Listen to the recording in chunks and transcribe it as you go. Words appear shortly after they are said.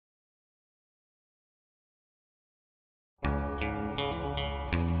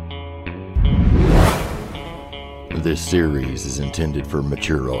This series is intended for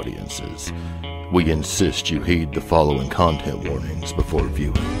mature audiences. We insist you heed the following content warnings before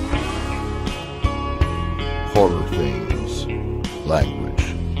viewing. Horror themes,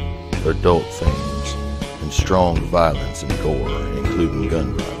 language, adult themes, and strong violence and gore, including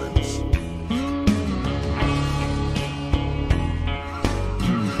gun violence.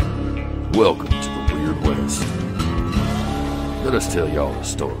 Welcome to the Weird West. Let us tell y'all a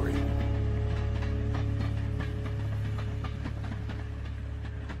story.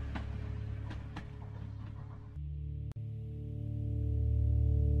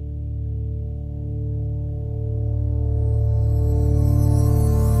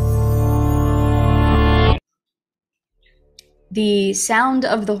 The sound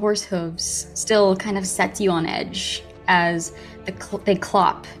of the horse hooves still kind of sets you on edge as they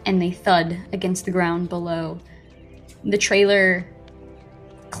clop and they thud against the ground below. The trailer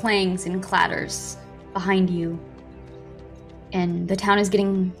clangs and clatters behind you, and the town is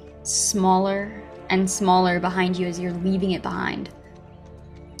getting smaller and smaller behind you as you're leaving it behind.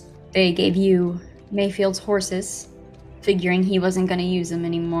 They gave you Mayfield's horses, figuring he wasn't going to use them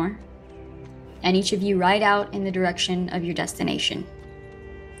anymore. And each of you ride out in the direction of your destination.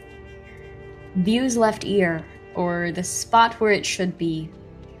 View's left ear, or the spot where it should be,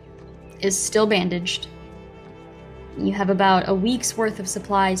 is still bandaged. You have about a week's worth of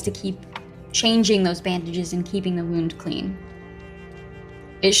supplies to keep changing those bandages and keeping the wound clean.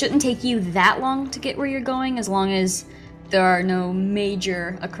 It shouldn't take you that long to get where you're going, as long as there are no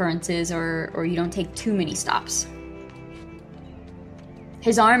major occurrences or you don't take too many stops.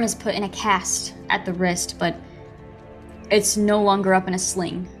 His arm is put in a cast at the wrist, but it's no longer up in a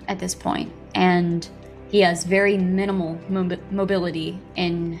sling at this point, and he has very minimal mobility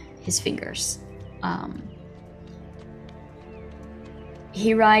in his fingers.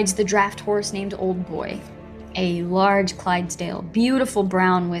 He rides the draft horse named Old Boy, a large Clydesdale, beautiful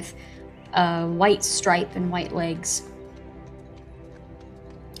brown with a white stripe and white legs.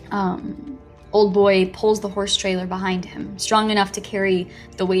 Old Boy pulls the horse trailer behind him, strong enough to carry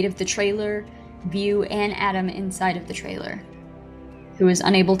the weight of the trailer, View, and Adam inside of the trailer, who is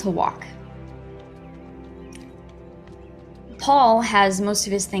unable to walk. Paul has most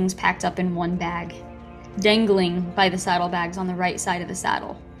of his things packed up in one bag, dangling by the saddlebags on the right side of the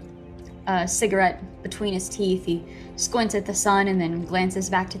saddle. A cigarette between his teeth, he squints at the sun and then glances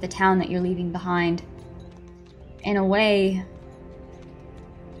back to the town that you're leaving behind. In a way,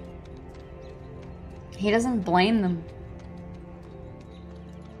 he doesn't blame them.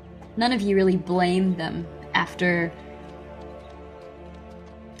 None of you really blame them after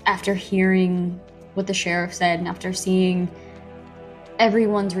hearing what the sheriff said and after seeing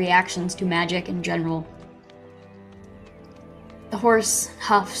everyone's reactions to magic in general. The horse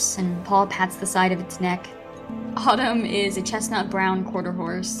huffs and Paul pats the side of its neck. Autumn is a chestnut brown quarter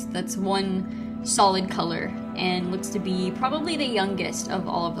horse that's one solid color and looks to be probably the youngest of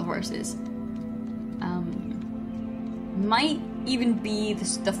all of the horses. Might even be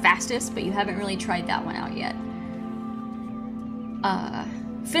the fastest, but you haven't really tried that one out yet.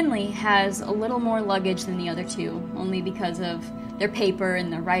 Finley has a little more luggage than the other two, only because of their paper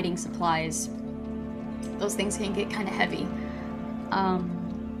and their writing supplies. Those things can get kind of heavy.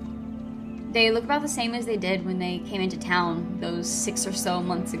 They look about the same as they did when they came into town those 6 or so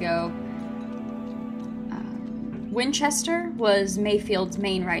months ago. Winchester was Mayfield's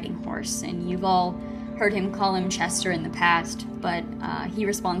main riding horse, and you've all heard him call him Chester in the past, but he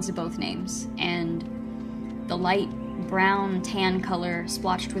responds to both names, and the light brown tan color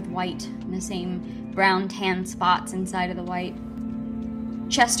splotched with white and the same brown tan spots inside of the white.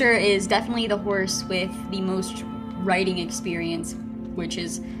 Chester is definitely the horse with the most riding experience, which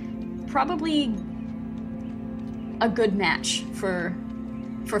is probably a good match for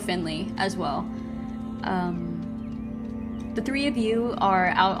Finley as well. The three of you are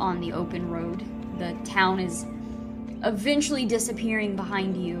out on the open road. The town is eventually disappearing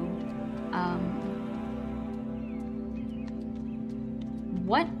behind you.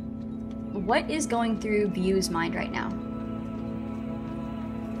 What is going through View's mind right now?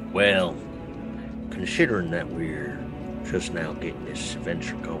 Well, considering that we're just now getting this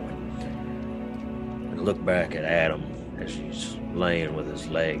adventure going, I look back at Adam as he's laying with his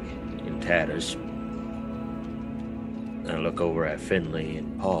leg in tatters. I look over at Finley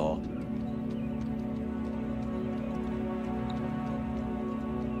and Paul.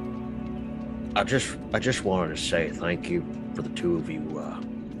 I just wanted to say thank you for the two of you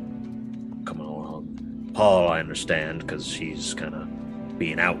coming along. Paul, I understand, because he's kind of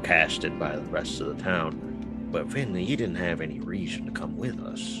being outcasted by the rest of the town. But Finley, you didn't have any reason to come with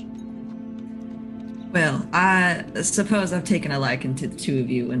us. Well, I suppose I've taken a liking to the two of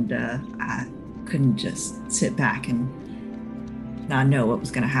you, and I couldn't just sit back and not know what was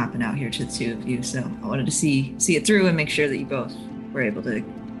going to happen out here to the two of you. So I wanted to see it through and make sure that you both were able to.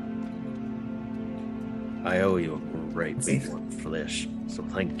 I owe you a great big one for this, so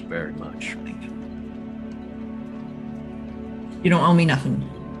thank you very much. You don't owe me nothing.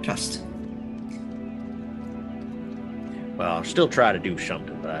 Trust. Well, I'll still try to do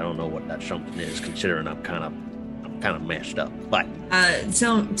something, but I don't know what that something is, considering I'm kind of messed up. But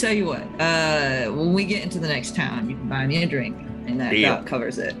tell you what. When we get into the next town, you can buy me a drink, and that about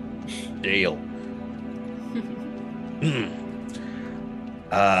covers it. Deal.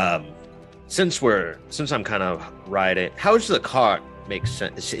 Since I'm kind of riding, how does the cart make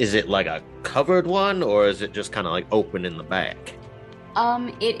sense? Is it like a covered one, or is it just kind of like open in the back?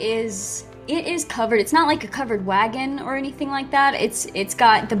 It is covered. It's not like a covered wagon or anything like that. It's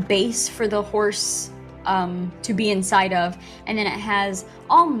got the base for the horse to be inside of, and then it has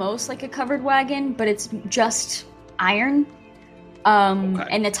almost like a covered wagon, but it's just iron. Okay.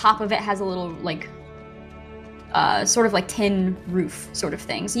 And the top of it has a little like sort of like tin roof sort of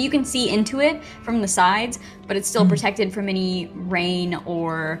thing. So you can see into it from the sides, but it's still protected from any rain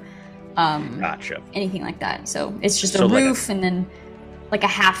or gotcha. Anything like that. So it's just a roof and then like a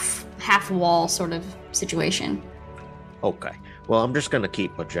half wall sort of situation. Okay. Well, I'm just going to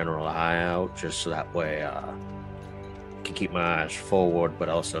keep a general eye out, just so that way I can keep my eyes forward, but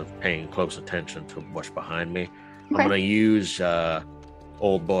also paying close attention to what's behind me. Okay. I'm going to use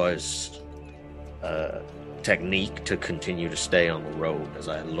Old Boy's technique to continue to stay on the road as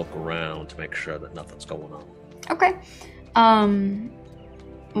I look around to make sure that nothing's going on. Okay.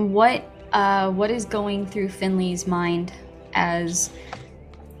 What is going through Finley's mind as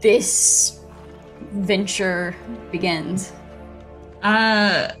this venture begins?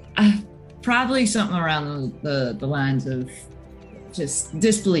 Probably something around the lines of just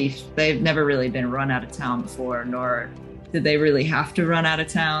disbelief. They've never really been run out of town before, nor did they really have to run out of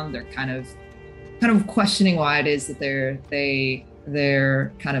town. They're kind of questioning why it is that they're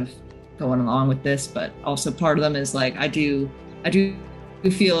kind of going along with this, but also part of them is like, I do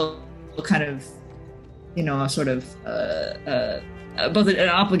feel kind of, a sort of both an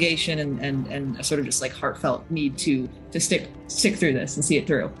obligation and a sort of just like heartfelt need to stick through this and see it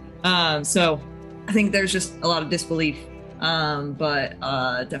through. So I think there's just a lot of disbelief, but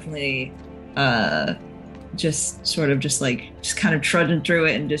definitely just sort of just kind of trudging through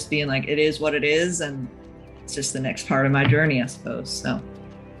it and just being like, it is what it is, and it's just the next part of my journey, I suppose. So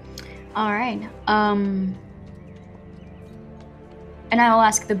all right. And I will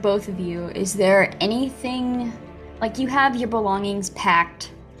ask the both of you, is there anything, like you have your belongings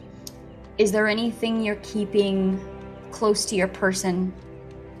packed, is there anything you're keeping close to your person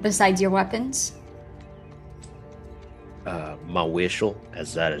besides your weapons? My whistle,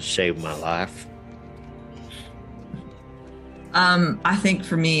 as that has saved my life. I think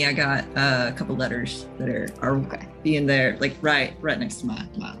for me, I got a couple letters that are okay. Being there, like right next to my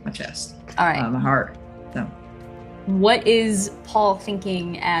chest. All right. My heart. So. What is Paul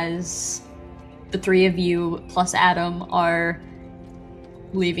thinking as the three of you plus Adam are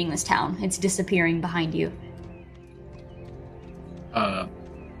leaving this town? It's disappearing behind you.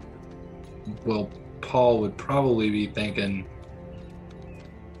 Well, Paul would probably be thinking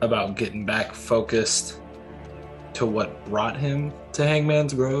about getting back focused to what brought him to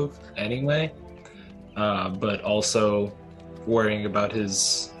Hangman's Grove anyway, but also worrying about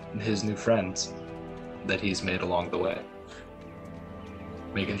his new friends that he's made along the way,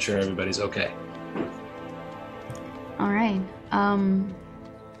 making sure everybody's okay. All right.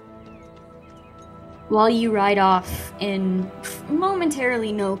 While you ride off in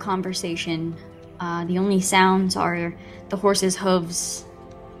momentarily no conversation, the only sounds are the horse's hooves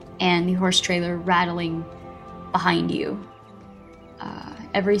and the horse trailer rattling behind you.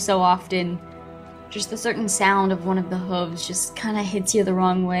 Every so often, just a certain sound of one of the hooves just kind of hits you the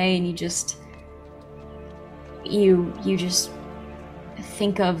wrong way, and you just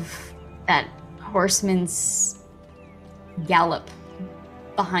think of that horseman's gallop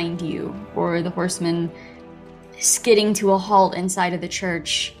behind you, or the horseman skidding to a halt inside of the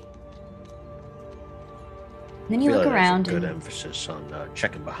church. And then you look around. Good emphasis on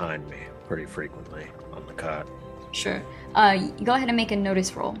checking behind me pretty frequently on the cart. Sure. Go ahead and make a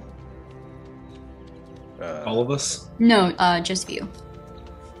notice roll. All of us? No, just you.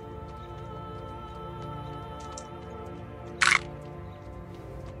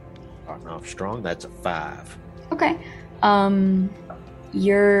 Starting off strong, that's a 5. Okay.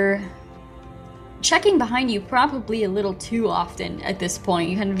 Your checking behind you probably a little too often at this point.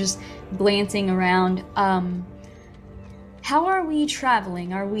 You're kind of just glancing around. How are we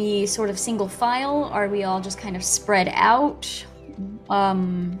traveling? Are we sort of single file? Are we all just kind of spread out?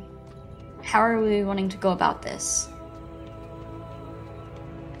 How are we wanting to go about this?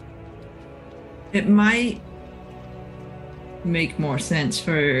 It might make more sense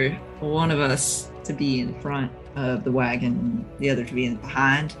for one of us to be in front of the wagon and the other to be in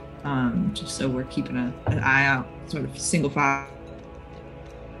behind, just so we're keeping an eye out, sort of single file.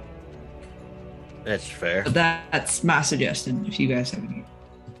 That's fair. But that's my suggestion, if you guys have any.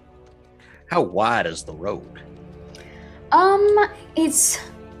 How wide is the road? It's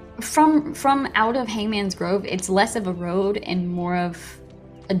from out of Hangman's Grove, it's less of a road and more of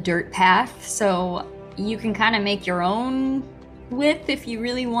a dirt path, so you can kind of make your own width if you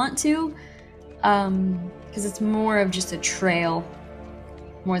really want to, because it's more of just a trail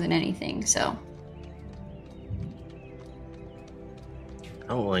more than anything, so. I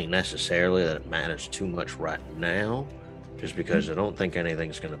don't think necessarily that it matters too much right now, just because I don't think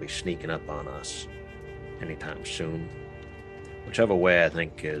anything's going to be sneaking up on us anytime soon. Whichever way I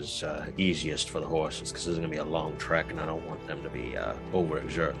think is easiest for the horses, because this is going to be a long trek and I don't want them to be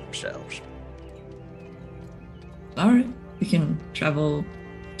overexerting themselves. All right, we can travel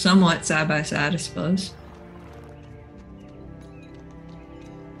somewhat side by side, I suppose.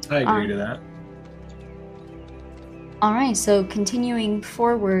 I agree to that. All right, so continuing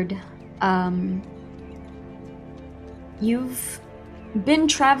forward, you've been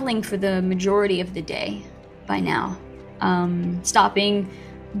traveling for the majority of the day by now, stopping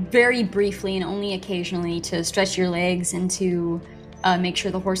very briefly and only occasionally to stretch your legs and to make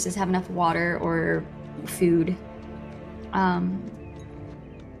sure the horses have enough water or food.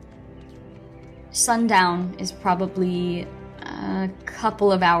 Sundown is probably a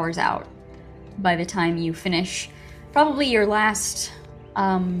couple of hours out by the time you finish probably your last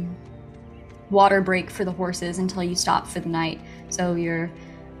water break for the horses until you stop for the night. So you're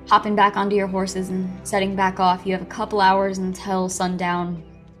hopping back onto your horses and setting back off. You have a couple hours until sundown,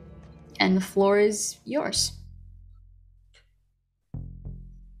 and the floor is yours.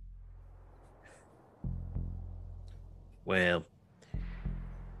 Well,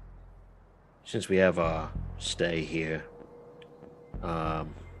 since we have our stay here,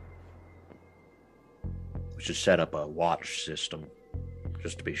 we should set up a watch system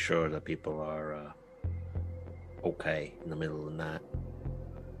just to be sure that people are okay in the middle of the night.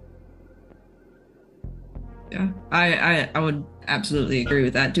 Yeah, I would absolutely agree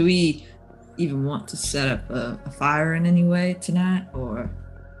with that. Do we even want to set up a fire in any way tonight, or?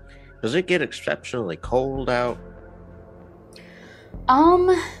 Does it get exceptionally cold out?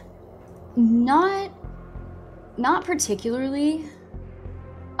 Not particularly.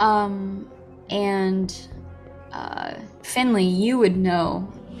 Finley, you would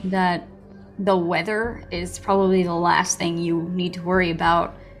know that the weather is probably the last thing you need to worry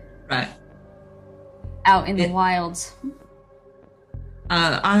about. Right. Out in the wilds.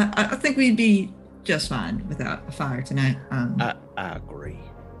 I think we'd be just fine without a fire tonight. I agree.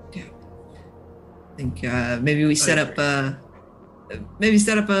 Yeah. I think maybe we set up a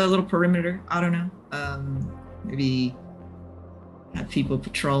little perimeter. I don't know. Maybe have people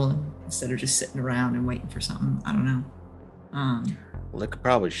patrolling instead of just sitting around and waiting for something. I don't know. Well, they could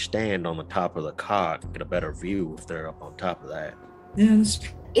probably stand on the top of the cart and get a better view if they're up on top of that. Yeah,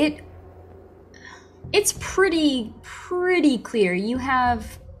 it's pretty clear. You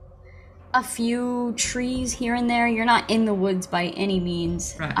have a few trees here and there. You're not in the woods by any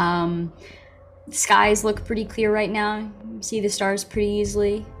means. Right. The skies look pretty clear right now. You see the stars pretty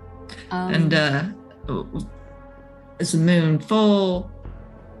easily. And is the moon full?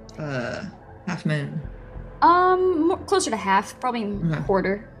 Half moon? More, closer to half, probably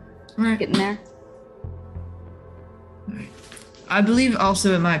quarter. All right. Getting there. All right. I believe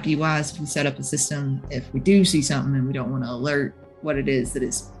also it might be wise if we set up a system if we do see something and we don't want to alert what it is that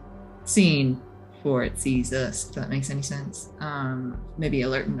is seen before it sees us, if that makes any sense. Maybe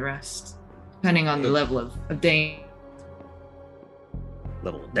alerting the rest, depending on the level of danger.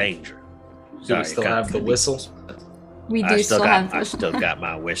 Level of danger. Do we still have the whistle? We do still have. I still got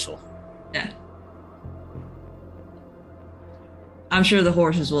my whistle. Yeah. I'm sure the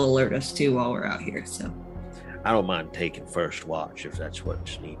horses will alert us too while we're out here, so. I don't mind taking first watch if that's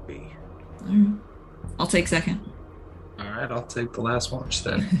what's need be. All right. I'll take second. All right, I'll take the last watch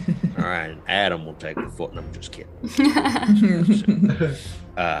then. All right, and Adam will take the foot, and I'm just kidding.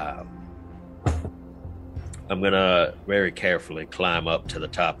 I'm gonna very carefully climb up to the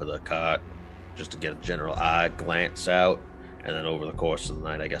top of the cart just to get a general eye glance out And then over the course of the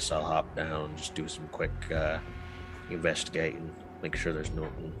night, I guess I'll hop down and just do some quick investigating, make sure there's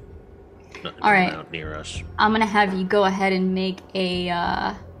nothing All right. out near us. I'm gonna have you go ahead and make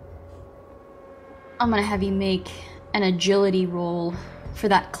I'm gonna have you make an agility roll for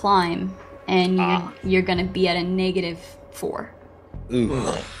that climb, and you're gonna be at a -4.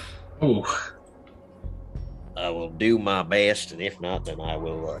 Ooh. Ooh. I will do my best, and if not, then I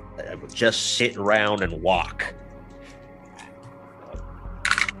will just sit around and walk.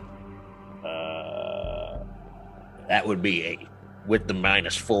 That would be with the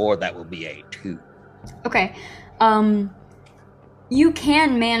 -4, that will be a 2. Okay. You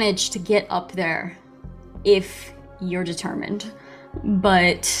can manage to get up there if you're determined,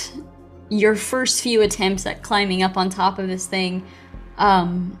 but your first few attempts at climbing up on top of this thing,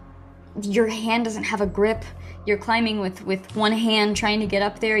 your hand doesn't have a grip. You're climbing with one hand trying to get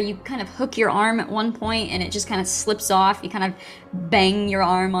up there. You kind of hook your arm at one point and it just kind of slips off. You kind of bang your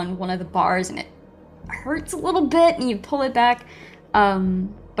arm on one of the bars and it hurts a little bit and you pull it back.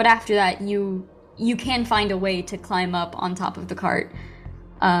 But after that, you can find a way to climb up on top of the cart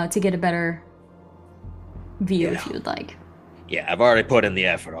to get a better view if you would like. Yeah, I've already put in the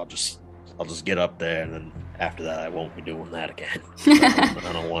effort. I'll just get up there, and then after that, I won't be doing that again.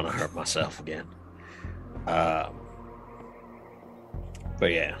 I don't want to hurt myself again. But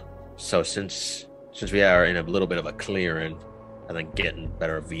yeah, so since we are in a little bit of a clearing, I think getting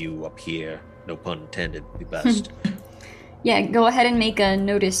better view up here, no pun intended, would be best. Yeah, go ahead and make a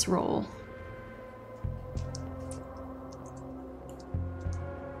notice roll.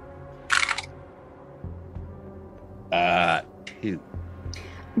 Two.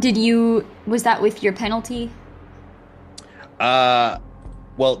 Was that with your penalty?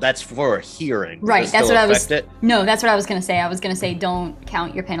 Well, that's for a hearing. Right, that's what I was. It? No, that's what I was gonna say. I was gonna say don't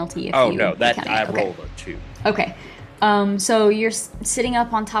count your penalty if you. No, that I okay. rolled a 2. Okay, so you're sitting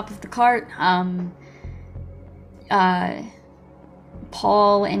up on top of the cart.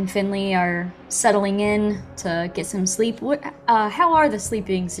 Paul and Finley are settling in to get some sleep. How are the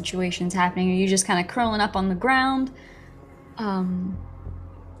sleeping situations happening? Are you just kind of curling up on the ground?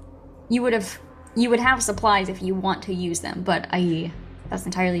 You would have supplies if you want to use them, but that's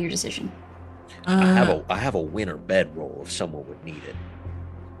entirely your decision. I have a winter bedroll if someone would need it.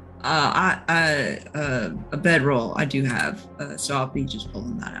 A bedroll I do have, so I'll be just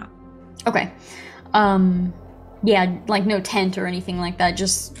pulling that out. Okay. Yeah, like no tent or anything like that.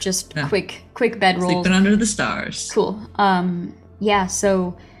 Just No. quick bedroll. Sleeping under the stars. Cool. Yeah.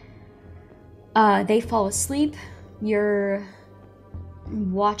 So, they fall asleep. You're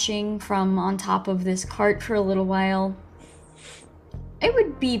watching from on top of this cart for a little while. It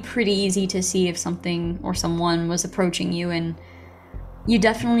would be pretty easy to see if something or someone was approaching you, and you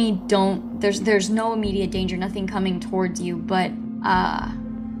definitely don't. There's no immediate danger, nothing coming towards you. But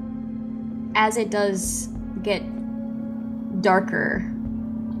as it does get darker,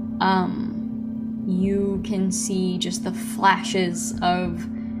 you can see just the flashes of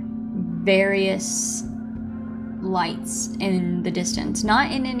various lights in the distance,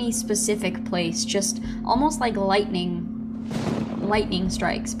 not in any specific place, just almost like lightning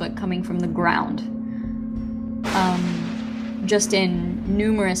strikes, but coming from the ground. Just in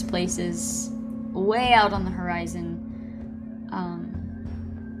numerous places way out on the horizon.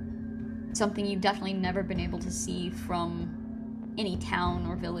 Something you've definitely never been able to see from any town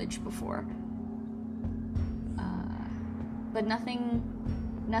or village before. But nothing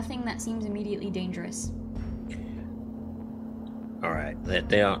that seems immediately dangerous. All right,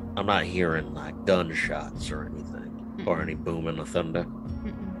 I'm not hearing like gunshots or anything, or any booming of thunder.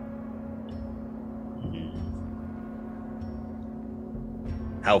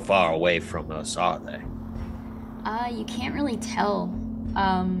 How far away from us are they? You can't really tell.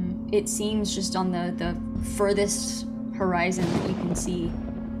 It seems just on the furthest horizon that you can see.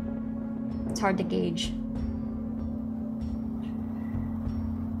 It's hard to gauge.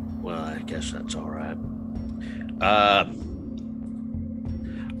 Well, I guess that's all right.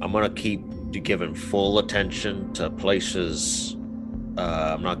 I'm gonna keep giving full attention to places.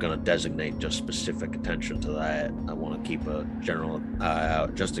 I'm not gonna designate just specific attention to that. I want to keep a general eye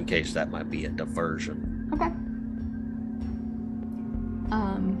out just in case that might be a diversion. Okay.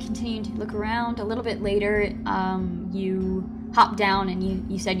 Continuing to look around. A little bit later, you hop down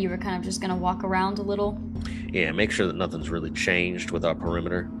and you said you were kind of just gonna walk around a little. Yeah, make sure that nothing's really changed with our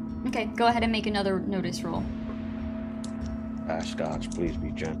perimeter. Okay, go ahead and make another notice roll. Scotch, please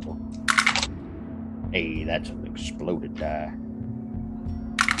be gentle. Hey, that's an exploded die.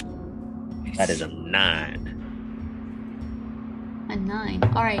 That is a 9. A 9.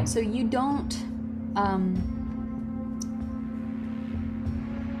 All right, so you don't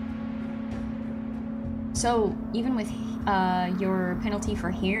So even with your penalty for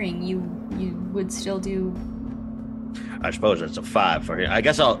hearing, you would still do. I suppose it's a 5 for here. I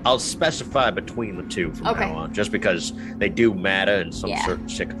guess I'll specify between the two from Okay. now on, just because they do matter in some Yeah. certain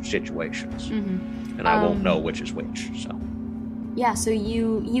situations, Mm-hmm. and I won't know which is which. So Yeah, so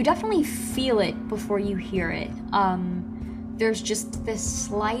you definitely feel it before you hear it. There's just this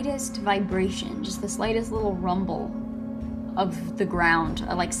slightest vibration, just the slightest little rumble of the ground,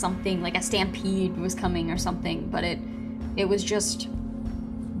 like something, like a stampede was coming or something, but it was just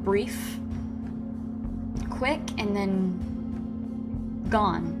brief, quick, and then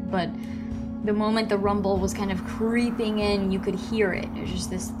gone. But the moment the rumble was kind of creeping in, you could hear it. It was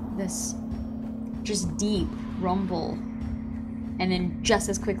just this just deep rumble. And then just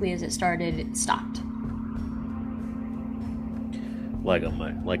as quickly as it started, it stopped. like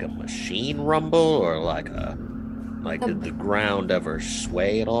a machine rumble, or did the ground ever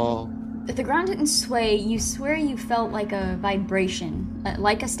sway at all? If the ground didn't sway, you swear you felt like a vibration,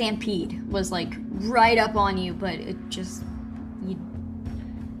 like a stampede was like right up on you, but it just,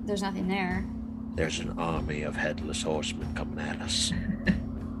 there's nothing there. There's an army of headless horsemen coming at us.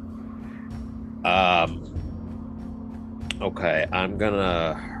 Okay, I'm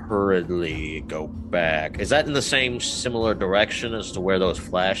gonna hurriedly go back. Is that in the same similar direction as to where those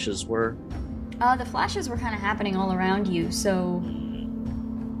flashes were? The flashes were kind of happening all around you, so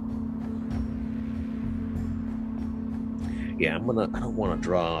Yeah, I don't want to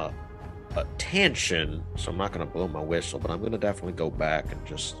draw attention, so I'm not gonna blow my whistle, but I'm gonna definitely go back and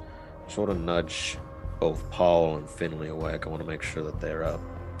just sort of nudge both Paul and Finley awake. I want to make sure that they're up.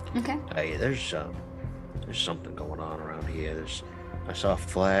 okay. Hey, there's something going on around here. I saw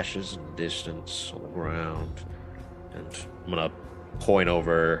flashes in the distance on the ground, and I'm gonna point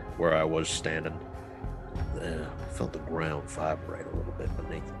over where I was standing. I felt the ground vibrate a little bit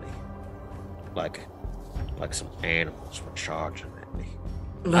beneath me, like some animals were charging at me.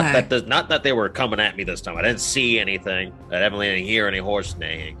 Not that they were coming at me this time. I didn't see anything. I definitely didn't hear any horse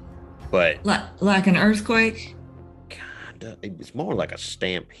neighing, but like an earthquake. it's more like a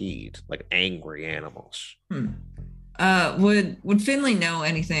stampede, like angry animals. Would Finley know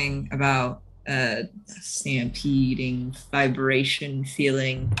anything about stampeding, vibration,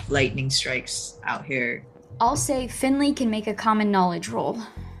 feeling lightning strikes out here? I'll say Finley can make a common knowledge roll.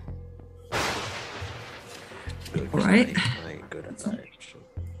 Good, 'cause Alright. I ain't good at that.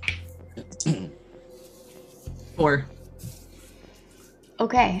 So. 4.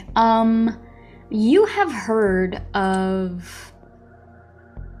 Okay, you have heard of...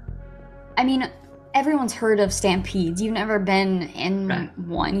 I mean, everyone's heard of stampedes. You've never been in Right.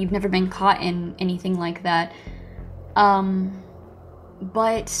 one. You've never been caught in anything like that.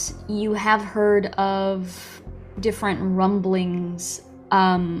 But you have heard of different rumblings,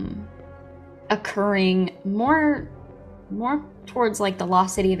 occurring more towards like the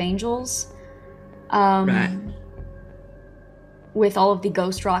Lost City of Angels. Right. With all of the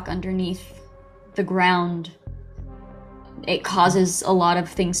ghost rock underneath the ground, it causes a lot of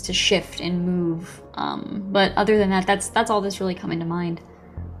things to shift and move. But other than that, that's all that's really coming to mind.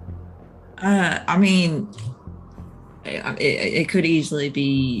 I mean, it could easily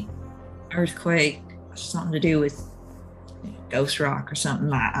be earthquake, something to do with ghost rock or something.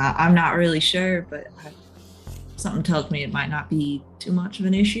 I'm not really sure, but something tells me it might not be too much of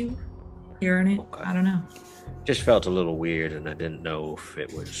an issue hearing it. Okay. I don't know. Just felt a little weird, and I didn't know if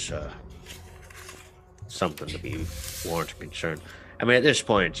it was something to be warranted concern. I mean, at this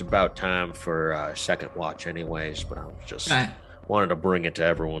point, it's about time for second watch, anyways. But I was just Right. wanted to bring it to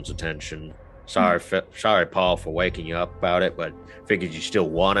everyone's attention. Sorry, Paul, for waking you up about it, but figured you still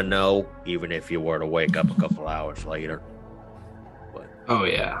want to know, even if you were to wake up a couple hours later. But Oh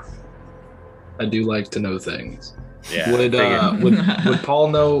yeah, I do like to know things. yeah, Would Paul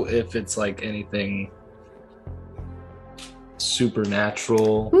know if it's like anything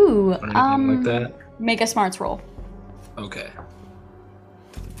supernatural Ooh, or anything like that? Make a smarts roll. Okay.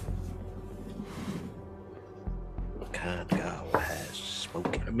 what kind of God has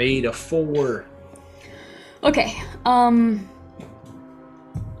spoken? I made a 4. Okay,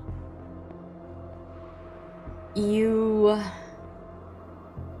 you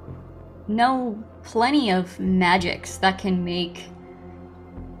know plenty of magics that can make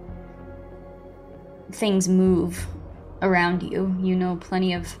things move around you. You know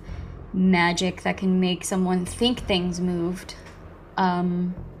plenty of magic that can make someone think things moved.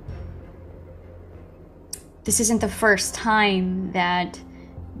 This isn't the first time that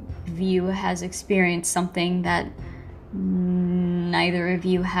View has experienced something that neither of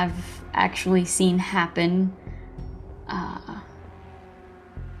you have actually seen happen.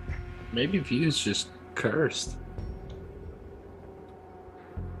 Maybe View's just cursed.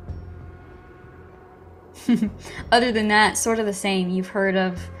 Other than that, sort of the same. You've heard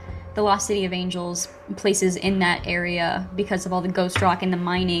of the Lost City of Angels, places in that area because of all the ghost rock and the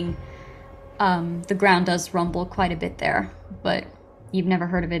mining. The ground does rumble quite a bit there, but you've never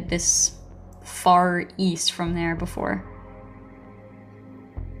heard of it this far east from there before.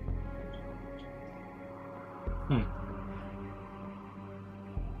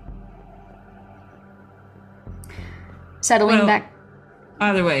 Settling back.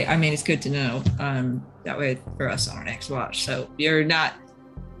 Either way, I mean, it's good to know. That way for us on our next watch. So you're not.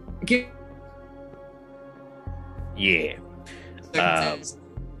 Yeah.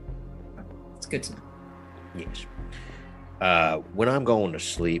 It's good to know. Yes. When I'm going to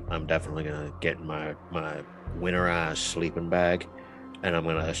sleep, I'm definitely gonna get my winterized sleeping bag, and I'm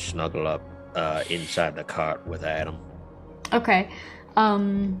gonna snuggle up inside the cot with Adam. Okay.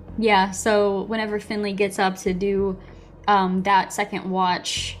 Yeah, so whenever Finley gets up to do that second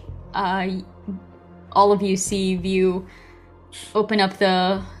watch, all of you see View open up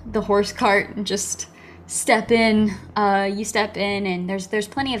the horse cart and just step in. You step in, and there's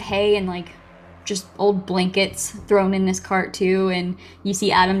plenty of hay and like just old blankets thrown in this cart too, and you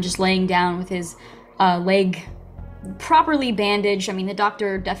see Adam just laying down with his leg properly bandaged. I mean, the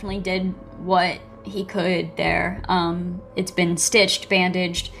doctor definitely did what he could there. It's been stitched,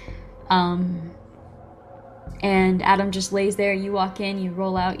 bandaged, and Adam just lays there. You walk in, you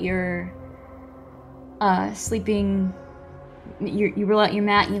roll out your sleeping, you roll out your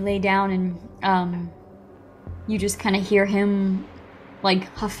mat and you lay down, and you just kind of hear him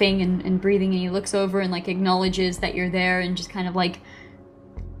like huffing and breathing, and he looks over and like acknowledges that you're there and just kind of like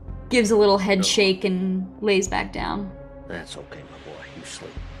gives a little head shake and lays back down. That's okay, my boy. You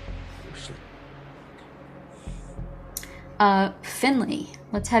sleep. You sleep. Finley,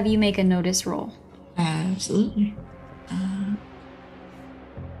 let's have you make a notice roll. Absolutely.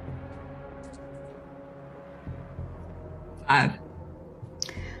 5.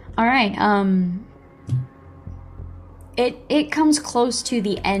 All right. It comes close to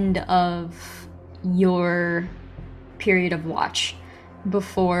the end of your period of watch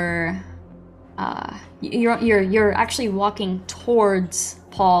before you're actually walking towards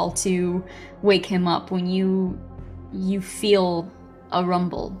Paul to wake him up when you feel a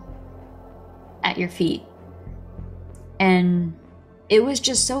rumble at your feet. And it was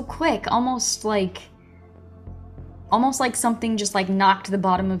just so quick, almost like something just like knocked the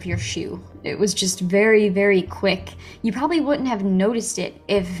bottom of your shoe. It was just very, very quick. You probably wouldn't have noticed it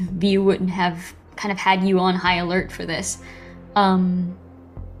if View wouldn't have kind of had you on high alert for this.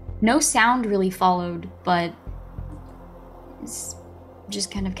 No sound really followed, but it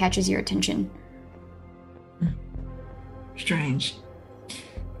just kind of catches your attention. Strange.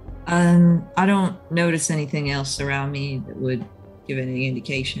 I don't notice anything else around me that would give any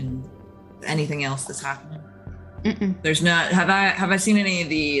indication of anything else that's happening. Mm-mm. There's not. Have I seen any of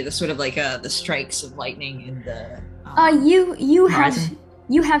the sort of like the strikes of lightning in the? You horizon?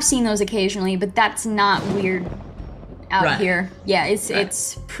 have seen those occasionally, but that's not weird out Right. here. Yeah, it's Right.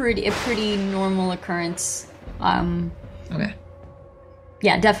 it's a pretty normal occurrence. Okay.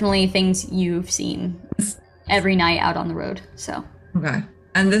 Yeah, definitely things you've seen every night out on the road. So Okay.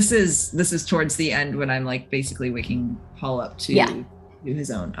 And this is towards the end when I'm like basically waking Paul up to do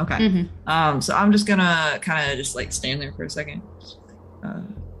his own. Okay. Mhm. So I'm just gonna kind of just like stand there for a second.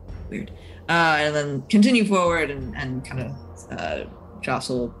 Weird. And then continue forward and kind of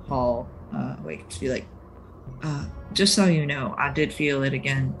jostle Paul awake to be like, just so you know, I did feel it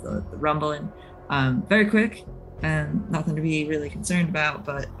again, the rumbling. Very quick and nothing to be really concerned about,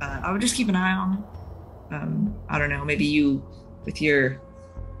 but I would just keep an eye on it. I don't know, maybe you with your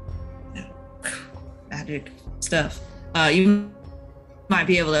magic stuff, you might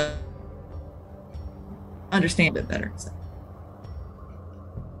be able to understand a bit better. So.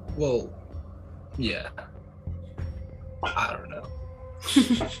 Well, yeah. I don't know.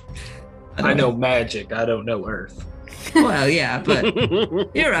 I know magic. I don't know Earth. Well, yeah, but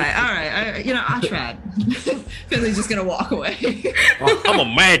you're right. All right, I tried. Finley's just gonna walk away. I'm a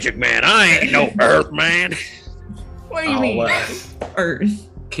magic man. I ain't no Earth man. What do you mean, Earth?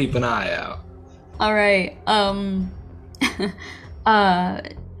 Keep an eye out. all right. I'm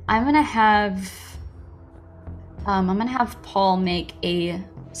gonna have Paul make a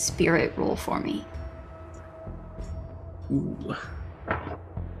spirit roll for me. Ooh.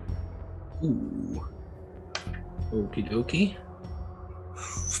 Ooh. Okie dokie.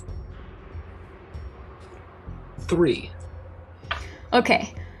 3.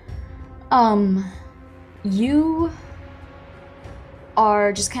 Okay. You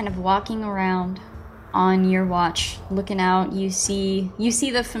are just kind of walking around on your watch, looking out, you see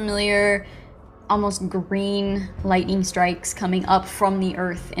the familiar, almost green lightning strikes coming up from the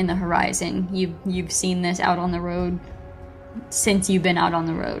earth in the horizon. You've seen this out on the road since you've been out on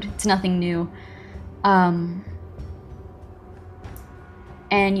the road. It's nothing new. And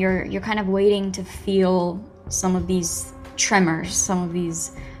you're kind of waiting to feel some of these tremors, some of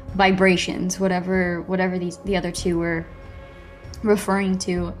these vibrations, whatever the other two were referring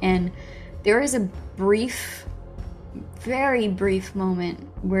to. And there is a brief, very brief moment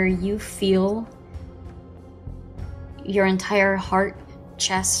where you feel your entire heart,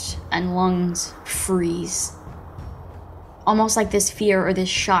 chest, and lungs freeze. Almost like this fear or this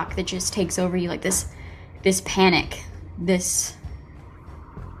shock that just takes over you, like this panic, this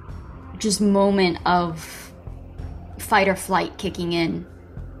just moment of fight or flight kicking in.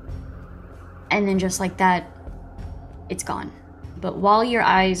 And then just like that, it's gone. But while your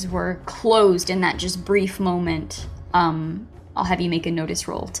eyes were closed in that just brief moment, I'll have you make a notice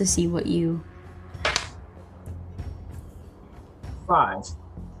roll to see what you... 5.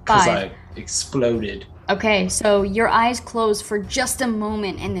 Because 5. I exploded. Okay, so your eyes close for just a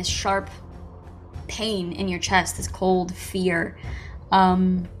moment in this sharp pain in your chest, this cold fear.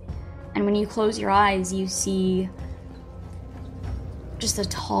 And when you close your eyes, you see just a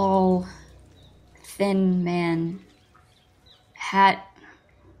tall, thin man, hat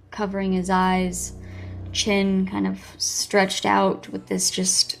covering his eyes, chin kind of stretched out with this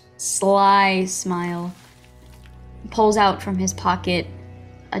just sly smile. He pulls out from his pocket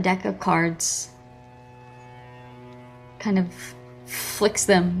a deck of cards, kind of flicks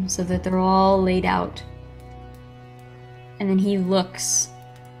them so that they're all laid out. And then he looks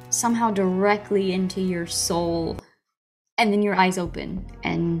somehow directly into your soul. And then your eyes open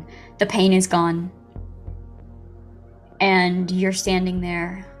and the pain is gone. And you're standing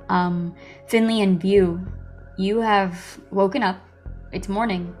there. Finley and View, you have woken up. It's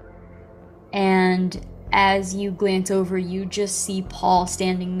morning. And as you glance over, you just see Paul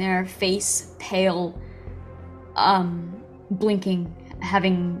standing there, face pale, blinking,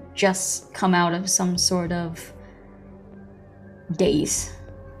 having just come out of some sort of daze.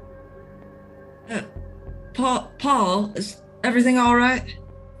 Paul, is everything all right?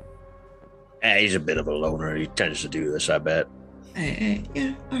 Yeah, he's a bit of a loner. He tends to do this, I bet. Hey,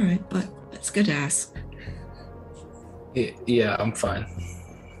 yeah, all right, but it's good to ask. Yeah, I'm fine.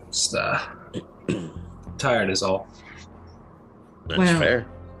 Just tired is all. That's Well- fair.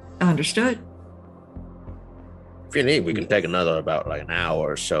 Understood. If you need, we can take another about like an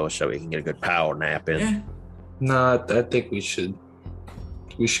hour or so we can get a good power nap in. Yeah. No, I think we should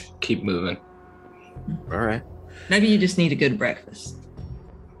keep moving. All right. Maybe you just need a good breakfast.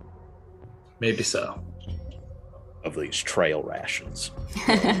 Maybe so. Of these trail rations.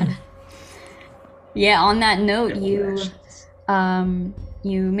 Yeah, on that note, Trail you rations.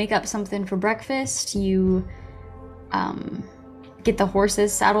 you make up something for breakfast. You get the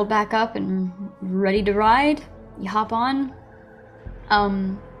horses saddled back up and ready to ride. You hop on.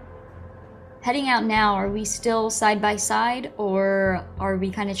 Heading out now, are we still side by side, or are we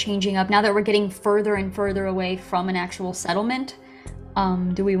kind of changing up now that we're getting further and further away from an actual settlement?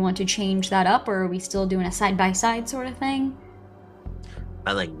 Do we want to change that up, or are we still doing a side by side sort of thing?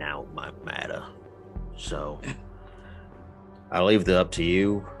 I think now might matter. So I'll leave that up to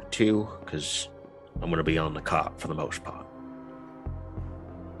you two, because I'm going to be on the cot for the most part.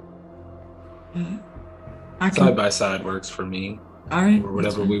 I can. Side by side works for me, All right. or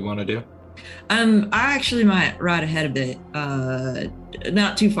whatever we want to do. I actually might ride ahead a bit.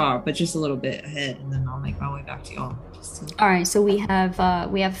 Not too far, but just a little bit ahead, and then I'll make my way back to y'all. All right, so we have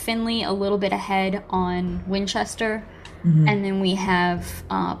Finley a little bit ahead on Winchester, Mhm. and then we have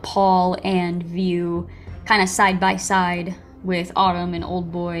Paul and View kind of side by side with Autumn and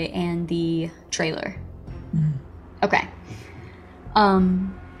Old Boy and the trailer. Mhm. Okay.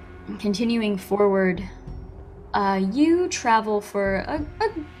 Continuing forward, you travel for a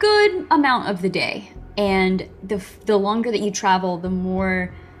good amount of the day, and the longer that you travel, the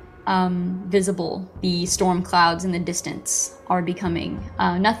more visible the storm clouds in the distance are becoming.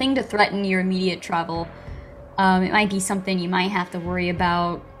 Nothing to threaten your immediate travel. It might be something you might have to worry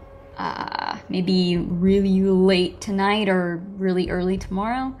about maybe really late tonight or really early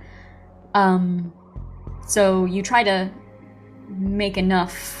tomorrow. So you try to make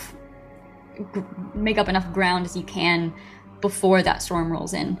up enough ground as you can before that storm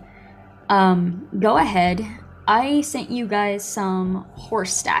rolls in. Go ahead. I sent you guys some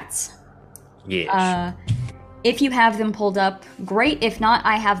horse stats. Yes. If you have them pulled up, great. If not,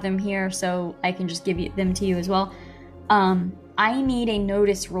 I have them here, so I can just give them to you as well. I need a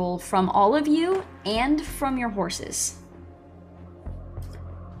notice roll from all of you and from your horses.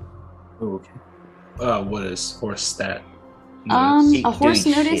 Okay. What is horse stat? Notice? A horse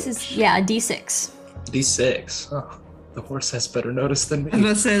D6. notice is a D6. D6. Oh, the horse has better notice than me. I was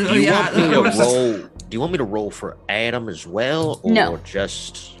gonna say, Do you want me to horse- roll? Do you want me to roll for Adam as well, or No.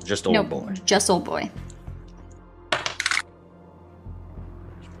 just old Nope, boy? just old boy.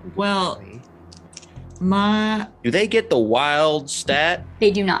 Well, my Do they get the wild stat? They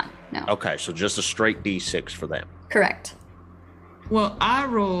do not. No. Okay, so just a straight D6 for them. Correct. well, I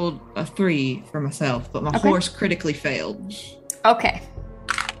rolled a 3 for myself, but my Okay. horse critically failed. Okay.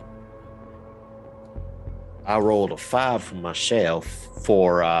 I rolled a 5 for myself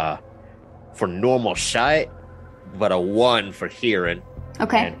for normal sight, but a 1 for hearing.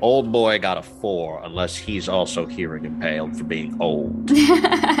 Okay. And old boy got a 4, unless he's also hearing impaired for being old.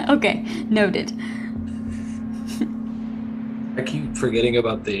 Okay. Noted. I keep forgetting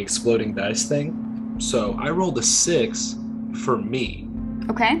about the exploding dice thing. So I rolled a 6 for me.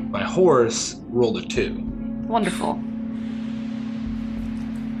 Okay. My horse rolled a 2. Wonderful.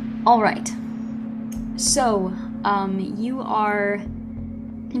 All right. So, you are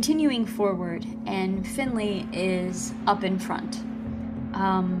continuing forward, and Finley is up in front.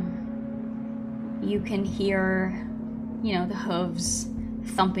 You can hear, the hooves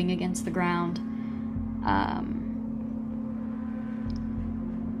thumping against the ground.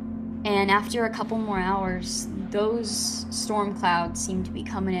 And after a couple more hours, those storm clouds seem to be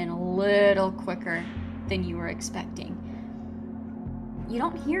coming in a little quicker than you were expecting. You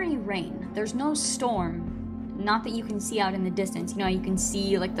don't hear any rain. There's no storm. Not that you can see out in the distance. You can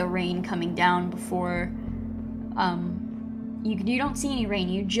see like the rain coming down before. You don't see any rain.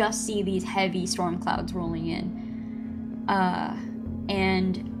 You just see these heavy storm clouds rolling in.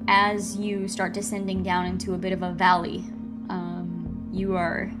 And as you start descending down into a bit of a valley, you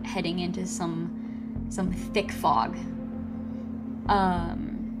are heading into some thick fog.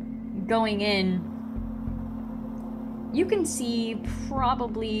 Going in, you can see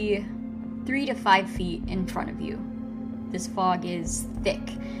probably 3 to 5 feet in front of you. This fog is thick.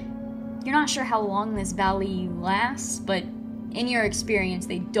 You're not sure how long this valley lasts, but in your experience,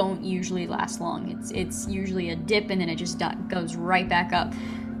 they don't usually last long. It's usually a dip and then it just goes right back up.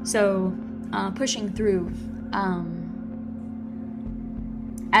 So, pushing through,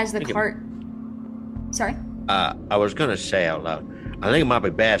 as the cart... Sorry? I was going to say out loud, I think it might be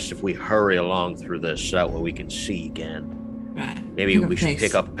best if we hurry along through this so that way we can see again. Right. Maybe we should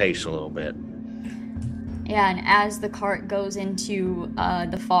pick up pace a little bit. Yeah, and as the cart goes into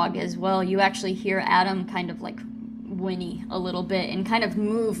the fog as well, you actually hear Adam kind of like whinny a little bit and kind of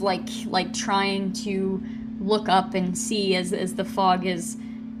move like trying to look up and see as the fog is...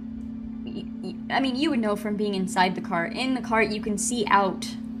 I mean, you would know from being inside the cart. In the cart, you can see out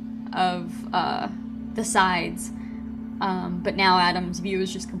of the sides, but now Adam's view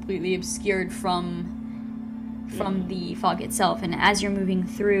is just completely obscured from the fog itself. And as you're moving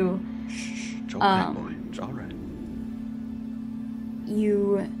through, It's all right, boy. It's all right.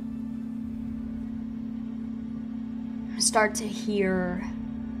 you start to hear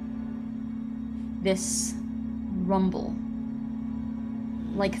this rumble,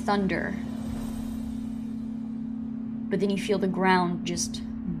 like thunder. But then you feel the ground just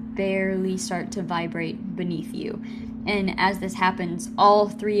barely start to vibrate beneath you. And as this happens, all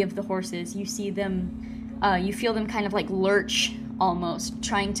 3 of the horses, you see them, you feel them kind of like lurch almost,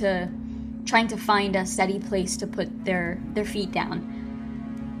 trying to find a steady place to put their feet down.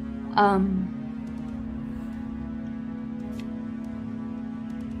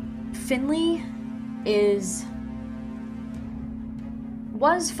 Finley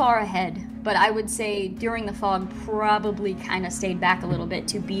was far ahead, but I would say during the fog probably kind of stayed back a little bit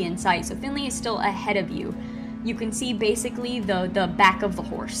to be in sight. So Finley is still ahead of you. You can see basically the back of the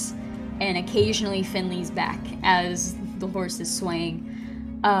horse, and occasionally Finley's back as the horse is swaying.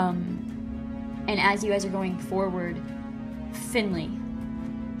 And as you guys are going forward, Finley,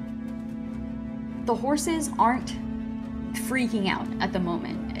 the horses aren't freaking out at the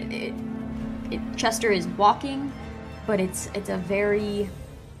moment. Chester is walking, but it's a very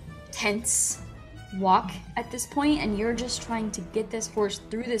tense walk at this point, and you're just trying to get this horse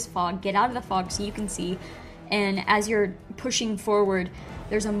through this fog, get out of the fog so you can see. And as you're pushing forward,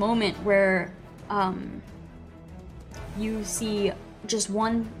 there's a moment where you see just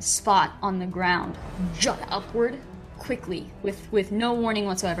one spot on the ground jut upward quickly with no warning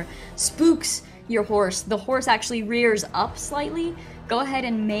whatsoever. Spooks your horse. The horse actually rears up slightly. Go ahead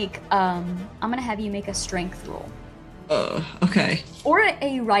and make I'm gonna have you make a strength roll. Okay. Or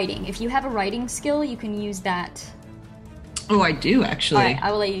a riding. If you have a riding skill, you can use that. Oh, I do actually. All right,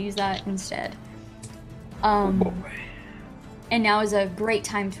 I will let you use that instead. And now is a great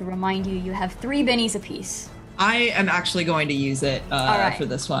time to remind you, you have 3 bennies apiece. I am actually going to use it right. for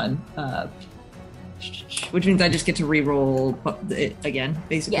this one, which means I just get to re-roll it again,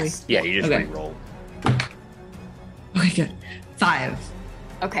 basically. Yes. Yeah, you just Okay. re-roll. Okay, good. 5.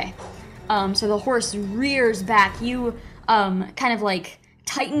 Okay. So the horse rears back. You kind of like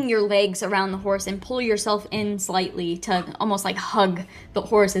tighten your legs around the horse and pull yourself in slightly to almost like hug the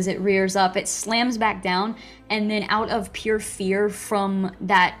horse as it rears up. It slams back down, and then out of pure fear from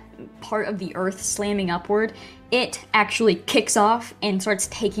that part of the earth slamming upward, it actually kicks off and starts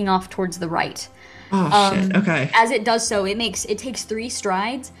taking off towards the right. Oh shit. Okay. As it does so, it takes 3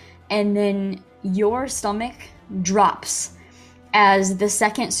 strides, and then your stomach drops as the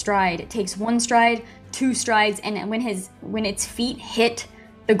second stride. It takes 1 stride, 2 strides, and when its feet hit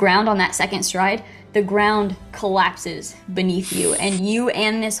the ground on that second stride, the ground collapses beneath you, and you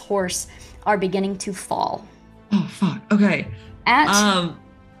and this horse are beginning to fall. Oh fuck. Okay. At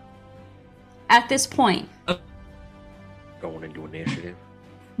this point, Going into initiative.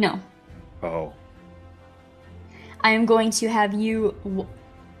 no, Oh. I am going to have you,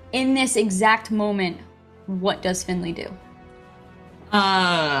 in this exact moment, what does Finley do?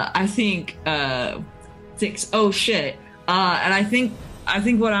 I think 6. Oh shit. And I think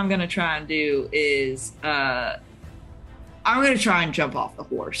what I'm gonna try and do is I'm gonna try and jump off the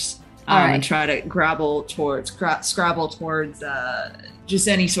horse. All right. And try to scrabble towards just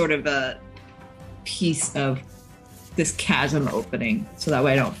any sort of a piece of this chasm opening, so that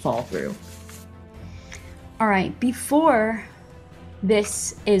way I don't fall through. All right, before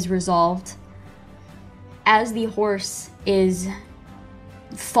this is resolved, as the horse is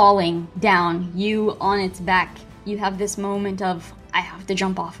falling down, you on its back, you have this moment of, I have to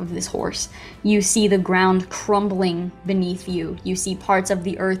jump off of this horse. You see the ground crumbling beneath you. You see parts of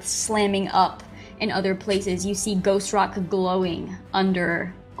the earth slamming up in other places. You see ghost rock glowing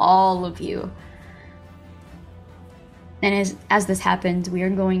under all of you. And as this happens, we are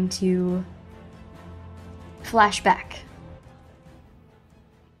going to flash back.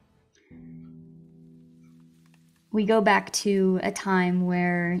 We go back to a time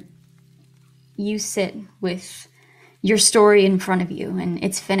where you sit with your story in front of you and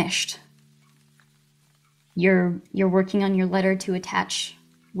it's finished. You're working on your letter to attach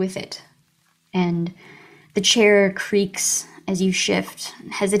with it. And the chair creaks as you shift,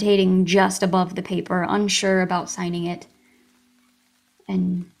 hesitating just above the paper, unsure about signing it.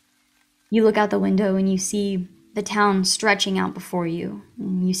 And you look out the window and you see the town stretching out before you.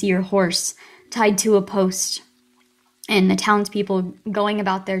 And you see your horse tied to a post, and the townspeople going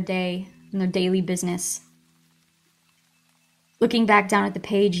about their day and their daily business. Looking back down at the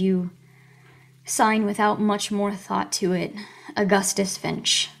page, you sign without much more thought to it, Augustus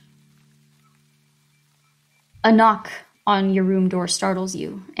Finch. A knock on your room door startles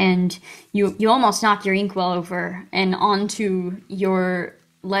you, and you almost knock your inkwell over and onto your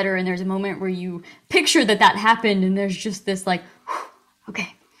letter, and there's a moment where you picture that happened, and there's just this like,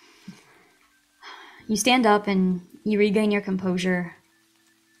 okay. You stand up and you regain your composure.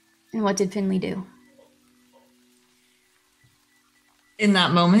 And what did Finley do? In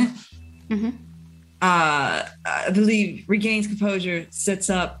that moment, Mm-hmm. I believe regains composure, sits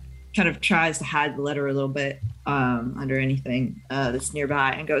up, kind of tries to hide the letter a little bit under anything that's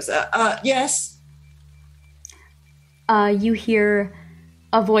nearby, and goes, yes. You hear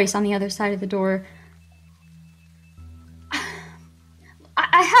a voice on the other side of the door.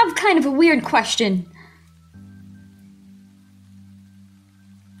 I have kind of a weird question.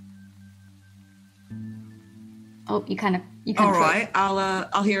 Oh, you kind of. All right,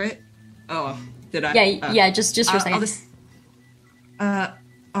 I'll hear it. Oh, did I? Yeah, just for a second. I'll just. All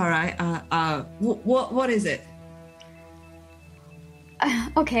right. What is it?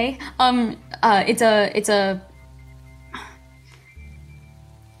 Okay.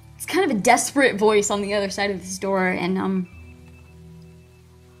 It's kind of a desperate voice on the other side of this door, and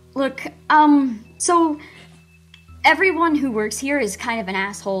look, so everyone who works here is kind of an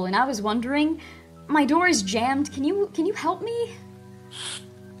asshole, and I was wondering, my door is jammed. Can you help me?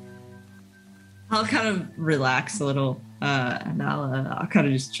 I'll kind of relax a little, and I'll kind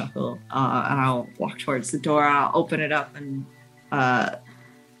of just chuckle, and I'll walk towards the door. I'll open it up, and I'll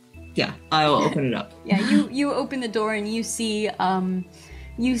open it up. Yeah, you open the door and you see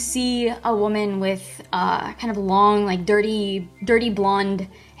a woman with kind of long, like dirty blonde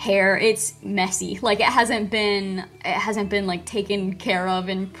hair. It's messy. Like it hasn't been like taken care of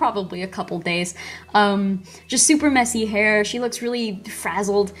in probably a couple days. Just super messy hair. She looks really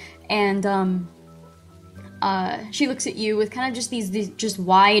frazzled, and she looks at you with kind of just these just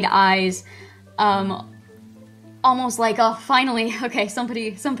wide eyes, almost like, oh, finally, okay,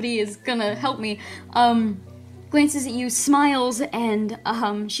 somebody is gonna help me. Glances at you, smiles, and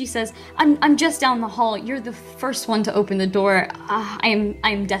she saes, I'm just down the hall. You're the first one to open the door.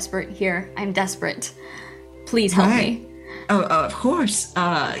 I'm desperate here. I'm desperate. Please help me. Oh, of course.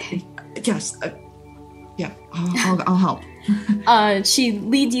 Yes. Yeah, I'll help. She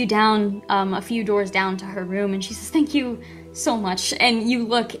leads you down a few doors down to her room, and she says, thank you so much. And you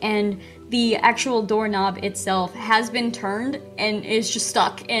look, and the actual doorknob itself has been turned and is just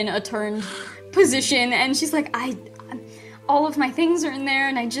stuck in a turned position. And she's like, all of my things are in there,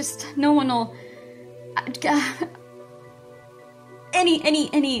 and no one will.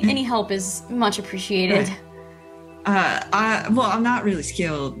 Any help is much appreciated. I'm not really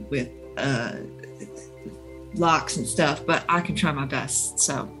skilled with locks and stuff, but I can try my best.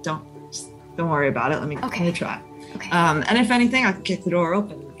 So don't worry about it. Let me try. Okay. And if anything, I can kick the door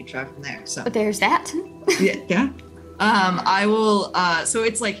open. We can try from there. So. But there's that. Yeah. I will. So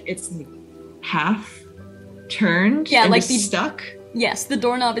it's half turned. Yeah, and like just stuck. Yes, the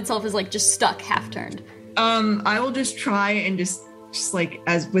doorknob itself is just stuck, half turned. I will just try and just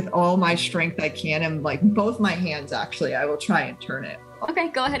as with all my strength I can, and both my hands actually, I will try and turn it. Okay,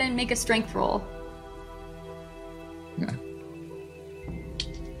 go ahead and make a strength roll. Okay.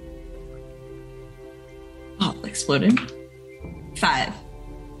 Oh, exploded. 5.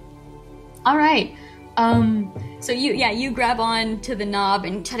 All right. So you grab on to the knob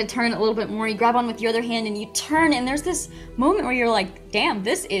and try to turn it a little bit more. You grab on with your other hand and you turn, and there's this moment where you're like, damn,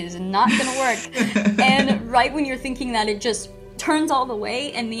 this is not gonna work. And right when you're thinking that, it just turns all the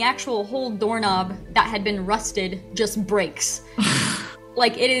way, and the actual whole doorknob that had been rusted just breaks.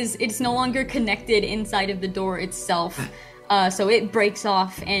 It's no longer connected inside of the door itself. So it breaks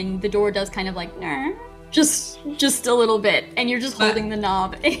off, and the door does kind of just a little bit, and you're just holding the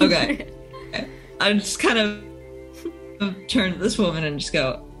knob. Okay. I just kind of turn to this woman and just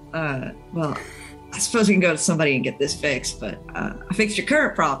go, well, I suppose we can go to somebody and get this fixed, but I fixed your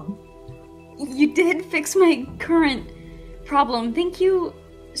current problem. You did fix my current problem. Thank you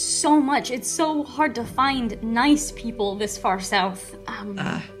so much. It's so hard to find nice people this far south.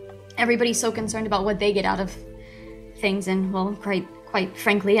 Everybody's so concerned about what they get out of things, and, well, quite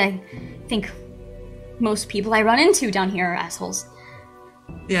frankly, I think most people I run into down here are assholes.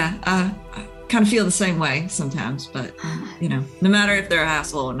 Yeah, I kind of feel the same way sometimes, but, no matter if they're an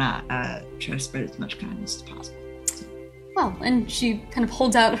asshole or not, try to spread as much kindness as possible. So. Well, and she kind of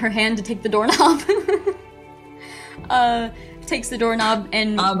holds out her hand to take the doorknob. Takes the doorknob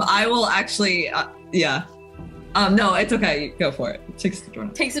and... I will actually, no, it's okay, go for it. Takes the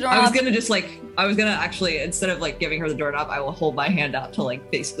doorknob. I was gonna actually, instead of giving her the doorknob, I will hold my hand out to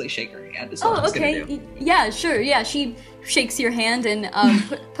basically shake her hand. Is what I was gonna do. Yeah, sure, yeah, she shakes your hand and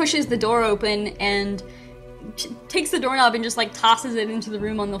pushes the door open and takes the doorknob and just tosses it into the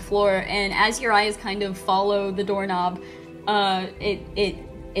room on the floor, and as your eyes kind of follow the doorknob,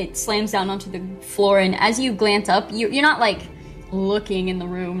 it slams down onto the floor, and as you glance up, you're not looking in the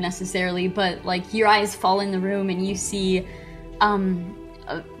room necessarily, but your eyes fall in the room and you see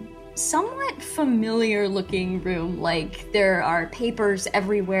a somewhat familiar looking room. There are papers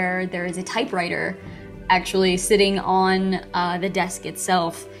everywhere. There is a typewriter actually sitting on the desk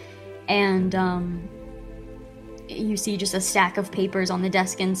itself, and you see just a stack of papers on the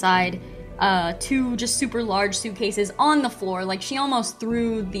desk inside. 2 just super large suitcases on the floor. She almost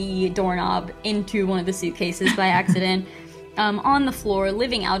threw the doorknob into one of the suitcases by accident. On the floor,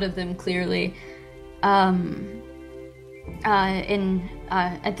 living out of them clearly. At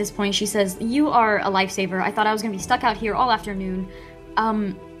this point, she says, "You are a lifesaver. I thought I was going to be stuck out here all afternoon.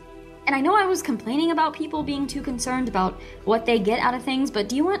 And I know I was complaining about people being too concerned about what they get out of things, but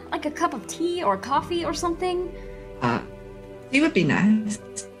do you want a cup of tea or coffee or something?" Tea would be nice.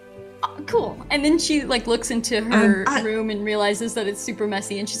 Cool. And then she looks into her room and realizes that it's super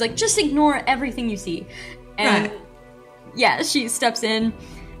messy, and she's like, "Just ignore everything you see." And right. Yeah, she steps in,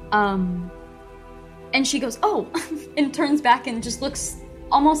 and she goes, "Oh," and turns back and just looks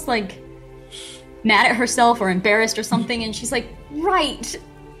almost mad at herself or embarrassed or something, and she's like, "Right,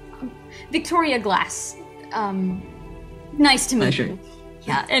 Victoria Glass. Nice to meet you."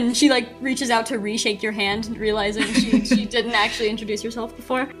 Yeah, and she reaches out to reshake your hand, realizing she didn't actually introduce herself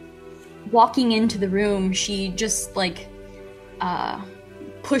before. Walking into the room, she just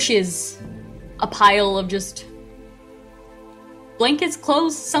pushes a pile of just blankets,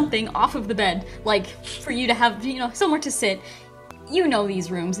 clothes, something off of the bed, for you to have, somewhere to sit. These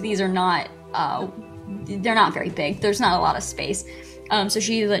rooms, these are not, they're not very big. There's not a lot of space. So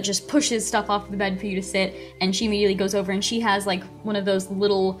she like, just pushes stuff off the bed for you to sit, and she immediately goes over and she has like one of those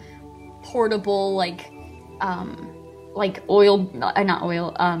little portable like oil, not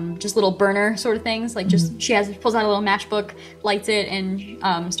oil, just little burner sort of things. Like just pulls out a little matchbook, lights it,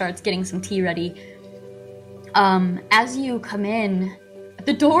 and starts getting some tea ready. As you come in,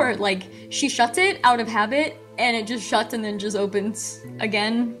 the door, like she shuts it out of habit, and it just shuts and then just opens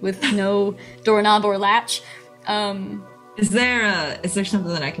again with no doorknob or latch. Is there something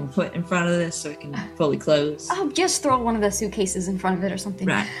that I can put in front of this so it can fully close? Oh, just throw one of the suitcases in front of it or something.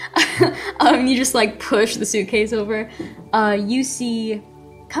 Right. You just like push the suitcase over. You see,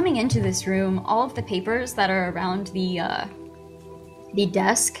 coming into this room, all of the papers that are around the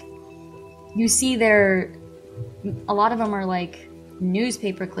desk. You see there, a lot of them are like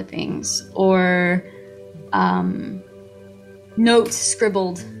newspaper clippings or notes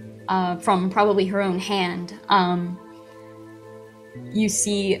scribbled from probably her own hand. You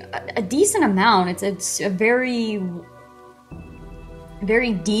see a decent amount. It's a very,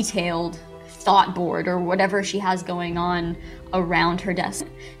 very detailed thought board or whatever she has going on around her desk.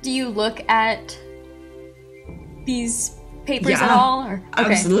 Do you look at these papers at all? Or?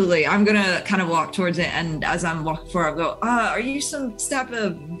 Okay. Absolutely. I'm gonna kind of walk towards it, and as I'm walking forward, I'll go, are you some type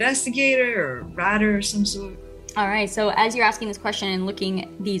of investigator or writer or some sort? All right, so as you're asking this question and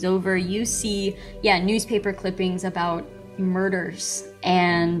looking these over, you see, newspaper clippings about murders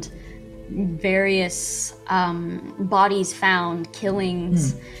and various bodies found,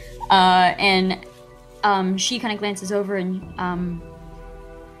 killings, and she kind of glances over and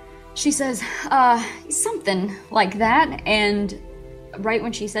she says, something like that, and right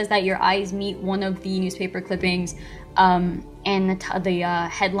when she says that, your eyes meet one of the newspaper clippings, and the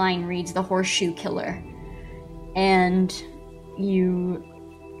headline reads, "The Horseshoe Killer." And you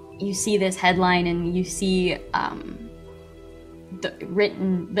see this headline, and you see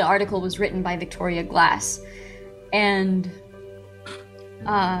the article was written by Victoria Glass, and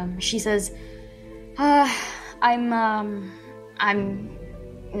she says, I'm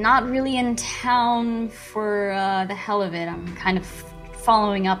not really in town for the hell of it. I'm kind of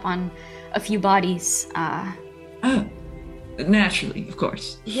following up on a few bodies. Naturally, of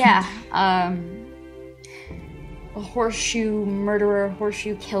course. Yeah. A horseshoe murderer,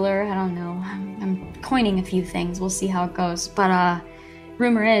 horseshoe killer, I don't know. I'm coining a few things. We'll see how it goes. But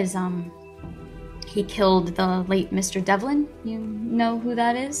rumor is he killed the late Mr. Devlin. You know who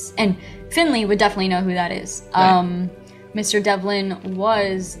that is? And Finley would definitely know who that is. Right. Mr. Devlin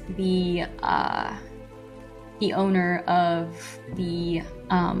was the owner of the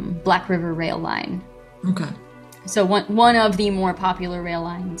Black River rail line. Okay. So one of the more popular rail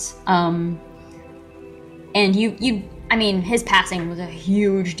lines. And I mean, his passing was a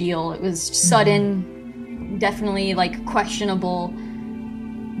huge deal. It was sudden, definitely like questionable,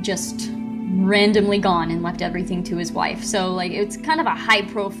 just randomly gone and left everything to his wife. So like it's kind of a high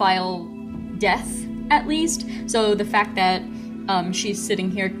profile death, at least. So the fact that she's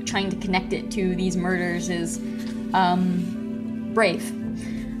sitting here trying to connect it to these murders is brave.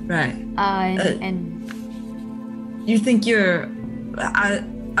 Right. And you think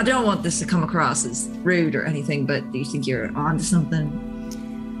I don't want this to come across as rude or anything, but do you think you're onto something?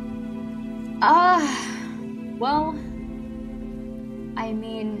 Well, I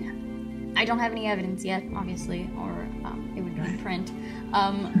mean, I don't have any evidence yet, obviously, or it would be in print.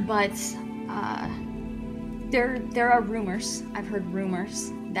 But there are rumors. I've heard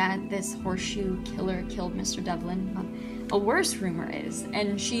rumors that this horseshoe killer killed Mr. Devlin. A worse rumor is,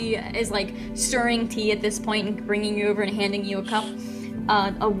 and she is like stirring tea at this point and bringing you over and handing you a cup.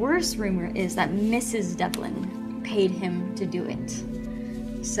 A worse rumor is that Mrs. Devlin paid him to do it.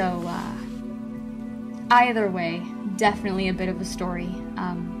 So, either way, definitely a bit of a story.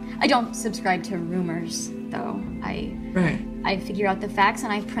 I don't subscribe to rumors, though. I figure out the facts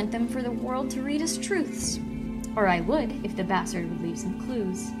and I print them for the world to read as truths. Or I would, if the bastard would leave some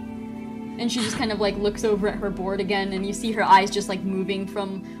clues. And she just kind of like looks over at her board again, and you see her eyes just like moving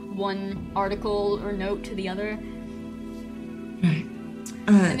from one article or note to the other. Right.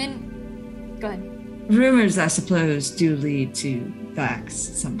 And then, go ahead. Rumors, I suppose, do lead to facts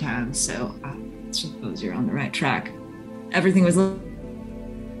sometimes, so I suppose you're on the right track. Everything was...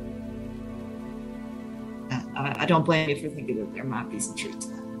 I don't blame you for thinking that there might be some truth to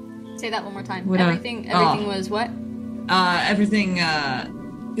that. Say that one more time. What everything was what?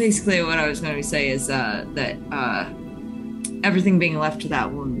 Basically what I was going to say is that everything being left to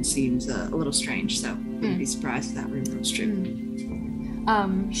that woman seems a little strange, so I wouldn't be surprised if that rumor was true.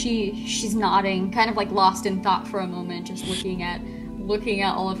 She's nodding, kind of like lost in thought for a moment, just looking at looking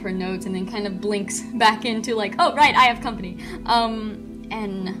at all of her notes and then kind of blinks back into like, oh right, I have company.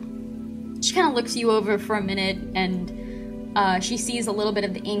 And she kind of looks you over for a minute, and she sees a little bit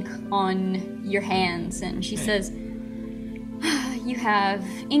of the ink on your hands, and she says, you have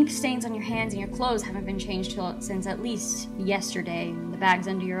ink stains on your hands and your clothes haven't been changed since at least yesterday. The bags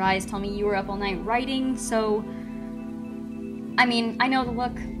under your eyes tell me you were up all night writing, so... I mean, I know the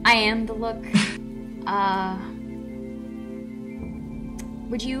look. I am the look.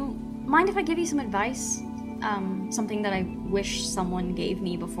 Would you mind if I give you some advice? Something that I wish someone gave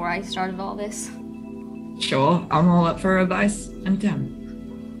me before I started all this. Sure, I'm all up for advice. I'm down.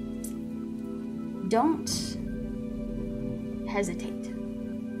 Don't hesitate.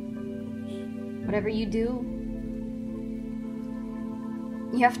 Whatever you do,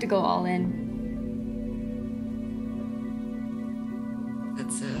 you have to go all in.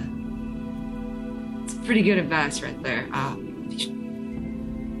 That's pretty good advice right there.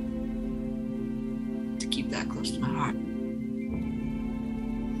 To keep that close to my heart.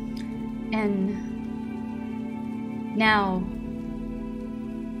 And now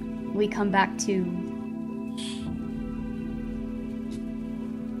we come back to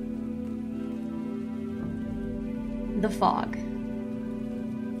the fog.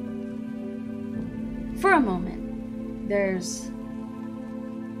 For a moment, there's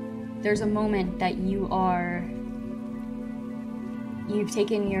a moment that you've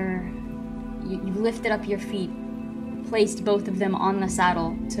lifted up your feet, placed both of them on the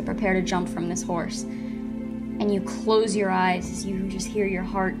saddle to prepare to jump from this horse, and you close your eyes as you just hear your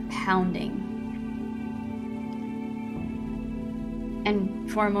heart pounding.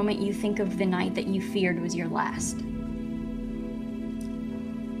 And for a moment you think of the night that you feared was your last.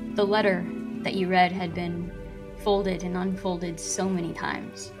 The letter that you read had been folded and unfolded so many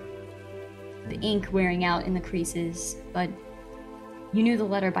times, the ink wearing out in the creases, but you knew the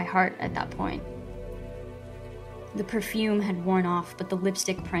letter by heart at that point. The perfume had worn off, but the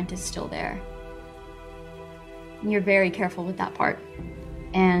lipstick print is still there. And you're very careful with that part.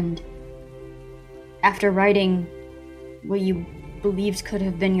 And after writing what you believed could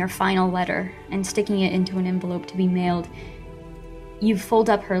have been your final letter and sticking it into an envelope to be mailed, you fold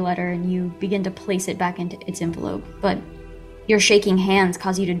up her letter and you begin to place it back into its envelope, but your shaking hands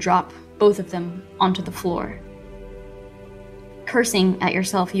cause you to drop both of them onto the floor. Cursing at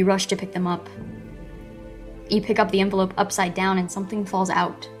yourself, you rush to pick them up. You pick up the envelope upside down and something falls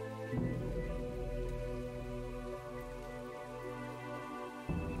out.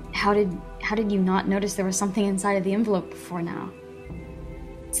 How did you not notice there was something inside of the envelope before now?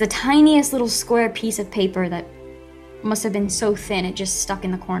 It's the tiniest little square piece of paper that must have been so thin it just stuck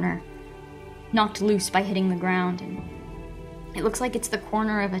in the corner, knocked loose by hitting the ground, and it looks like it's the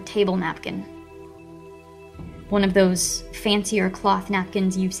corner of a table napkin. One of those fancier cloth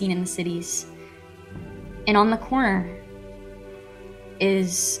napkins you've seen in the cities. And on the corner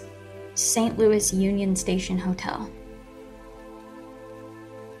is St. Louis Union Station Hotel.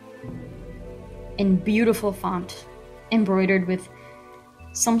 In beautiful font, embroidered with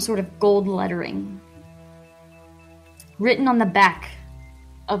some sort of gold lettering. Written on the back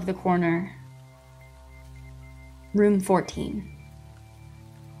of the corner, room 14.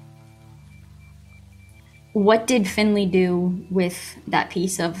 What did Finley do with that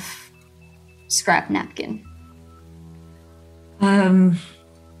piece of scrap napkin?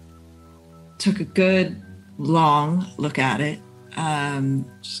 Took a good long look at it.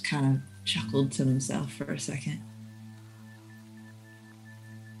 Just kind of chuckled to himself for a second.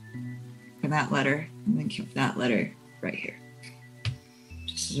 For that letter, and then kept that letter right here.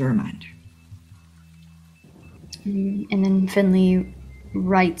 Just as a reminder. And then Finley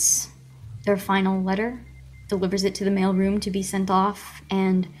writes their final letter, delivers it to the mailroom to be sent off,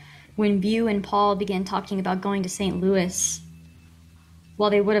 and when Beau and Paul began talking about going to St. Louis, while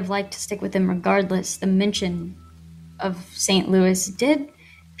they would have liked to stick with him regardless, the mention of St. Louis did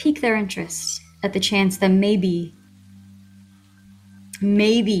pique their interest at the chance that maybe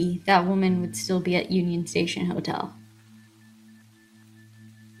that woman would still be at Union Station Hotel.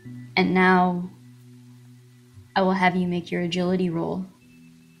 And now I will have you make your agility roll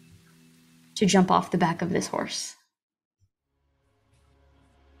to jump off the back of this horse.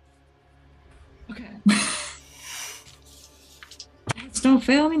 Okay. Don't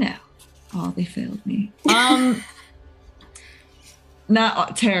fail me now. Oh, they failed me.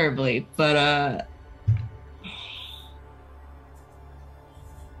 Not terribly, but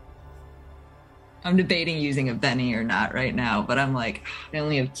I'm debating using a Benny or not right now, but I'm like, I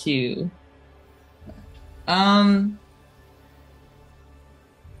only have 2.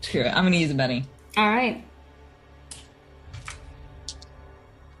 Screw it. I'm gonna use a Benny. All right.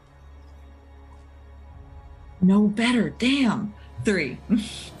 No better. Damn. 3.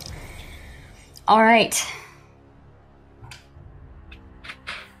 All right.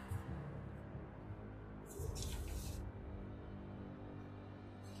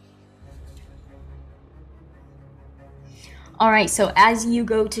 All right, so as you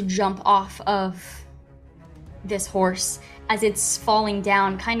go to jump off of this horse, as it's falling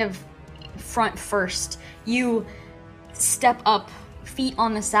down, kind of front first, you step up, feet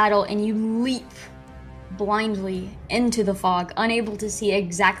on the saddle, and you leap blindly into the fog, unable to see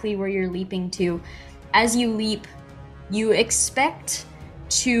exactly where you're leaping to. As you leap, you expect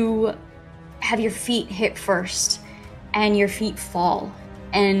to have your feet hit first, and your feet fall.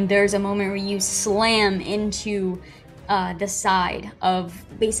 And there's a moment where you slam into the side of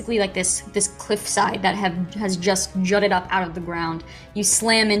basically like this cliff side that has just jutted up out of the ground. You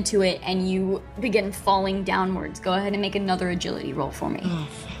slam into it and you begin falling downwards. Go ahead and make another agility roll for me. Oh,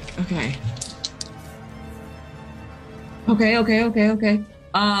 fuck. Okay.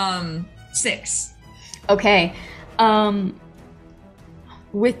 6. Okay.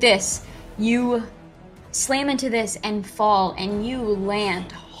 With this, you slam into this and fall, and you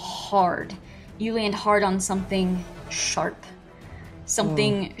land hard. You land hard on something sharp.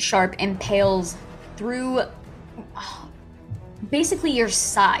 Something sharp impales through basically your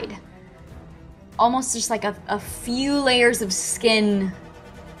side. Almost just like a few layers of skin,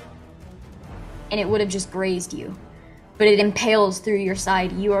 and it would have just grazed you. But it impales through your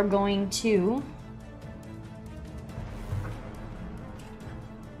side. You are going to...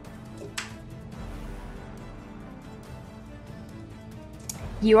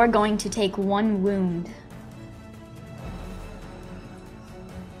 You are going to take 1 wound,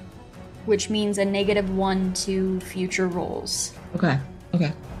 which means a -1 to future rolls. Okay.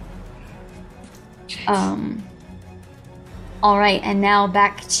 All right, and now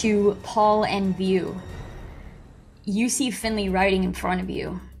back to Paul and View. You see Finley riding in front of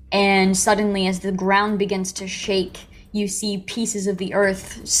you, and suddenly as the ground begins to shake, you see pieces of the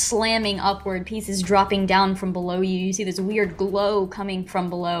earth slamming upward, pieces dropping down from below you. You see this weird glow coming from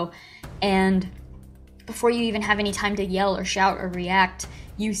below, and before you even have any time to yell or shout or react,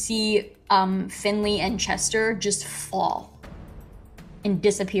 you see Finley and Chester just fall and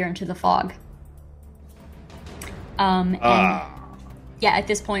disappear into the fog. Yeah, at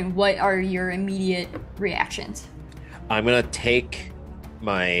this point, what are your immediate reactions? I'm gonna take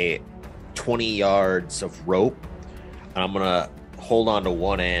my 20 yards of rope, and I'm gonna hold on to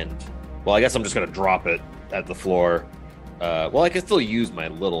one end. Well, I guess I'm just gonna drop it at the floor. Well, I can still use my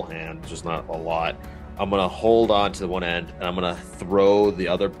little hand, just not a lot. I'm gonna hold on to the one end, and I'm gonna throw the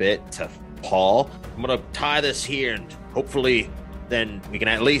other bit to Paul. I'm gonna tie this here, and hopefully then we can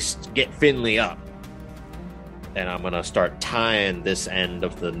at least get Finley up. And I'm gonna start tying this end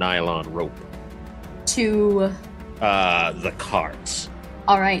of the nylon rope To the carts.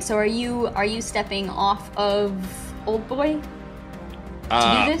 all right. So are you stepping off of Old Boy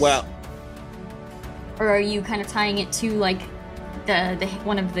to do this? Well, or are you kind of tying it to like the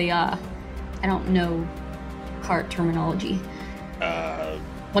one of the I don't know cart terminology.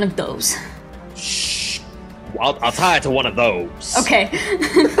 One of those. shh. I'll tie it to one of those. Okay.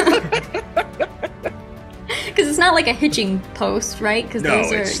 Because it's not like a hitching post, right? Because No,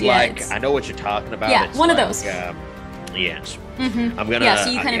 those are it's like it's, I know what you're talking about. Yeah, It's one of like, those. Yes. Mhm. I'm gonna. Yeah, so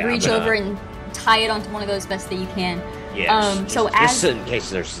you kind of I'm reach gonna- over and tie it onto one of those best that you can. Yes. So just as in case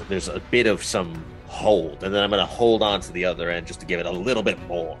there's a bit of some hold, and then I'm gonna hold on to the other end just to give it a little bit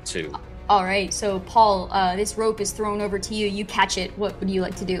more too. all right, so Paul, this rope is thrown over to you. You catch it. What would you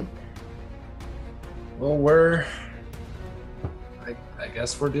like to do? Well, I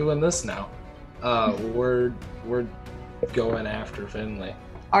guess we're doing this now. We're going after Finley.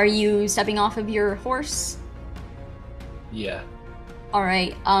 Are you stepping off of your horse? Yeah. All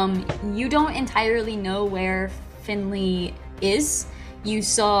right. You don't entirely know where Finley is. You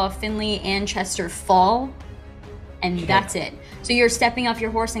saw Finley and Chester fall, and that's it. So you're stepping off your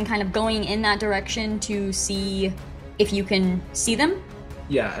horse and kind of going in that direction to see if you can see them?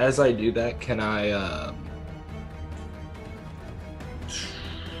 Yeah, as I do that, can I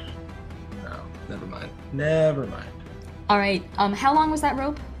no, never mind. All right. How long was that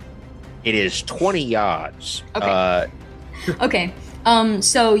rope? It is 20 yards. Okay. Okay.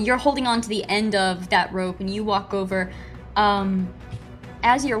 So you're holding on to the end of that rope and you walk over.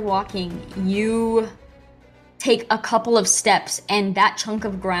 As you're walking, you take a couple of steps and that chunk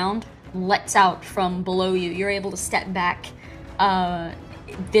of ground lets out from below you. You're able to step back.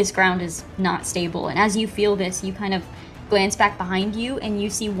 This ground is not stable. And as you feel this, you kind of glance back behind you and you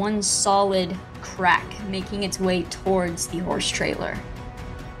see one solid crack making its way towards the horse trailer.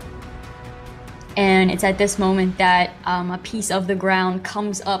 And it's at this moment that a piece of the ground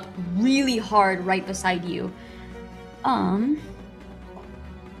comes up really hard right beside you.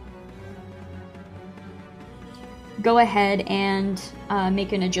 Go ahead and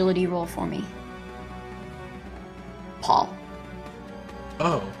make an agility roll for me. Paul.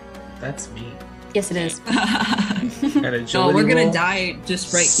 Oh, that's me. Yes, it is. An agility No, we're gonna roll? die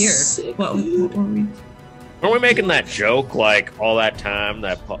just right here. Sick. What were we? Are we making that joke like all that time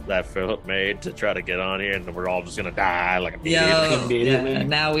that Philip made to try to get on here, and we're all just gonna die like immediately? Yeah,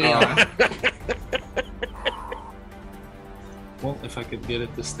 now we Oh. are. Well, if I could get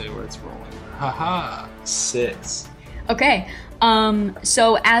it to stay where it's rolling. Haha. 6. Okay.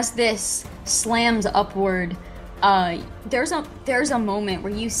 So as this slams upward, there's a moment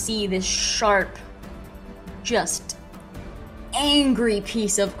where you see this sharp, just angry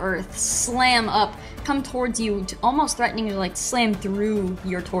piece of earth slam up, come towards you, almost threatening to like slam through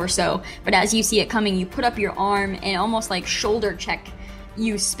your torso. But as you see it coming, you put up your arm and almost like shoulder check.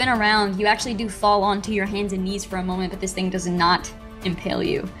 You spin around. You actually do fall onto your hands and knees for a moment, but this thing does not impale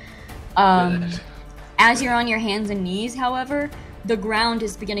you. As you're on your hands and knees, however, the ground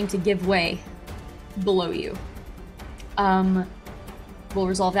is beginning to give way below you. We'll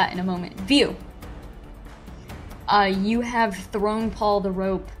resolve that in a moment. View. You have thrown Paul the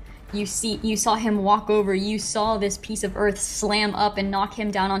rope. You saw him walk over. You saw this piece of earth slam up and knock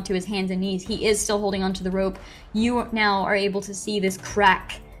him down onto his hands and knees. He is still holding onto the rope. You now are able to see this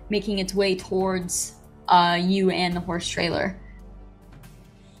crack making its way towards you and the horse trailer.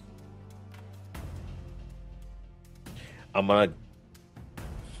 I'm gonna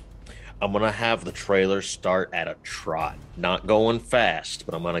have the trailer start at a trot, not going fast,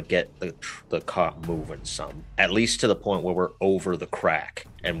 but I'm gonna get the cart moving some, at least to the point where we're over the crack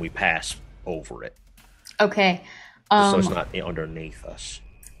and we pass over it, Okay. so it's not underneath us.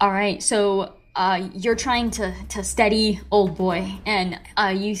 All right, so you're trying to steady old boy, and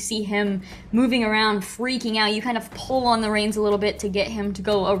you see him moving around, freaking out. You kind of pull on the reins a little bit to get him to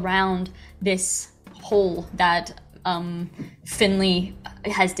go around this hole that Finley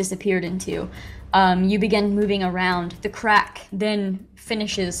has disappeared into. You begin moving around. The crack then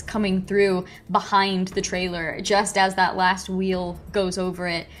finishes coming through behind the trailer. Just as that last wheel goes over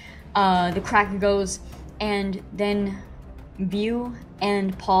it, the crack goes, and then View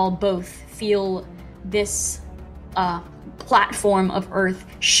and Paul both feel this platform of earth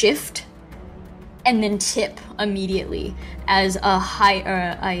shift and then tip immediately as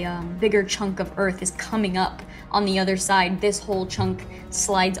a bigger chunk of earth is coming up on the other side. This whole chunk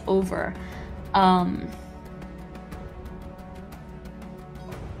slides over.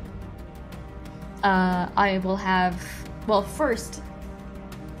 I will have... Well, first,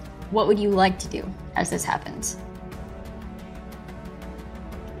 what would you like to do as this happens?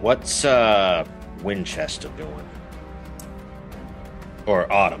 What's Winchester doing?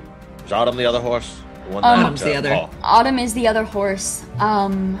 Or Autumn? Is Autumn the other horse? The one Autumn's the other. Paul. Autumn is the other horse.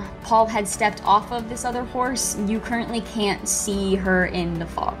 Paul had stepped off of this other horse. You currently can't see her in the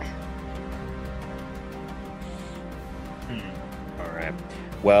fog. All right.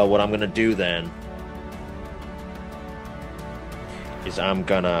 Well, what I'm gonna do then is I'm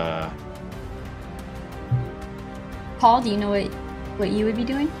gonna. Paul, do you know what you would be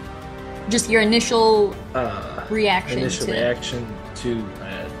doing? Just your initial reaction Initial to reaction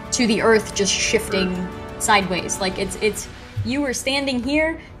to the earth just shifting sideways. Like it's you were standing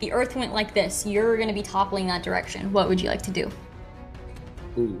here, the earth went like this. You're going to be toppling that direction. What would you like to do?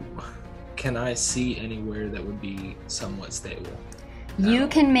 ooh. Can I see anywhere that would be somewhat stable? You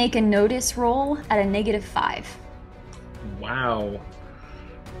can make a notice roll at a -5. Wow.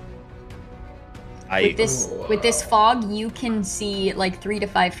 With this fog, you can see like 3 to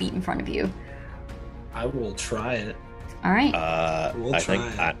 5 feet in front of you. I will try it. All right. We'll I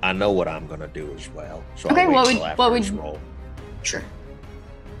think try I know what I'm gonna do as well. So Okay, I'll wait what till would- after what this would- roll. Sure.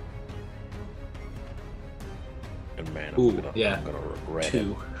 And man, Ooh, I'm gonna regret it.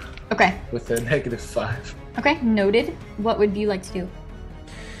 2 Okay. with a -5. Okay. Noted. What would you like to do?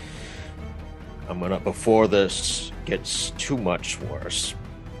 I'm gonna, before this gets too much worse,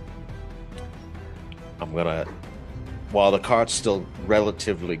 I'm gonna, while the cart's still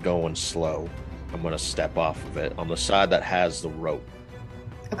relatively going slow, I'm gonna step off of it on the side that has the rope,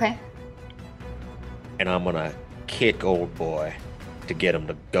 Okay. and I'm gonna kick old boy to get him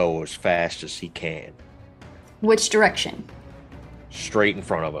to go as fast as he can, Which direction? straight in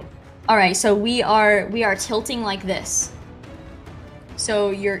front of him. All right, so we are tilting like this.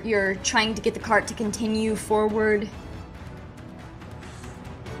 So you're trying to get the cart to continue forward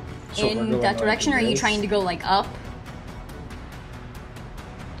So we're in going that like direction, or are you this? trying to go like up?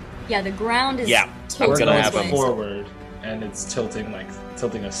 Yeah, the ground is Yeah, We're tilted gonna going have this him way. forward, and it's tilting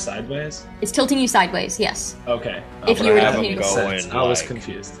us sideways. It's tilting you sideways, yes. Okay. If I'm you were gonna to have him continue. going. I was like-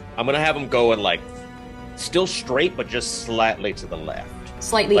 confused. I'm gonna have him going like still straight, but just slightly to the left,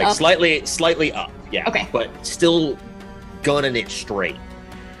 Slightly like up. slightly up. Yeah. Okay. But still gunning it straight.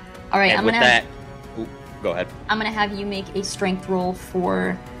 All right, and I'm with gonna that, Ooh, go ahead. I'm gonna have you make a strength roll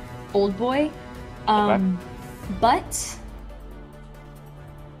for Old Boy. But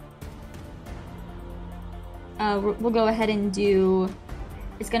we'll go ahead and do.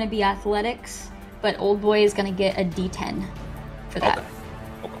 It's gonna be athletics, but Old Boy is gonna get a D10 for that.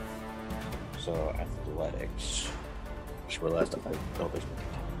 Okay. So athletics. Just realized I know there's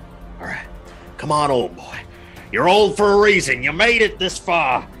one. All right. Come on, old boy. You're old for a reason. You made it this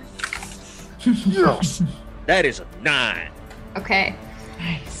far. Yes. That is a 9. Okay.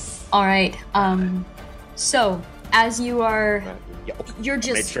 Nice. All right. So as you are, Yeah, okay. you're I made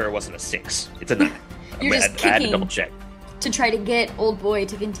just sure it wasn't a 6. It's a 9. You're just I had to kicking. double check. to try to get Old Boy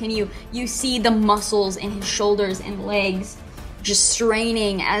to continue. You see the muscles in his shoulders and legs just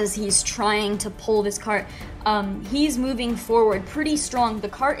straining as he's trying to pull this cart. He's moving forward pretty strong. The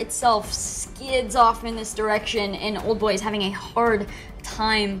cart itself skids off in this direction, and Old Boy is having a hard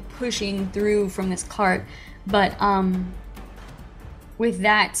time pushing through from this cart. But with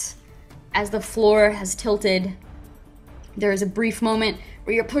that, as the floor has tilted, there is a brief moment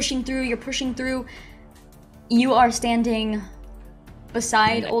where you're pushing through. You are standing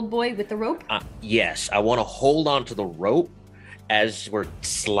beside Old Boy with the rope. Yes, I want to hold on to the rope as we're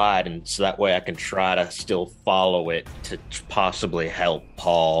sliding, so that way I can try to still follow it to possibly help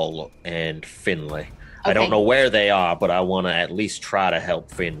Paul and Finley. I don't Okay. know where they are, but I want to at least try to help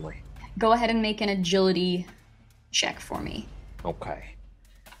Finley. Go ahead and make an agility check for me. Okay.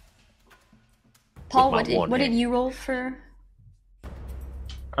 Paul, With my one what did hand. you roll for?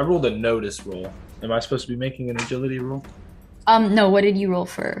 I rolled a notice roll. Am I supposed to be making an agility roll? No, what did you roll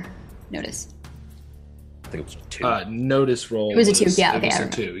for notice? I think it was a 2. Notice roll. It was a 2, yeah, It okay, was I a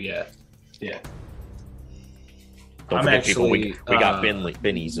remember. 2, yeah. Yeah. Don't I'm forget, people, actually, we got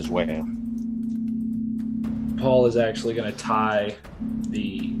Benny's as well. Paul is actually going to tie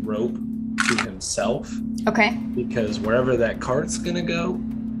the rope to himself Okay. because wherever that cart's going to go,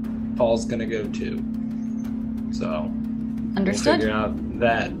 Paul's going to go too. So we'll Understood. figure out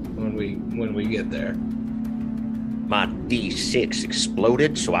that when we get there. My D6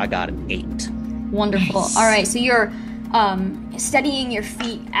 exploded, so I got an 8. Wonderful. Nice. All right, so you're steadying your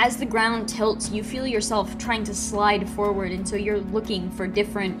feet. As the ground tilts, you feel yourself trying to slide forward, and so you're looking for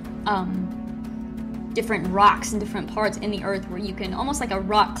different rocks and different parts in the earth where you can, almost like a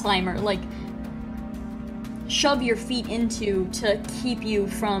rock climber, like shove your feet into to keep you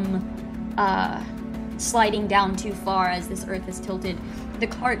from sliding down too far as this earth is tilted. The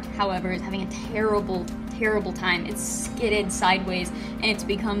cart, however, is having a terrible time. It's skidded sideways, and it's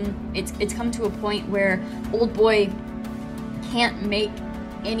come to a point where Old Boy can't make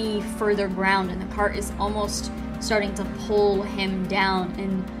any further ground, and the cart is almost starting to pull him down.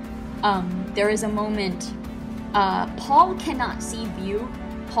 And there is a moment. Paul cannot see View.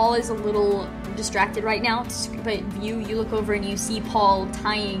 Paul is a little distracted right now, but View, you look over and you see Paul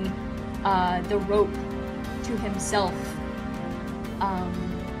tying the rope to himself.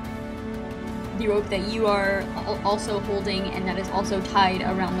 The rope that you are also holding, and that is also tied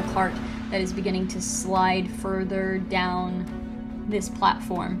around the cart that is beginning to slide further down this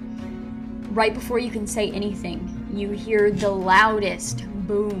platform. Right before you can say anything, you hear the loudest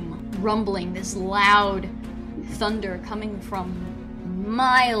boom, rumbling, this loud thunder coming from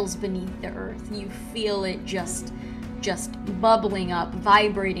miles beneath the earth. You feel it just bubbling up,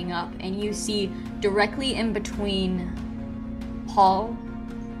 vibrating up, and you see directly in between Paul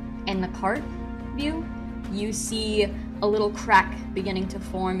and the cart View, you see a little crack beginning to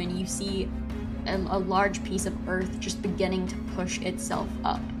form, and you see a large piece of earth just beginning to push itself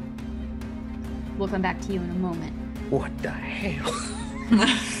up. We'll come back to you in a moment. What the hell?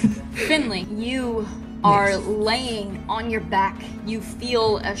 Finley, you are laying on your back. You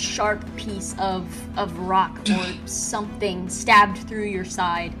feel a sharp piece of rock or something stabbed through your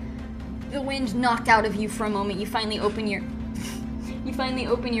side. The wind knocked out of you for a moment. You finally open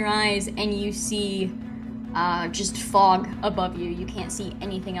your eyes, and you see just fog above you. You can't see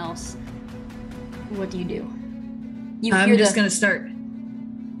anything else. What do? You I'm hear just gonna start.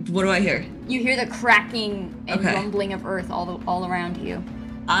 What do I hear? You hear the cracking and Okay. rumbling of earth all around you.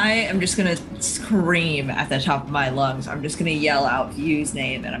 I am just gonna scream at the top of my lungs. I'm just gonna yell out View's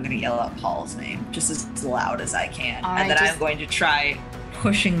name, and I'm gonna yell out Paul's name just as loud as I can. All right, and then just- I'm going to try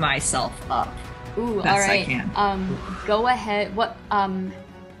pushing myself up. Ooh, Best all I right. can. Go ahead. What?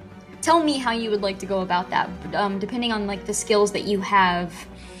 tell me how you would like to go about that. Depending on like the skills that you have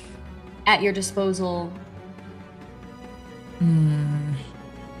at your disposal.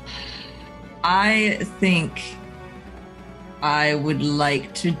 I think I would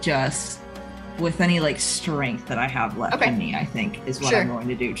like to just, with any like strength that I have left in me, I think is what I'm going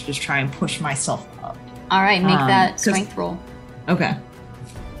to do, to just try and push myself up. All right, make that strength roll. Okay.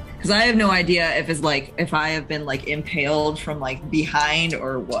 Because I have no idea if it's like, if I have been like impaled from like behind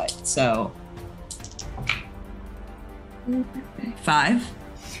or what. So 5.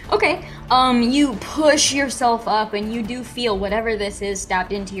 Okay. You push yourself up and you do feel whatever this is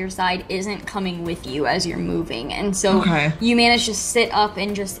stabbed into your side isn't coming with you as you're moving. And so you manage to sit up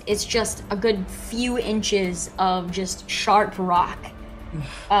and it's just a good few inches of just sharp rock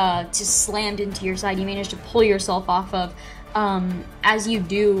just slammed into your side. You manage to pull yourself off of. As you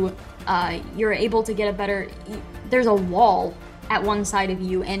do, you're able to get a better... There's a wall at one side of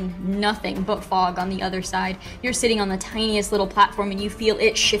you and nothing but fog on the other side. You're sitting on the tiniest little platform and you feel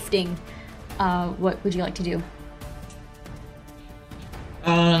it shifting. What would you like to do?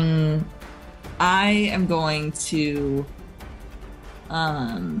 I am going to...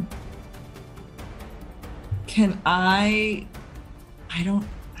 Can I don't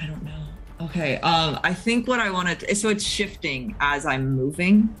know. Okay, I think what I want to... So it's shifting as I'm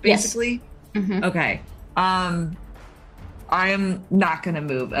moving, basically? Yes. Mm-hmm. Okay. I am not going to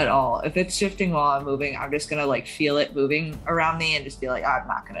move at all. If it's shifting while I'm moving, I'm just going to like feel it moving around me and just be like,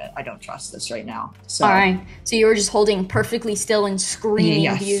 I don't trust this right now. So. All right. So you were just holding perfectly still and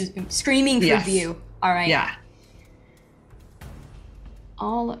screaming, screaming for view. All right. Yeah.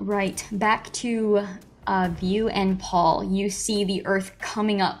 All right. Back to View and Paul. You see the earth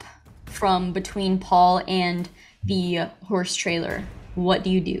coming up from between Paul and the horse trailer. What do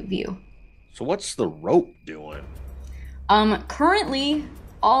you do, View? So what's the rope doing? Currently,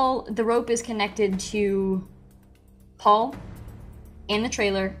 all the rope is connected to Paul and the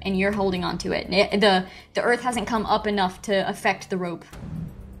trailer, and you're holding onto it. The earth hasn't come up enough to affect the rope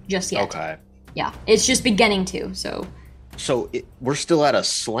just yet. Okay. Yeah, it's just beginning to, so... So we're still at a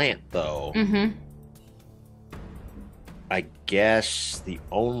slant, though. Mm-hmm. I guess the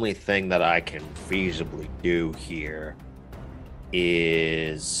only thing that I can feasibly do here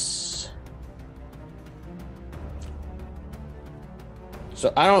is...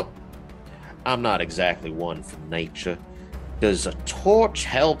 So I'm not exactly one for nature. Does a torch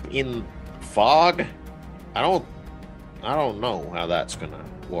help in fog? I don't know how that's gonna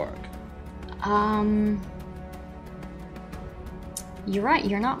work. You're right,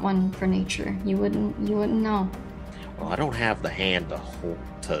 you're not one for nature. You wouldn't know. Well, I don't have the hand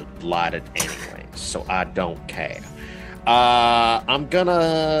to light it anyway, so I don't care. I'm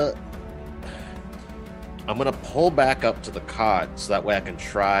gonna pull back up to the cart so that way I can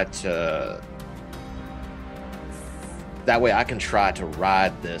try to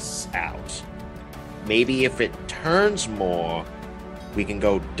ride this out. Maybe if it turns more, we can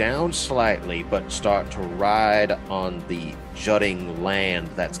go down slightly but start to ride on the jutting land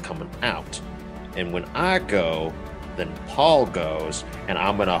that's coming out. And when I go, then Paul goes, and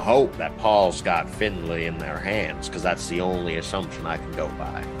I'm gonna hope that Paul's got Finley in their hands, because that's the only assumption I can go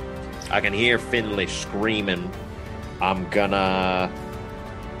by. I can hear Finley screaming. I'm gonna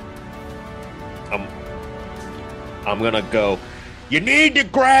go, you need to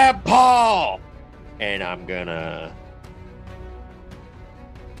grab Paul! And I'm gonna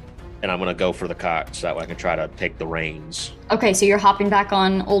go for the cart so that way I can try to take the reins. Okay, so you're hopping back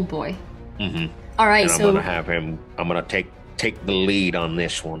on Old Boy. Mm-hmm. All right, and I'm gonna take the lead on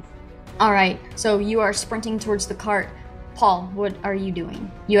this one. All right, so you are sprinting towards the cart. Paul, what are you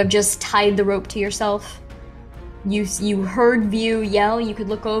doing? You have just tied the rope to yourself. You heard View yell. You could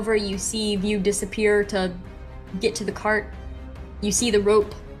look over. You see View disappear to get to the cart. You see the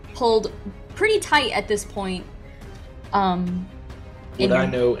rope pulled pretty tight at this point. Would I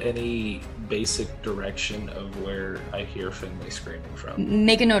know any basic direction of where I hear Finley screaming from?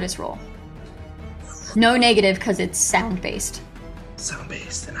 Make a notice roll. No negative because it's sound-based.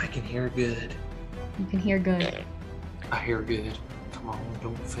 Sound-based, and I can hear good. You can hear good. I hear good. Come on,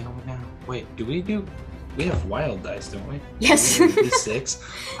 don't fail me now. Wait, we have wild dice, don't we? Yes.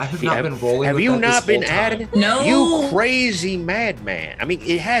 D6. I have not been rolling. Have with you that not this been whole adding? time. No. You crazy madman. I mean,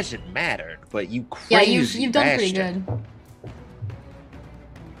 it hasn't mattered, but you crazy you've done pretty bastard. good.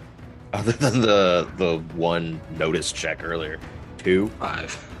 Other than the one notice check earlier. 2?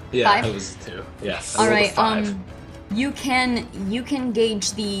 5. Yeah, 5? it was 2. Yeah. All right. 5. You can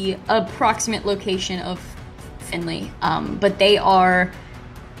gauge the approximate location of Finley, but they are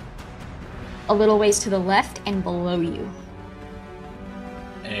a little ways to the left and below you.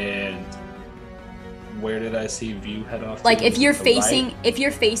 And where did I see View head off? Like to? if you're The facing right? if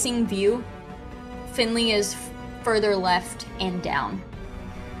you're facing View, Finley is further left and down.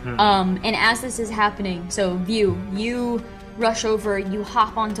 And as this is happening, so View, you rush over, you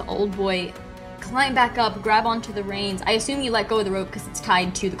hop onto Old Boy, climb back up, grab onto the reins. I assume you let go of the rope because it's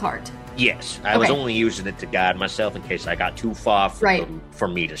tied to the cart. Yes, I was Okay. only using it to guide myself in case I got too far Right. for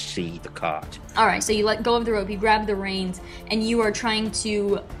me to see the cart. All right, so you let go of the rope, you grab the reins, and you are trying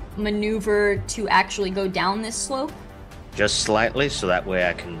to maneuver to actually go down this slope. Just slightly, so that way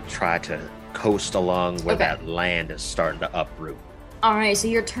I can try to coast along where Okay. that land is starting to uproot. All right, so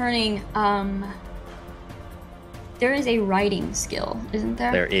you're turning. There is a riding skill, isn't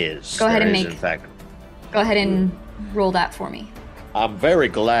there? There is. Go ahead there and is, make- In fact, Go ahead and roll that for me. I'm very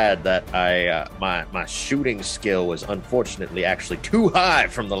glad that my shooting skill was unfortunately actually too high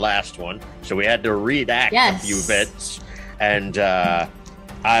from the last one, so we had to redact Yes. a few bits, and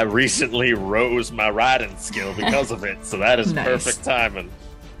I recently rose my riding skill because of it. So that is Nice. perfect timing.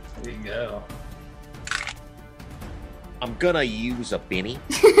 There you go. I'm gonna use a Benny.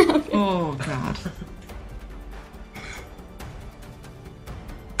 Oh God.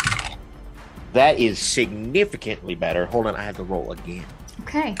 That is significantly better. Hold on, I have to roll again.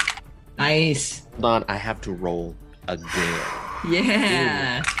 Okay. Nice. Hold on, I have to roll again.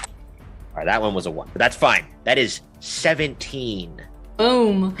 Yeah. All right, that one was a 1, but that's fine. That is 17.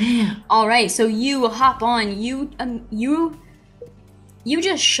 Boom. Man. All right, so you hop on. You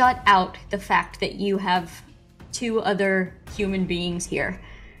just shut out the fact that you have 2 other human beings here.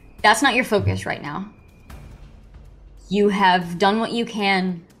 That's not your focus right now. You have done what you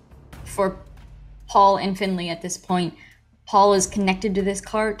can for Paul and Finley at this point. Paul is connected to this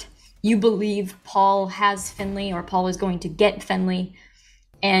cart. You believe Paul has Finley, or Paul is going to get Finley,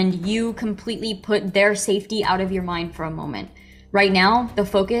 and you completely put their safety out of your mind for a moment. Right now, the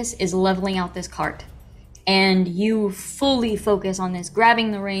focus is leveling out this cart, and you fully focus on this,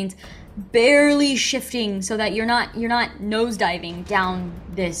 grabbing the reins, barely shifting so that you're not nosediving down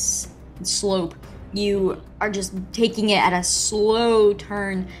this slope. You are just taking it at a slow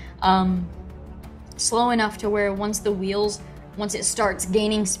turn, slow enough to where once it starts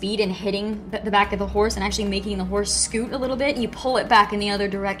gaining speed and hitting the back of the horse and actually making the horse scoot a little bit, you pull it back in the other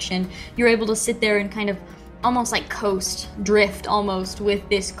direction. You're able to sit there and kind of almost like drift almost with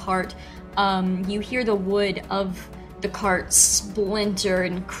this cart. You hear the wood of the cart splinter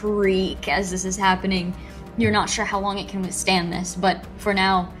and creak as this is happening. You're not sure how long it can withstand this, but for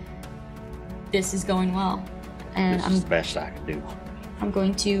now, this is going well. And This is the best I can do. I'm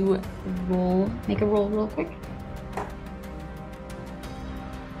going to make a roll real quick.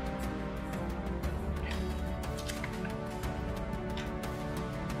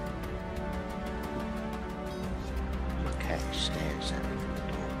 Okay, stairs out of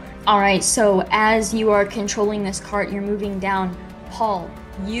the doorway. All right, so as you are controlling this cart, you're moving down. Paul,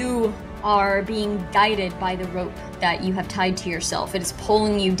 you are being guided by the rope that you have tied to yourself. It is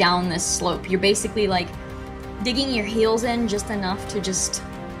pulling you down this slope. You're basically like digging your heels in just enough to just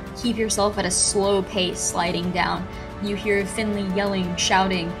keep yourself at a slow pace sliding down. You hear Finley yelling,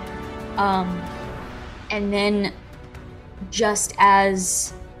 shouting, and then just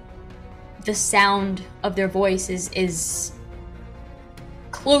as the sound of their voice is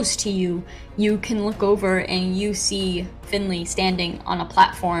close to you, you can look over and you see Finley standing on a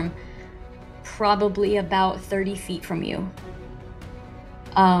platform probably about 30 feet from you.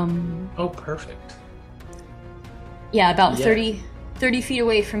 Oh, perfect. Yeah, about Yeah. 30 feet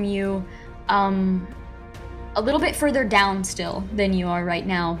away from you. A little bit further down still than you are right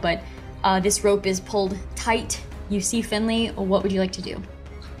now, but this rope is pulled tight. You see Finley. What would you like to do?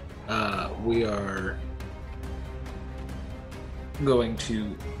 We are going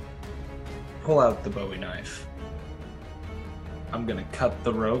to pull out the Bowie knife. I'm gonna cut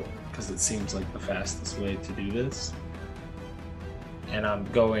the rope because it seems like the fastest way to do this. And I'm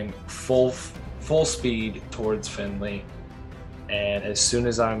going full speed towards Finley. And as soon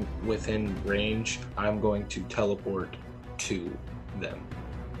as I'm within range, I'm going to teleport to them.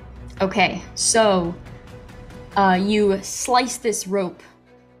 Okay, so you slice this rope,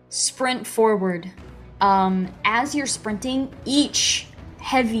 sprint forward. As you're sprinting, each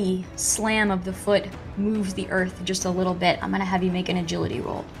heavy slam of the foot moves the earth just a little bit. I'm gonna have you make an agility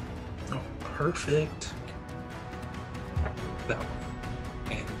roll. Oh, perfect. That one.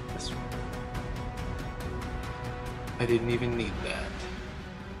 And this one. I didn't even need that.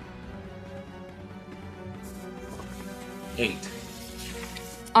 8.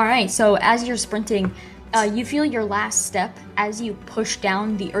 All right, so as you're sprinting, you feel your last step. As you push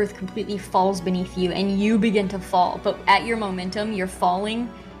down, the earth completely falls beneath you and you begin to fall. But at your momentum, you're falling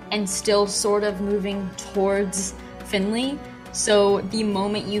and still sort of moving towards Finley. So the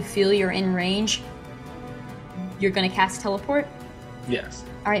moment you feel you're in range, you're gonna cast teleport. Yes.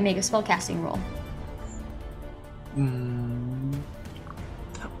 All right, make a spell casting roll. Mm.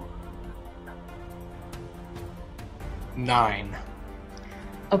 9.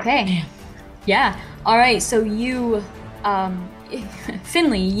 Okay. Yeah. All right. So you,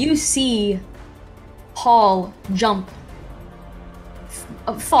 Finley, you see Paul jump,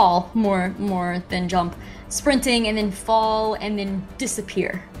 fall more than jump, sprinting and then fall and then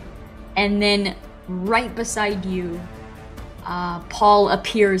disappear, and then right beside you, Paul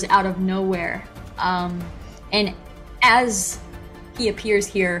appears out of nowhere, and as he appears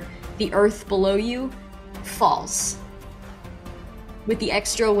here, the earth below you falls. With the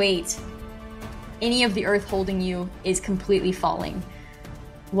extra weight, any of the earth holding you is completely falling.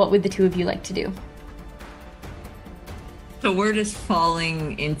 What would the two of you like to do? So we're just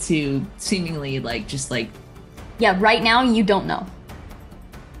falling into seemingly Yeah, right now you don't know.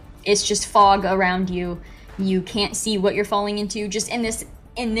 It's just fog around you. You can't see what you're falling into. Just in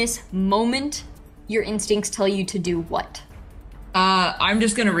this moment, your instincts tell you to do what? I'm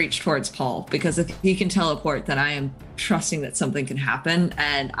just gonna reach towards Paul, because if he can teleport, then I am trusting that something can happen.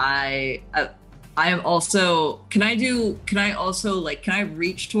 And I am also. Can I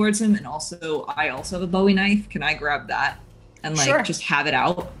reach towards him? And also, I also have a Bowie knife. Can I grab that and Sure. just have it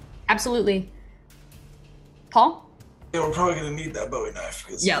out? Absolutely. Paul? Yeah, we're probably gonna need that Bowie knife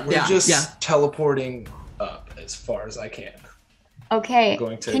because Yeah, we're just teleporting up as far as I can. Okay. I'm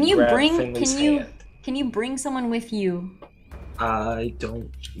going to Can you grab bring Finley's can you hand. can you bring someone with you? I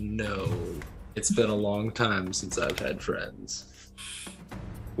don't know. It's been a long time since I've had friends.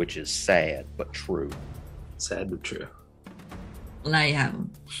 Which is sad but true. Sad but true. And I have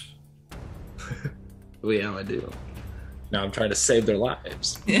him. Well, yeah, I do. Now I'm trying to save their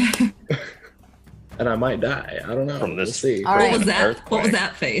lives, Yeah. and I might die. I don't know. From this- We'll see. All right. What was that? Earthquake. What was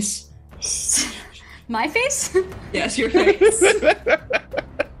that face? My face? Yes, your face.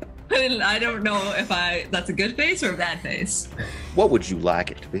 I don't know if that's a good face or a bad face. What would you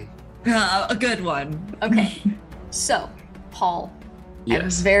like it to be? A good one. Okay. So, Paul, I have a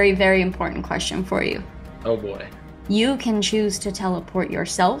Yes. very, very important question for you. Oh boy. You can choose to teleport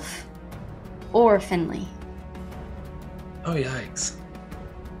yourself or Finley. Oh yikes.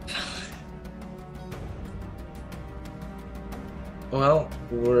 Well,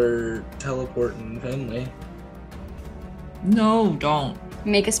 we're teleporting Finley. No, don't.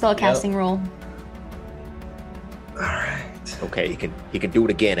 Make a spell casting roll. All right. Okay, he can do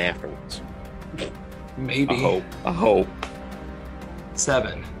it again afterwards. Maybe. I hope.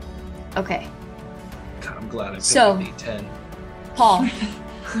 7. Oh. Okay. God, I'm glad I picked So- a D10. Paul,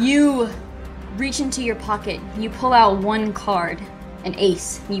 you reach into your pocket, you pull out one card, an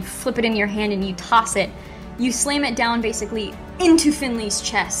ace, you flip it in your hand and you toss it. You slam it down basically into Finley's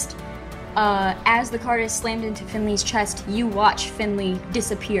chest. As the card is slammed into Finley's chest, you watch Finley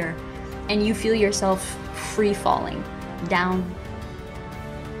disappear, and you feel yourself free falling. Down,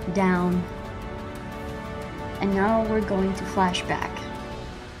 down. And now we're going to flash back.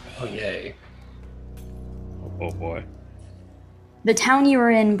 Oh yay. Oh boy. The town you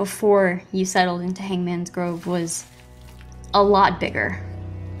were in before you settled into Hangman's Grove was a lot bigger.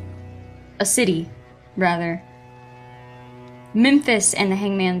 A city, rather. Memphis and the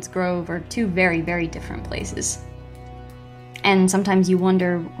Hangman's Grove are two very, very different places. And sometimes you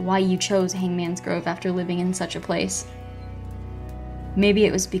wonder why you chose Hangman's Grove after living in such a place. Maybe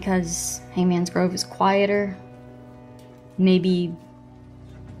it was because Hangman's Grove is quieter. Maybe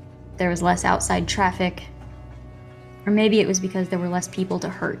there was less outside traffic. Or maybe it was because there were less people to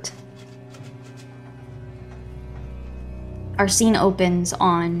hurt. Our scene opens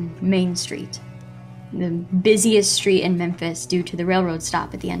on Main Street, the busiest street in Memphis due to the railroad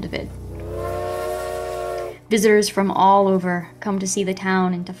stop at the end of it. Visitors from all over come to see the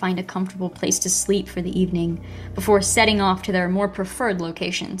town and to find a comfortable place to sleep for the evening before setting off to their more preferred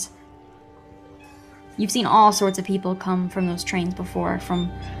locations. You've seen all sorts of people come from those trains before,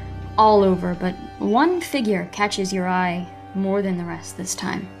 from all over, but one figure catches your eye more than the rest this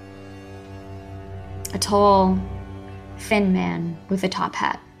time. A tall, thin man with a top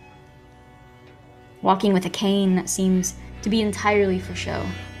hat, walking with a cane that seems to be entirely for show.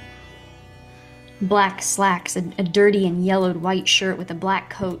 Black slacks, a dirty and yellowed white shirt with a black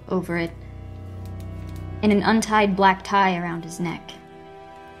coat over it, and an untied black tie around his neck.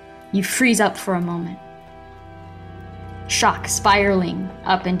 You freeze up for a moment. Shock spiraling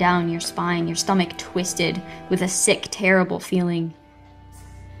up and down your spine, your stomach twisted with a sick, terrible feeling.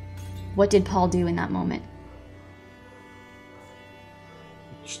 What did Paul do in that moment?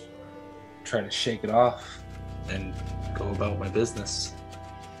 try to shake it off and go about my business.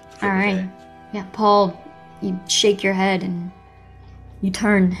 for All the right. day. Yeah, Paul, you shake your head and you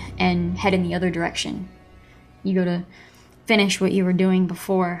turn and head in the other direction. You go to finish what you were doing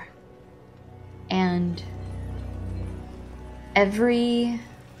before. And they're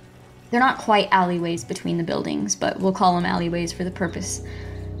not quite alleyways between the buildings, but we'll call them alleyways for the purpose.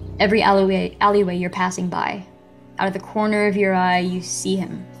 Every alleyway you're passing by, out of the corner of your eye, you see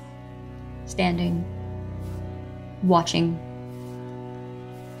him standing, watching.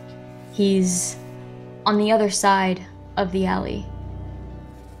 He's on the other side of the alley.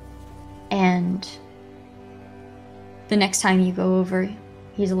 And the next time you go over,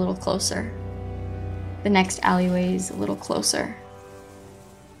 he's a little closer. The next alleyway is a little closer.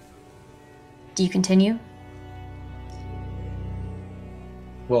 Do you continue?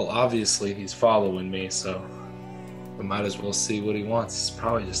 Well, obviously he's following me, so we might as well see what he wants. He's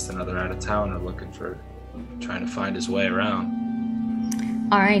probably just another out-of-towner trying to find his way around.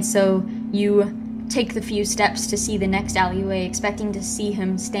 Alright, so you take the few steps to see the next alleyway, expecting to see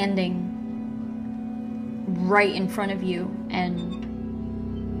him standing right in front of you,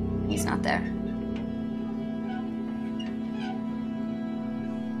 and he's not there.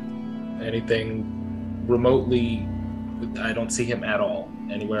 Anything remotely, I don't see him at all.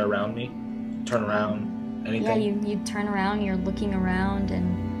 Anywhere around me? Turn around, anything? Yeah, you turn around, you're looking around,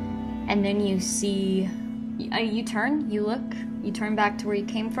 and then you see... You turn, you look, you turn back to where you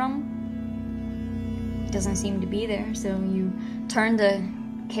came from. He doesn't seem to be there, so you turn to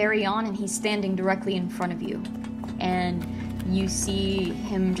carry on, and he's standing directly in front of you. And you see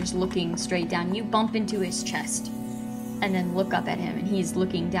him just looking straight down. You bump into his chest, and then look up at him, and he's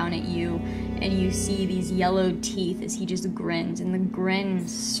looking down at you, and you see these yellowed teeth as he just grins, and the grin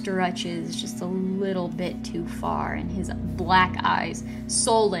stretches just a little bit too far, and his black eyes,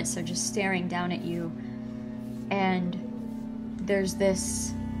 soulless, are just staring down at you. And there's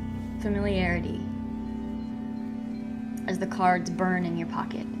this familiarity as the cards burn in your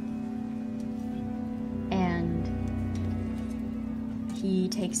pocket. And he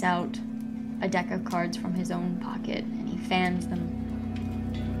takes out a deck of cards from his own pocket, and he fans them.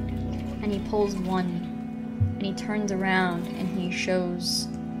 And he pulls one, and he turns around, and he shows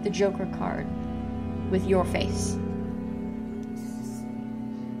the Joker card with your face.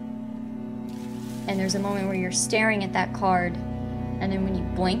 And there's a moment where you're staring at that card, and then when you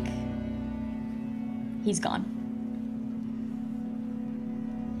blink, he's gone.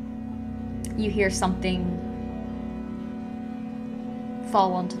 You hear something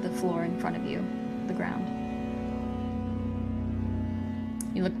fall onto the floor in front of you, the ground.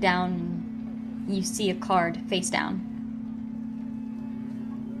 You look down and you see a card face down.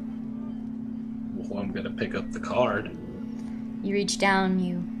 Well, I'm gonna pick up the card. You reach down,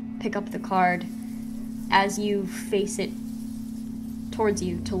 you pick up the card. As you face it towards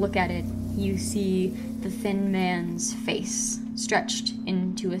you to look at it, you see the thin man's face stretched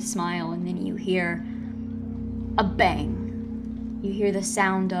into a smile, and then you hear a bang. You hear the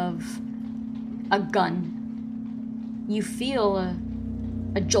sound of a gun. You feel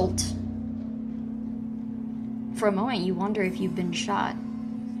a jolt. For a moment, you wonder if you've been shot.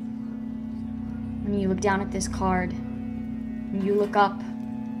 And you look down at this card, and you look up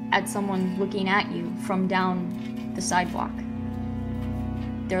at someone looking at you from down the sidewalk.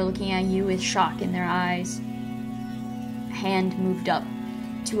 They're looking at you with shock in their eyes. A hand moved up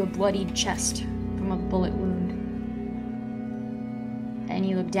to a bloodied chest from a bullet wound. And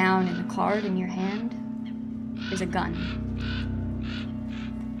you look down, and the card in your hand is a gun.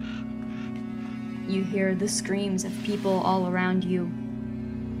 You hear the screams of people all around you.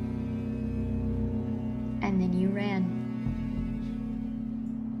 And then you ran.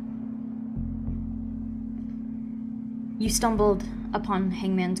 You stumbled upon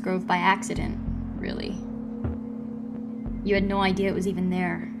Hangman's Grove by accident, really. You had no idea it was even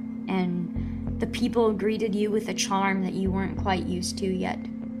there, and the people greeted you with a charm that you weren't quite used to yet.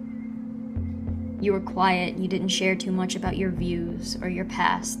 You were quiet, you didn't share too much about your views or your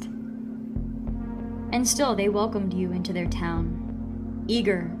past. And still, they welcomed you into their town,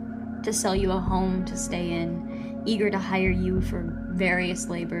 eager to sell you a home to stay in, eager to hire you for various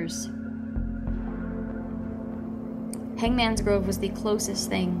labors. Hangman's Grove was the closest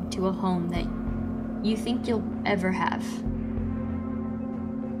thing to a home that you think you'll ever have.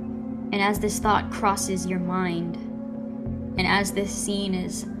 And as this thought crosses your mind, and as this scene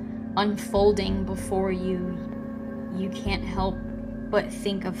is unfolding before you, you can't help but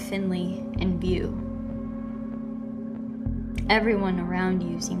think of Finley in view. Everyone around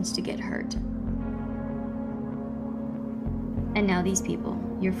you seems to get hurt. And now these people,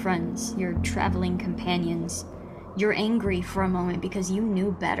 your friends, your traveling companions, you're angry for a moment because you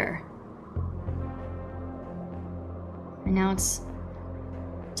knew better. And now it's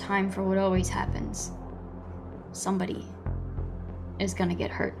time for what always happens. Somebody is gonna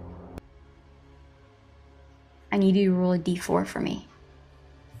get hurt. I need you to roll a d4 for me.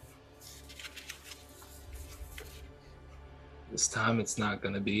 This time it's not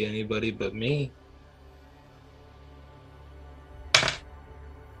gonna be anybody but me.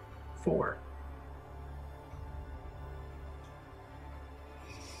 4.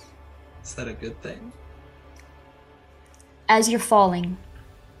 Is that a good thing? As you're falling,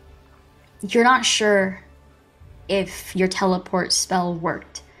 you're not sure if your teleport spell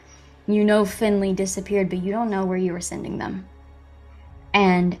worked. You know Finley disappeared, but you don't know where you were sending them.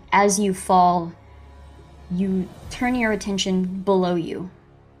 And as you fall, you turn your attention below you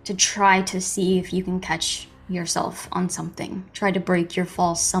to try to see if you can catch yourself on something. Try to break your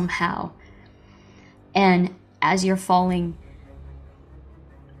fall somehow. And as you're falling,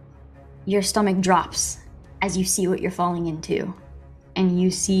 your stomach drops as you see what you're falling into. And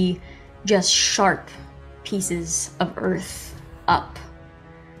you see just sharp pieces of earth up,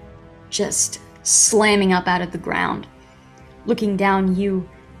 just slamming up out of the ground. Looking down, you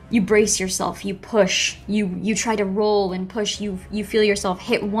brace yourself, you push, you try to roll and push, you feel yourself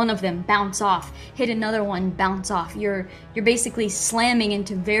hit one of them, bounce off, hit another one, bounce off. You're basically slamming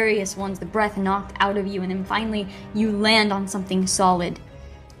into various ones, the breath knocked out of you, and then finally you land on something solid.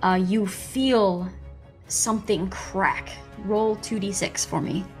 You feel something crack. Roll 2d6 for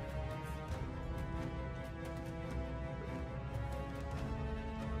me.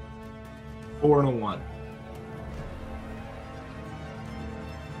 Four and a 1.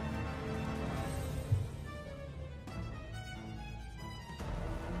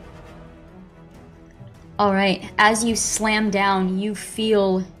 All right, as you slam down, you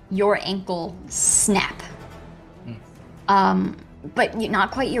feel your ankle snap. But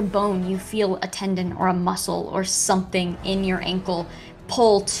not quite your bone. You feel a tendon or a muscle or something in your ankle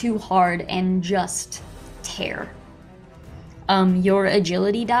pull too hard and just tear. Your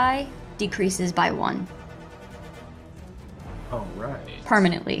agility die decreases by 1. All right.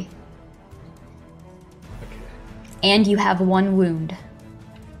 Permanently. Okay. And you have 1 wound.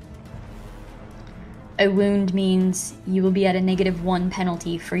 A wound means you will be at a -1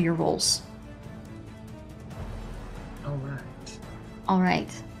 penalty for your rolls. All right. All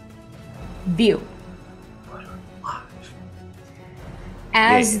right. View. But I'm alive.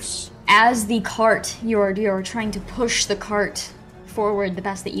 As the cart, you're trying to push the cart forward the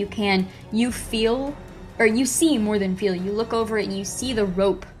best that you can, you feel, or you see more than feel, you look over it and you see the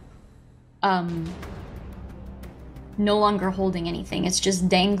rope no longer holding anything. It's just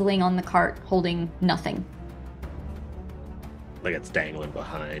dangling on the cart, holding nothing. Like it's dangling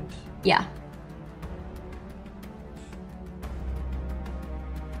behind. Yeah.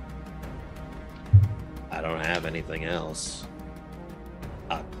 I don't have anything else.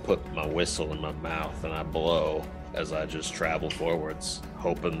 I put my whistle in my mouth and I blow as I just travel forwards,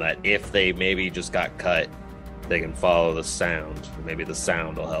 hoping that if they maybe just got cut, they can follow the sound. Maybe the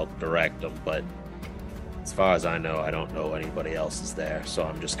sound will help direct them, but as far as I know, I don't know anybody else is there, so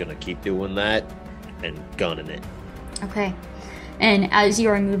I'm just gonna keep doing that and gunning it. Okay. And as you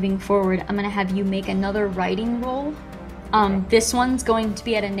are moving forward, I'm gonna have you make another riding roll. This one's going to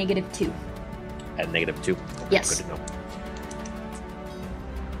be at a -2. At -2? Yes. Good to know.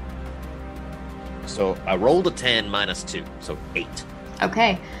 So I rolled a 10 minus 2, so 8.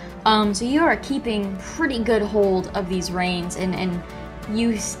 Okay. So you are keeping pretty good hold of these reins, and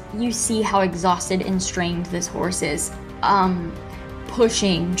you see how exhausted and strained this horse is.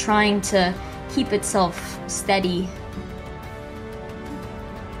 Pushing, trying to keep itself steady.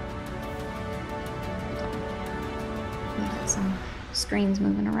 We got some screens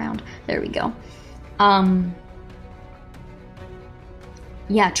moving around. There we go.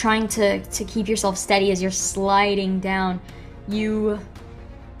 Yeah, trying to keep yourself steady as you're sliding down. You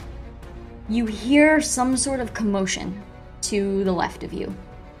hear some sort of commotion to the left of you.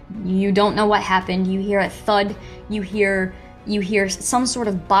 You don't know what happened. You hear a thud. You hear some sort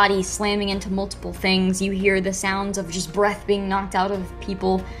of body slamming into multiple things. You hear the sounds of just breath being knocked out of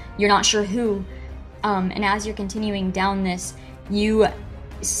people. You're not sure who. And as you're continuing down this, you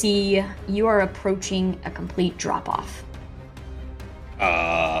see you are approaching a complete drop-off.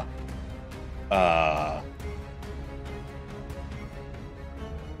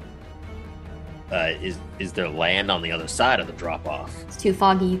 Is there land on the other side of the drop-off? It's too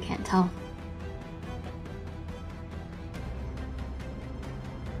foggy, you can't tell.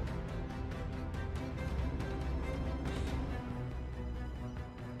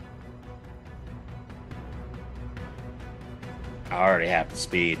 I already have the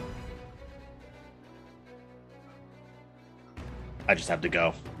speed. I just have to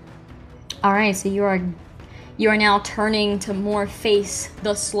go. All right, so you are now turning to more face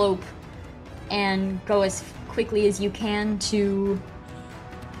the slope and go as quickly as you can to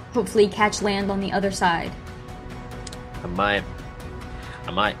hopefully catch land on the other side. I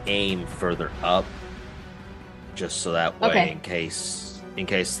might aim further up, just so that way, Okay. in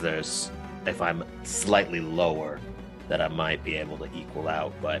case there's, if I'm slightly lower, that I might be able to equal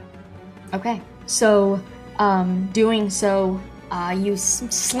out. But Okay, so doing so, you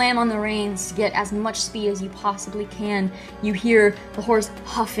slam on the reins to get as much speed as you possibly can. You hear the horse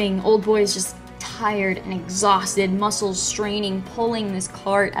huffing. Old Boy is just tired and exhausted, muscles straining, pulling this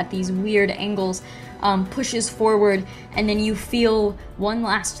cart at these weird angles, pushes forward, and then you feel one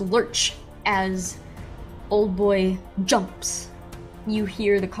last lurch as Old Boy jumps. You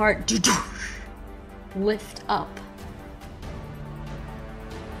hear the cart lift up.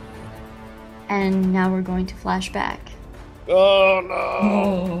 And now we're going to flash back. oh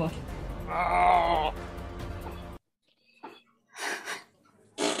no! Oh. Oh.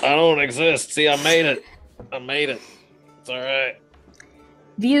 I don't exist. See, I made it. It's all right.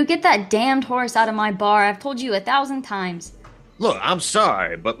 View, get that damned horse out of my bar. I've told you 1,000 times. Look, I'm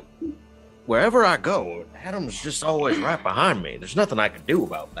sorry, but wherever I go, Adam's just always right behind me. There's nothing I can do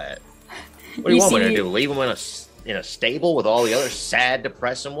about that. What do you want me to do? Leave him in a stable with all the other sad,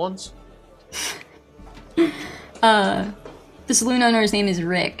 depressing ones? The saloon owner's name is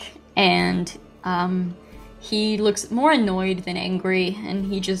Rick, and he looks more annoyed than angry,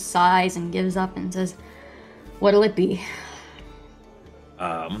 and he just sighs and gives up and says, "What'll it be?"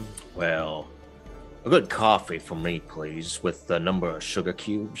 Well, a good coffee for me, please, with a number of sugar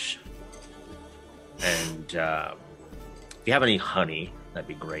cubes. And if you have any honey, that'd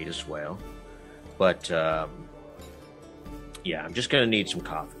be great as well. But yeah, I'm just gonna need some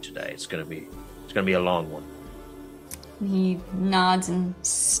coffee today. It's gonna be a long one. He nods and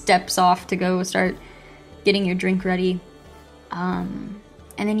steps off to go start getting your drink ready. And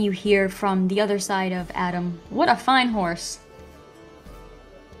then you hear from the other side of Adam, "What a fine horse."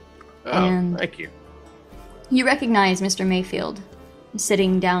 Oh, And- thank you. You recognize Mr. Mayfield,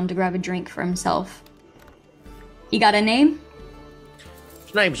 sitting down to grab a drink for himself. He got a name?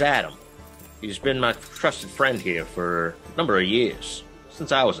 His name's Adam. He's been my trusted friend here for a number of years.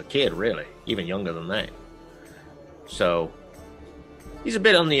 Since I was a kid, really. Even younger than that. So, he's a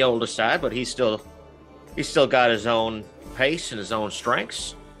bit on the older side, but he's still got his own pace and his own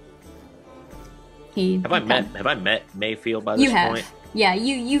strengths. Have I met Mayfield by this You have. point? Yeah,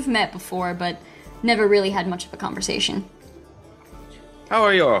 you've met before, but never really had much of a conversation. How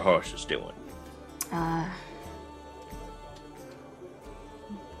are your horses doing?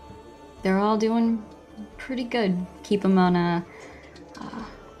 They're all doing pretty good. Keep them on a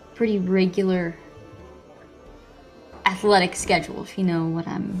pretty regular athletic schedule, if you know what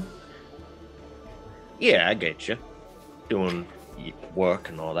I'm... Yeah, I get you. Doing work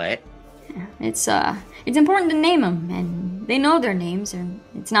and all that. It's important to name them, and they know their names, and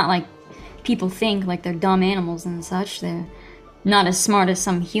it's not like people think like they're dumb animals and such. They're not as smart as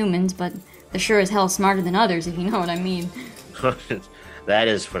some humans, but they're sure as hell smarter than others, if you know what I mean. That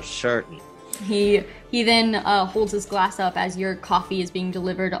is for certain. He then holds his glass up as your coffee is being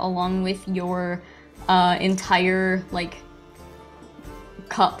delivered, along with your entire like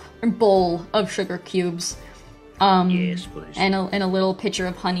cup or bowl of sugar cubes. Yes, please. And a little pitcher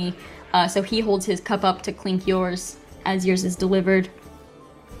of honey. So he holds his cup up to clink yours as yours is delivered.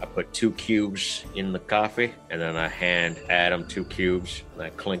 I put 2 cubes in the coffee, and then I hand Adam 2 cubes, and I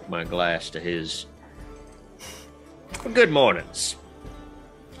clink my glass to his. Good mornings.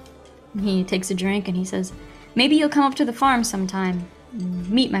 He takes a drink and he says, "Maybe you'll come up to the farm sometime and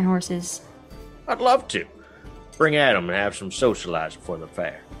meet my horses." I'd love to. Bring Adam and have some socializing for the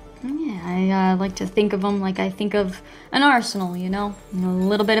fair. Yeah, I like to think of them like I think of an arsenal, you know? A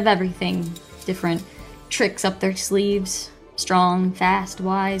little bit of everything. Different tricks up their sleeves. Strong, fast,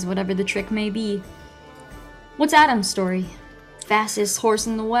 wise, whatever the trick may be. What's Adam's story? Fastest horse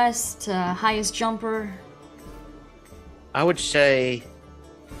in the West, highest jumper. I would say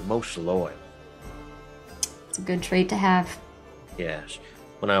the most loyal. It's a good trait to have. Yes.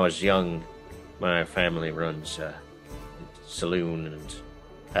 When I was young, my family runs a saloon and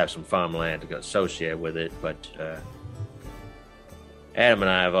have some farmland to associate with it, but Adam and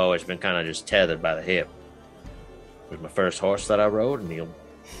I have always been kind of just tethered by the hip. It was my first horse that I rode, and he'll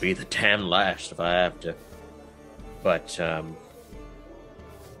be the damn last if I have to. But,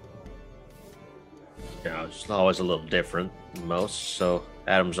 it's always a little different than most, so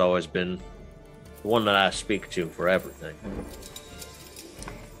Adam's always been The one that I speak to for everything.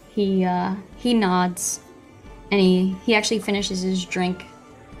 He nods, and he actually finishes his drink,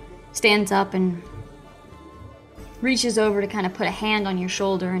 stands up, and reaches over to kind of put a hand on your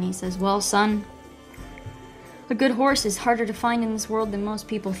shoulder, and he says, "Well, son, a good horse is harder to find in this world than most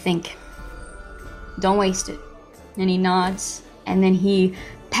people think. Don't waste it." And he nods, and then he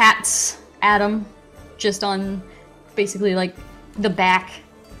pats Adam just on basically like the back.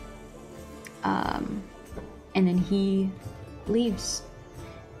 And then he leaves.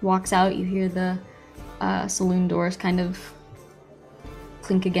 Walks out. You hear the saloon doors kind of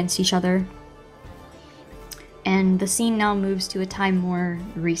clink against each other. And the scene now moves to a time more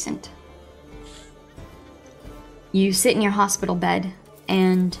recent. You sit in your hospital bed,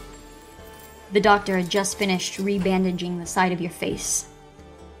 and the doctor had just finished rebandaging the side of your face.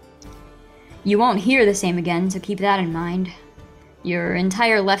 You won't hear the same again, so keep that in mind. Your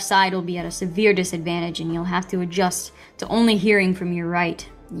entire left side will be at a severe disadvantage, and you'll have to adjust to only hearing from your right.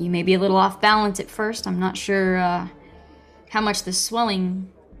 You may be a little off balance at first. I'm not sure how much the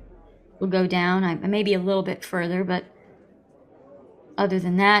swelling will go down. I may be a little bit further, but other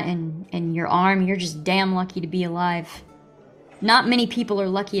than that, and your arm, you're just damn lucky to be alive. Not many people are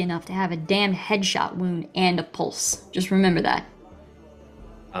lucky enough to have a damn headshot wound and a pulse. Just remember that.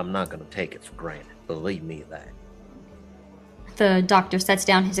 I'm not gonna take it for granted. Believe me that. The doctor sets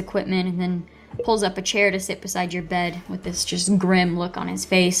down his equipment and then pulls up a chair to sit beside your bed with this just grim look on his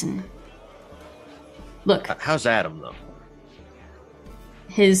face. And look, How's Adam, though?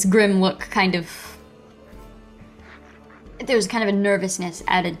 his grim look kind of... There's kind of a nervousness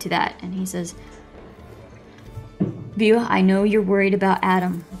added to that, and he says, "View, I know you're worried about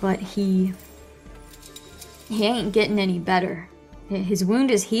Adam, but he ain't getting any better. His wound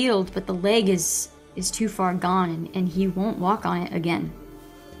is healed, but the leg is too far gone, and he won't walk on it again.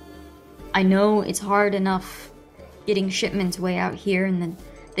 I know it's hard enough getting shipments way out here, and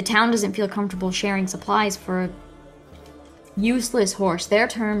the town doesn't feel comfortable sharing supplies for a useless horse. Their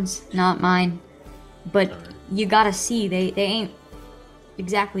terms, not mine. But you gotta see, they ain't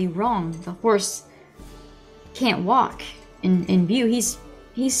exactly wrong. The horse can't walk. In View, he's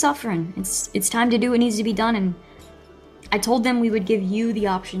suffering. It's time to do what needs to be done, and I told them we would give you the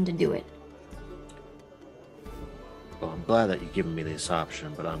option to do it." Well, I'm glad that you've given me this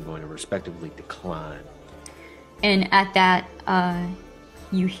option, but I'm going to respectively decline. And at that,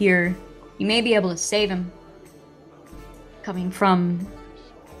 you hear, "You may be able to save him," coming from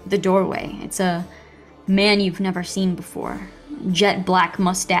the doorway. It's a man you've never seen before. Jet black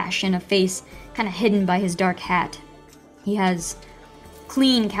mustache and a face kind of hidden by his dark hat. He has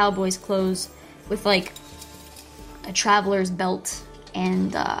clean cowboy's clothes with like a traveler's belt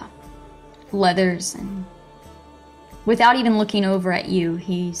and leathers, and without even looking over at you,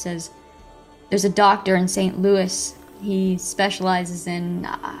 he says, "There's a doctor in St. Louis. He specializes in,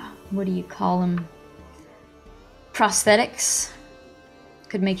 what do you call them? Prosthetics.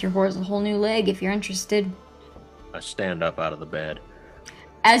 Could make your horse a whole new leg if you're interested." I stand up out of the bed.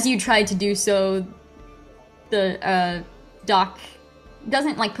 As you try to do so, the doc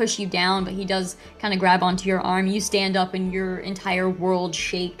doesn't like push you down, but he does kind of grab onto your arm. You stand up and your entire world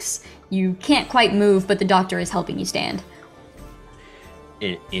shakes. You can't quite move, but the doctor is helping you stand.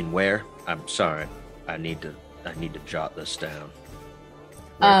 In where? I'm sorry. I need to jot this down.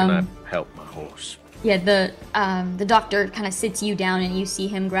 Where can I help my horse? Yeah, the doctor kind of sits you down, and you see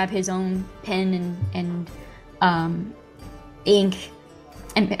him grab his own pen and ink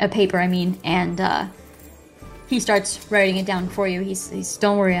and a paper. And he starts writing it down for you. He's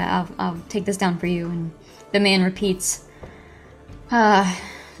 "Don't worry, I'll take this down for you." And the man repeats,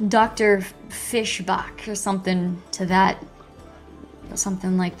 "Dr. Fischbach," or something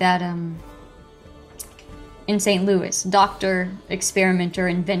like that. In St. Louis, doctor, experimenter,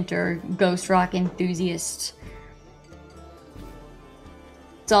 inventor, ghost rock enthusiast.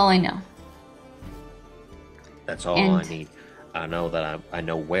 That's all I know. That's all I need. I know that I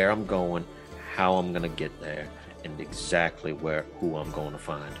know where I'm going, how I'm gonna get there, and exactly who I'm going to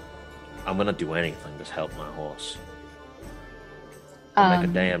find. I'm gonna do anything to help my horse. I'll make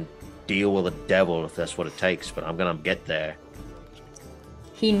a damn deal with the devil if that's what it takes, but I'm gonna get there.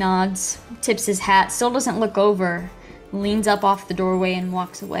 He nods, tips his hat, still doesn't look over, leans up off the doorway and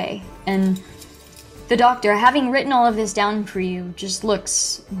walks away. And the doctor, having written all of this down for you, just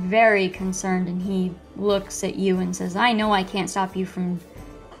looks very concerned, and he looks at you and says, "I know I can't stop you from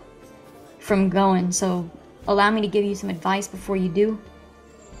going, so allow me to give you some advice before you do."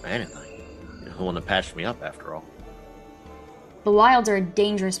 Anything. You're the one that patched me up, after all. The wilds are a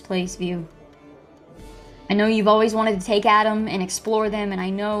dangerous place, View. I know you've always wanted to take at them and explore them, and I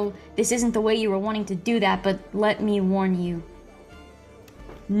know this isn't the way you were wanting to do that, but let me warn you.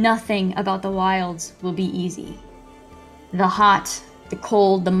 Nothing about the wilds will be easy. The hot, the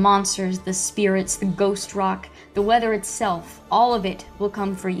cold, the monsters, the spirits, the ghost rock, the weather itself, all of it will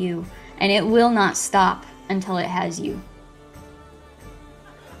come for you, and it will not stop until it has you.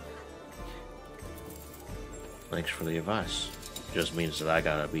 Thanks for the advice. Just means that I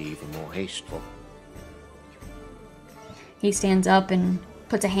gotta be even more hasteful. He stands up and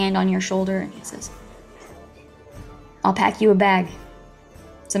puts a hand on your shoulder and he says, I'll pack you a bag.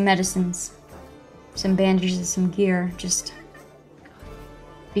 Some medicines. Some bandages, some gear. Just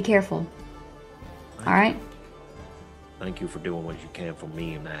be careful. Alright? Thank you for doing what you can for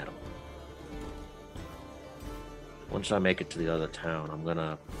me and Adam. Once I make it to the other town, I'm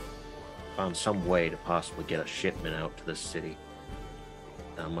gonna find some way to possibly get a shipment out to this city.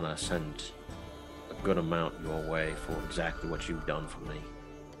 I'm gonna send a good amount your way for exactly what you've done for me.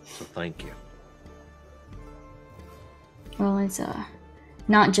 So thank you. Well, it's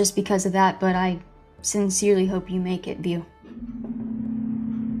not just because of that, but I sincerely hope you make it, View.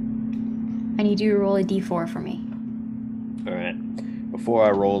 I need you to roll a d4 for me. Alright. Before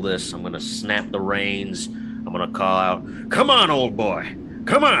I roll this, I'm gonna snap the reins. I'm gonna call out, "Come on, old boy!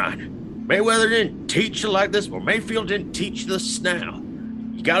 Come on! Mayweather didn't teach you like this, or Mayfield didn't teach you this now.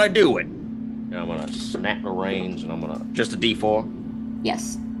 You gotta do it." And I'm gonna snap the reins, and I'm gonna... Just a d4?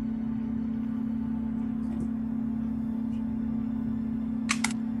 Yes.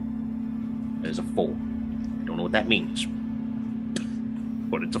 There's a 4. I don't know what that means,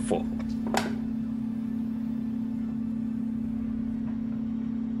 but it's a 4.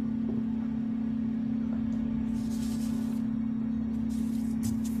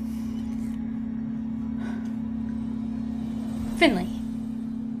 Finley.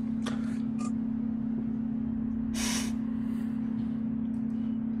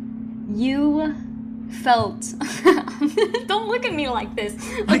 You felt... Don't look at me like this.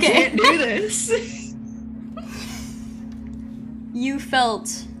 Okay. I can't do this. You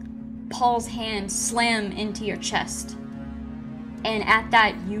felt Paul's hand slam into your chest. And at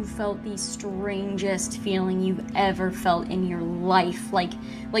that, you felt the strangest feeling you've ever felt in your life. Like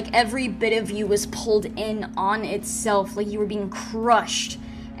every bit of you was pulled in on itself, like you were being crushed.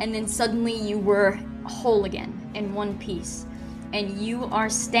 And then suddenly you were whole again, in one piece. And you are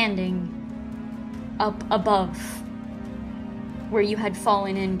standing up above where you had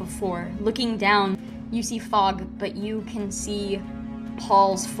fallen in before. Looking down, you see fog, but you can see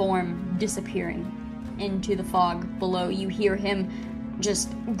Paul's form disappearing into the fog below. You hear him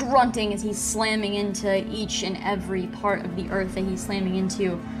just grunting as he's slamming into each and every part of the earth that he's slamming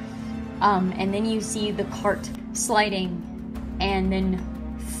into. And then you see the cart sliding, and then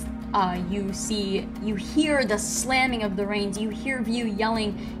you hear the slamming of the reins. You hear View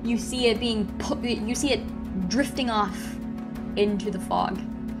yelling. You see it you see it drifting off into the fog.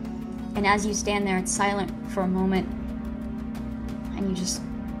 And as you stand there, it's silent for a moment, and you just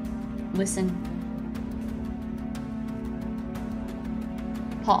listen.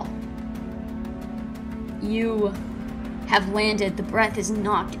 Paul, you have landed. The breath is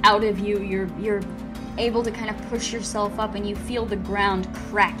knocked out of you. You're able to kind of push yourself up, and you feel the ground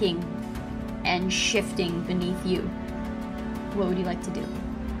cracking and shifting beneath you. What would you like to do?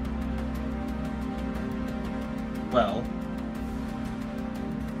 Well,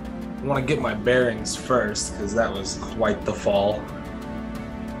 I want to get my bearings first, because that was quite the fall.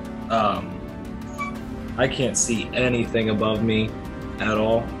 I can't see anything above me at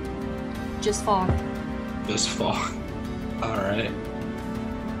all. Just fog. Just fog. Alright.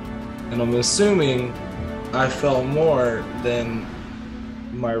 And I'm assuming I fell more than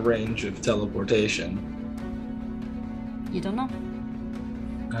my range of teleportation. You don't know.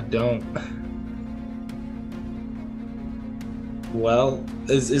 I don't. Well,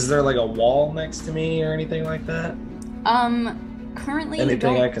 is there like a wall next to me or anything like that? Currently Anything you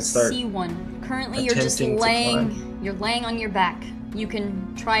don't I can start see one. Currently you're just attempting to laying, you're laying on your back. You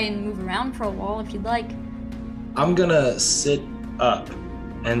can try and move around for a wall if you'd like. I'm gonna sit up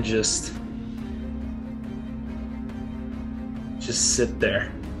and just sit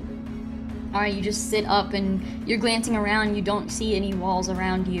there. Alright, you just sit up and you're glancing around. You don't see any walls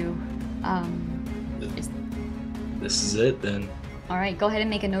around you. This is it then. Alright, go ahead and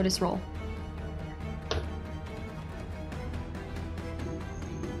make a notice roll.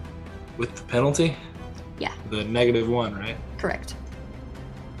 With the penalty? Yeah. The -1, right? Correct.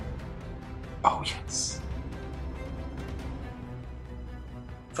 Oh, yes.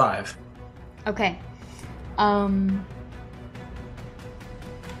 5. Okay.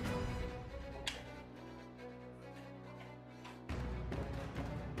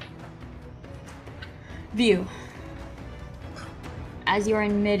 View. As you are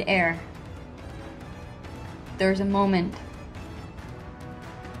in midair, there's a moment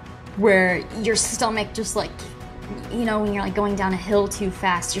where your stomach just like, you know, when you're like going down a hill too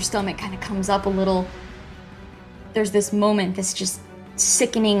fast, your stomach kind of comes up a little. There's this moment, this just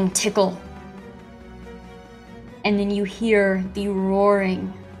sickening tickle. And then you hear the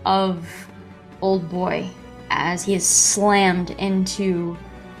roaring of Old Boy as he is slammed into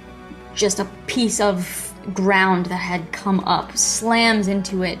just a piece of ground that had come up, slams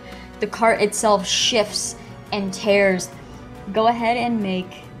into it. The cart itself shifts and tears. Go ahead and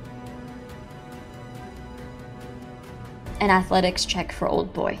make an athletics check for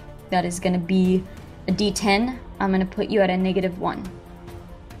Old Boy. That is going to be a D10. I'm going to put you at a -1.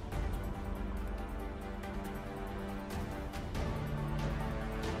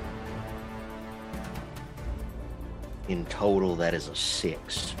 In total, that is a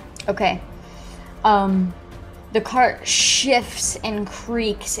 6. Okay. The cart shifts and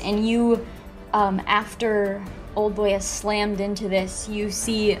creaks, and you, after Old Boy has slammed into this, you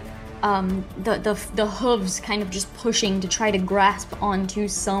see the hooves kind of just pushing to try to grasp onto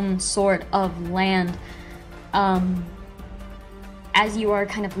some sort of land. As you are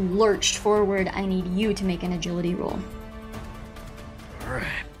kind of lurched forward, I need you to make an agility roll. All right.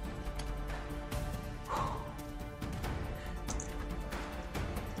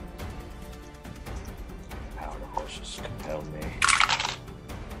 Power of horses compel me.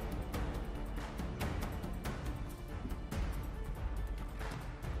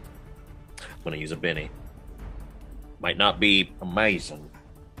 I'm gonna use a Benny. Might not be amazing.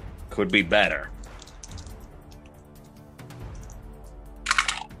 Could be better.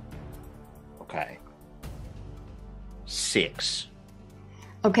 Okay. 6.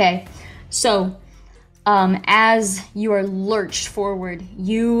 Okay, so as you are lurched forward,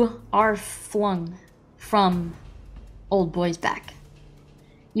 you are flung from Old Boy's back.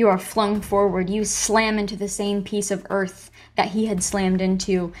 You are flung forward. You slam into the same piece of earth that he had slammed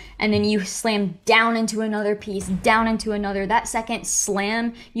into, and then you slam down into another piece, down into another. That second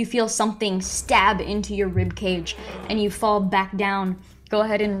slam, you feel something stab into your rib cage, and you fall back down. Go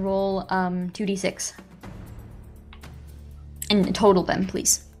ahead and roll 2d6. And total them,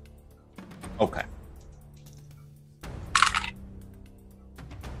 please. Okay.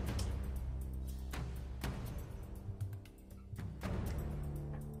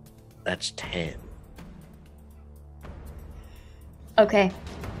 That's 10. Okay.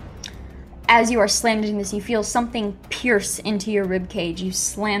 As you are slammed into this, you feel something pierce into your rib cage. You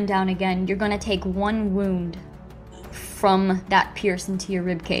slam down again. You're going to take 1 wound from that pierce into your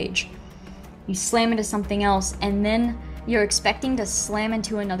rib cage. You slam into something else, and then you're expecting to slam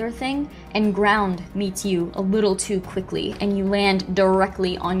into another thing, and ground meets you a little too quickly, and you land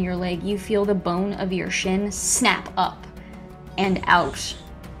directly on your leg. You feel the bone of your shin snap up and out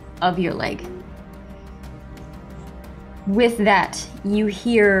of your leg. With that, you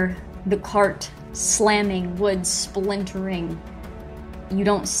hear the cart slamming, wood splintering. You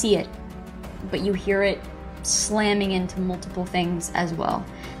don't see it, but you hear it slamming into multiple things as well,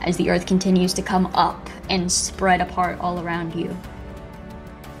 as the earth continues to come up and spread apart all around you.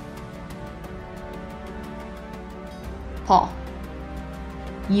 Paul,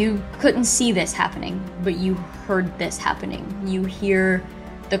 you couldn't see this happening, but you heard this happening. You hear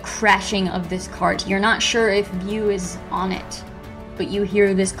the crashing of this cart. You're not sure if View is on it, but you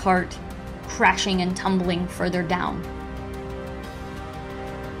hear this cart crashing and tumbling further down.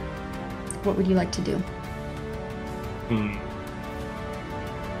 What would you like to do? I'm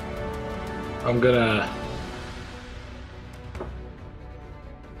gonna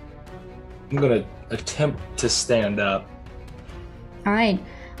attempt to stand up. All right.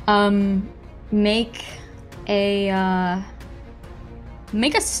 Make a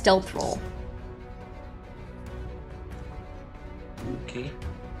stealth roll. Okay.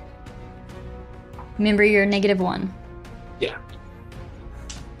 Remember, you're -1. Yeah.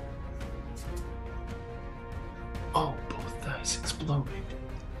 Oh, both dice exploded.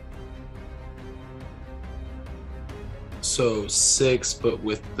 So 6, but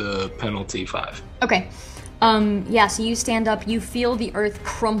with the penalty 5. Okay. Yeah, so you stand up, you feel the earth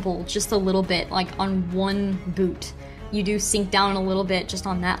crumple just a little bit, like on one boot. You do sink down a little bit just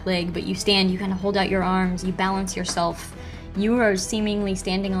on that leg, but you stand, you kind of hold out your arms, you balance yourself. You are seemingly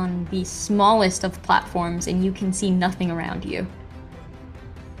standing on the smallest of platforms, and you can see nothing around you.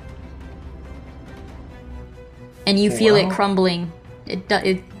 And you feel it crumbling.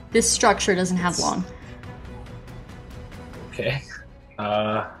 This structure doesn't have long. Okay.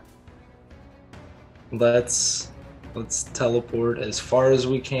 Let's teleport as far as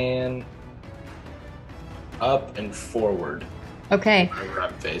we can up and forward Okay. wherever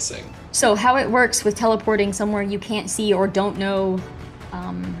I'm facing. So how it works with teleporting somewhere you can't see or don't know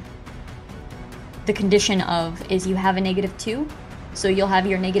the condition of is you have a -2, so you'll have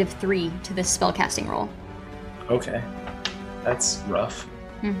your -3 to this spellcasting roll. Okay. That's rough.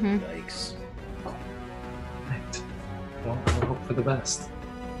 Mm-hmm. Yikes. Right. Well, we'll hope for the best.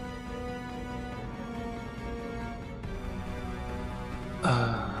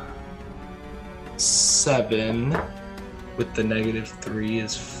 Uh, 7 with the -3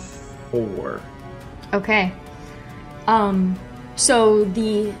 is 4. Okay. So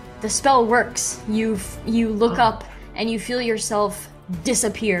the spell works. You look up and you feel yourself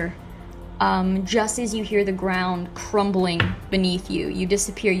disappear. Just as you hear the ground crumbling beneath you, you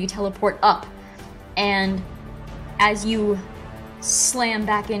disappear. You teleport up, and as you slam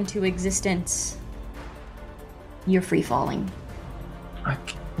back into existence, you're free falling.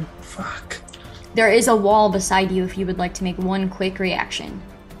 Fuck. There is a wall beside you if you would like to make one quick reaction.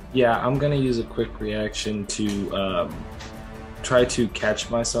 Yeah, I'm gonna use a quick reaction to try to catch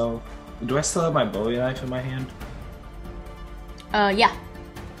myself. Do I still have my Bowie knife in my hand? Yeah.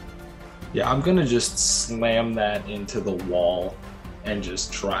 Yeah, I'm gonna just slam that into the wall and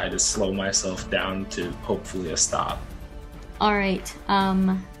just try to slow myself down to hopefully a stop. All right.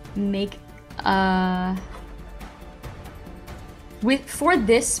 Make for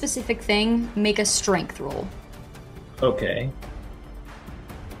this specific thing, make a strength roll. Okay.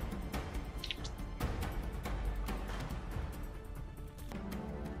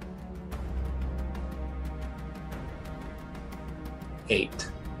 Eight.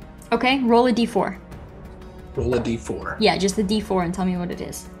 Okay, roll a d4. Roll a d4. Yeah, just the d4 and tell me what it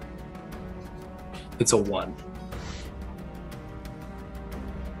is. It's a 1.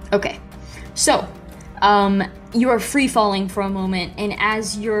 Okay, so you are free falling for a moment, and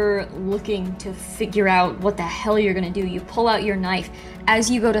as you're looking to figure out what the hell you're gonna do, you pull out your knife.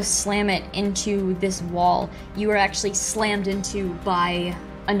 As you go to slam it into this wall, you are actually slammed into by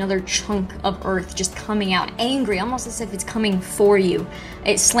another chunk of earth just coming out, angry, almost as if it's coming for you.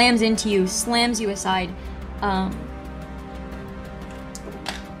 It slams into you, slams you aside.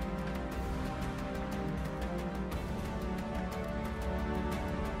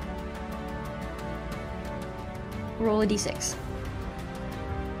 Roll a d6.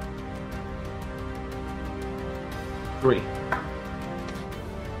 3.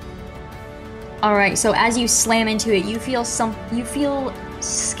 All right, so as you slam into it, you feel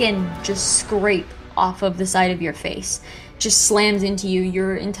skin just scrape off of the side of your face. Just slams into you.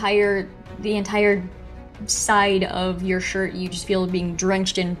 The entire side of your shirt, you just feel being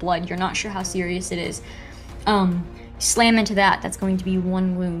drenched in blood. You're not sure how serious it is. Slam into that. That's going to be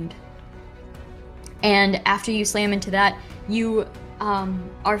 1 wound. And after you slam into that, you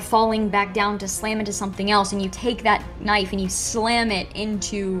are falling back down to slam into something else, and you take that knife and you slam it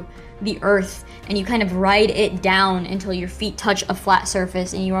into the earth, and you kind of ride it down until your feet touch a flat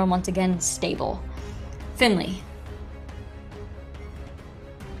surface and you are once again stable. Finley,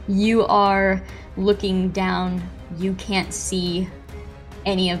 you are looking down. You can't see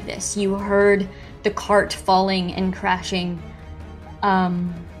any of this. You heard the cart falling and crashing.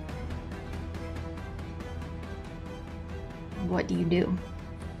 What do you do?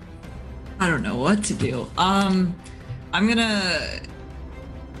 I don't know what to do. I'm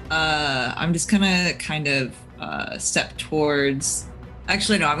just gonna kind of step towards.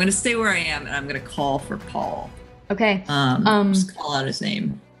 Actually, no. I'm gonna stay where I am, and I'm gonna call for Paul. Okay. Just call out his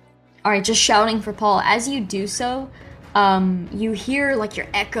name. All right, just shouting for Paul. As you do so, you hear like your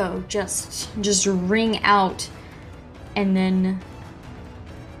echo just ring out, and then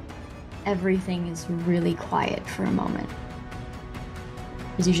everything is really quiet for a moment.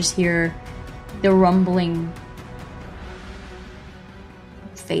 As you just hear the rumbling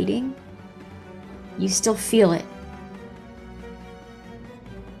fading. You still feel it,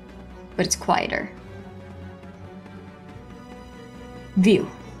 but it's quieter. View.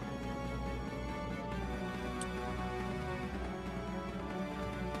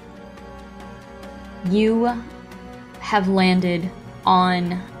 You have landed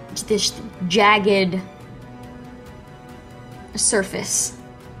on this jagged surface.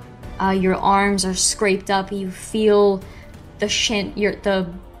 Your arms are scraped up. You feel the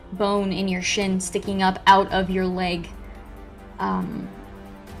bone in your shin sticking up out of your leg.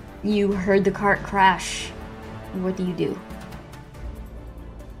 You heard the cart crash. What do you do?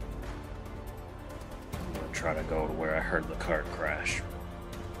 I'm gonna try to go to where I heard the cart crash.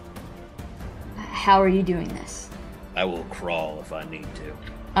 How are you doing this? I will crawl if I need to.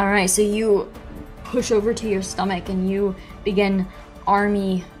 Alright, so you push over to your stomach and you begin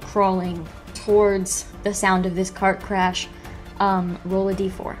army crawling towards the sound of this cart crash. Roll a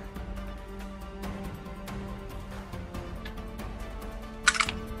d4.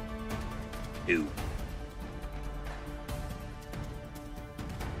 Ew.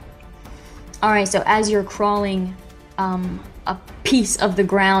 Alright, so as you're crawling, a piece of the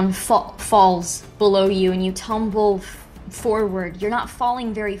ground falls below you and you tumble forward. You're not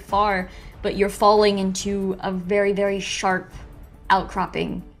falling very far, but you're falling into a very, very sharp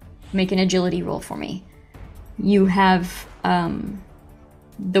outcropping. Make an agility roll for me. You have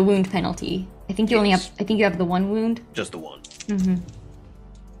the wound penalty. I think you only have. I think you have the one wound. Just the one. Mm-hmm.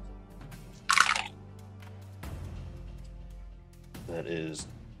 That is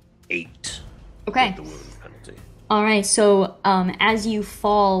 8. Okay. With the wound penalty. All right. So as you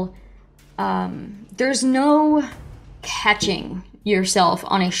fall, there's no catching yourself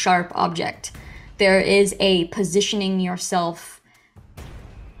on a sharp object. There is a positioning yourself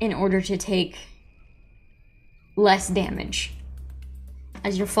in order to take less damage.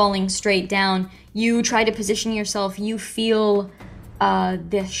 As you're falling straight down, you try to position yourself. You feel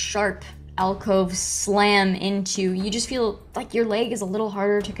this sharp alcove slam into. You just feel like your leg is a little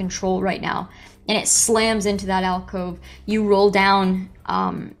harder to control right now, and it slams into that alcove. You roll down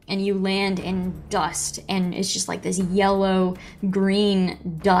and you land in dust, and it's just like this yellow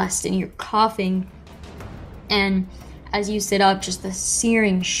green dust, and you're coughing. And as you sit up, just the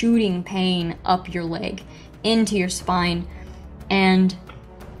searing, shooting pain up your leg into your spine. And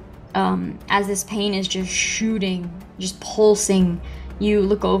as this pain is just shooting, just pulsing, you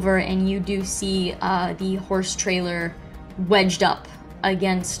look over and you do see the horse trailer wedged up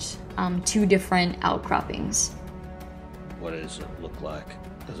against 2 different outcroppings. What does it look like?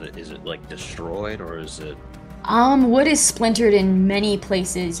 Is it like destroyed, or is it? Wood is splintered in many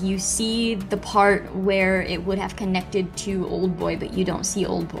places. You see the part where it would have connected to Old Boy, but you don't see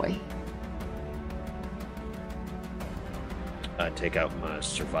Old Boy. I take out my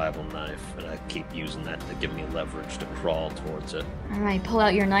survival knife and I keep using that to give me leverage to crawl towards it. Alright, pull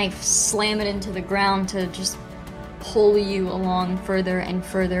out your knife, slam it into the ground to just pull you along further and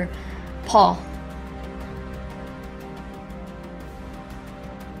further. Paul.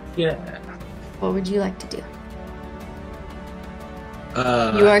 Yeah. What would you like to do?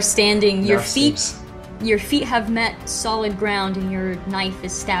 You are standing, your feet have met solid ground, and your knife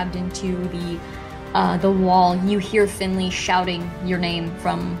is stabbed into the wall. You hear Finley shouting your name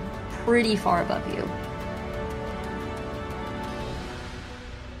from pretty far above you.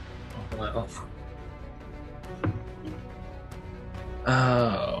 Well.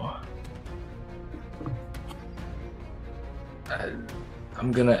 Oh.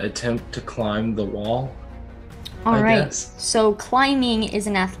 I'm gonna attempt to climb the wall. All right. Guess. So climbing is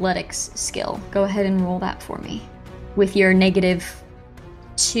an athletics skill. Go ahead and roll that for me. With your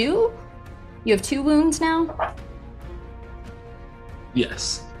 -2? You have 2 wounds now?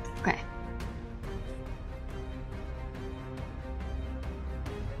 Yes. Okay.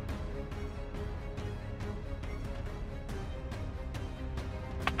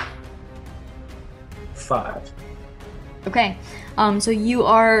 Five. Okay. So you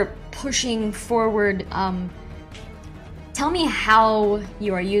are pushing forward. Tell me how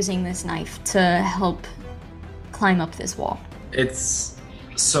you are using this knife to help climb up this wall.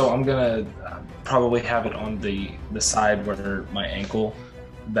 So I'm gonna probably have it on the side where my ankle,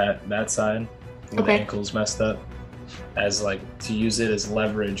 that side, where the ankle's messed up, as like to use it as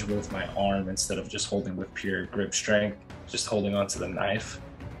leverage with my arm instead of just holding with pure grip strength, just holding onto the knife,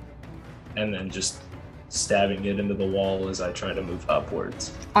 and then just stabbing it into the wall as I try to move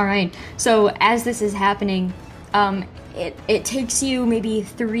upwards. All right. So as this is happening, it takes you maybe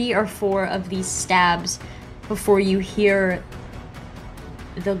 3 or 4 of these stabs before you hear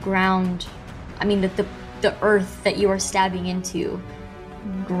the ground, the earth that you are stabbing into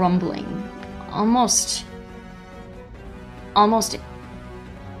grumbling, almost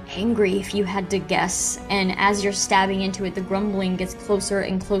angry if you had to guess. And as you're stabbing into it, the grumbling gets closer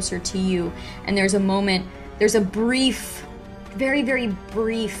and closer to you, and there's a brief, very, very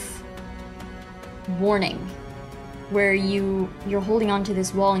brief warning where you're holding onto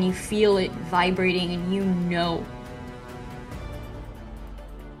this wall and you feel it vibrating, and you know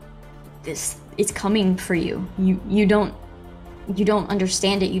it's coming for you. You don't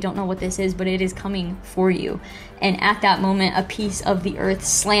understand it, you don't know what this is, but it is coming for you. And at that moment, a piece of the earth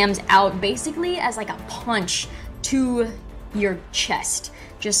slams out basically as like a punch to your chest,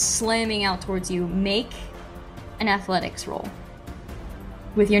 just slamming out towards you. Make an athletics roll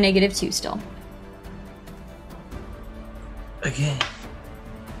with your -2 still. Again.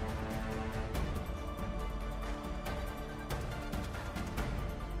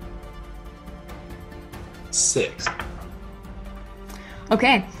 6.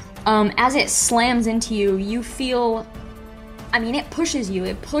 Okay. As it slams into you, you feel... I mean, it pushes you.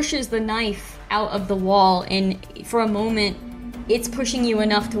 It pushes the knife out of the wall, and for a moment, it's pushing you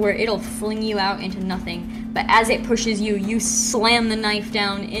enough to where it'll fling you out into nothing. But as it pushes you, you slam the knife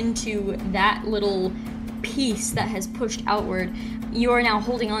down into that little piece that has pushed outward. You are now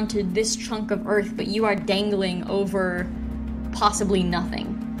holding on to this chunk of earth, but you are dangling over possibly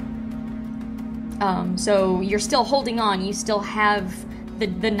nothing. So you're still holding on. You still have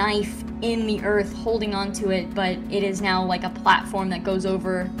the knife in the earth holding onto it, but it is now like a platform that goes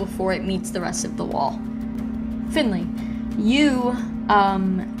over before it meets the rest of the wall. Finley, you,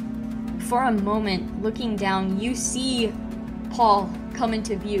 for a moment, looking down, you see Paul come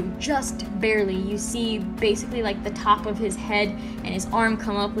into view, just barely. You see basically like the top of his head and his arm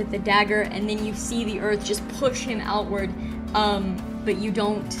come up with the dagger, and then you see the earth just push him outward, but you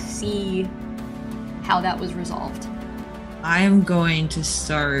don't see how that was resolved. I am going to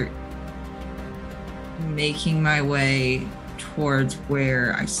start making my way towards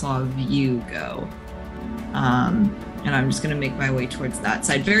where I saw View go. And I'm just going to make my way towards that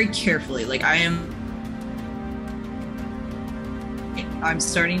side very carefully. Like I'm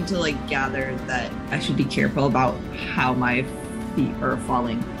starting to like gather that I should be careful about how my feet are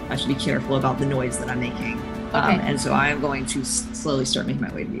falling. I should be careful about the noise that I'm making. Okay. And so I am going to slowly start making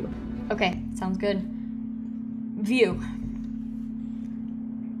my way to View. Okay, sounds good. View.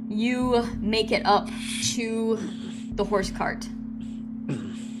 You make it up to the horse cart.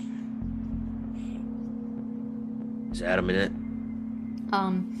 Is Adam in it?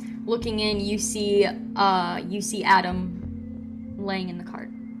 Looking in, you see Adam laying in the cart.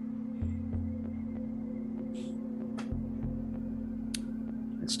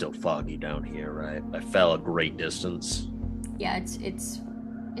 It's still foggy down here, right? I fell a great distance. Yeah, it's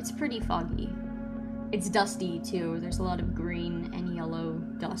pretty foggy. It's dusty too. There's a lot of green and yellow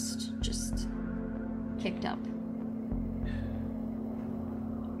dust just kicked up.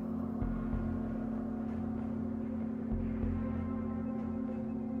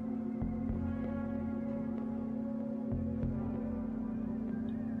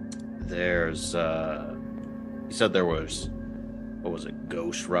 There's, you said there was, what was it,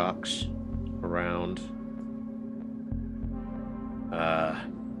 ghost rocks around?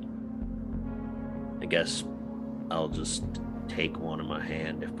 I guess I'll just take one in my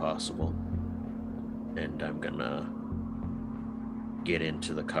hand if possible. And I'm gonna get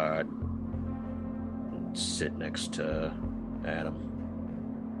into the cart and sit next to Adam.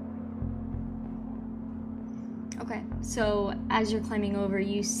 Okay, so as you're climbing over,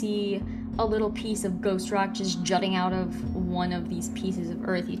 you see a little piece of ghost rock just jutting out of one of these pieces of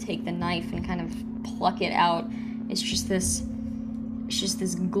earth. You take the knife and kind of pluck it out. It's just this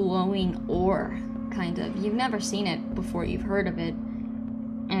glowing ore, kind of. You've never seen it before, you've heard of it,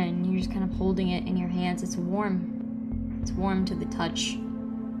 and you're just kind of holding it in your hands. It's warm. It's warm to the touch.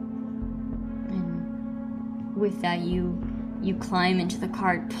 And with that, you climb into the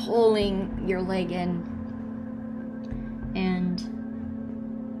cart, pulling your leg in. And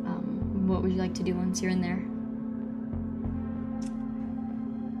what would you like to do once you're in there?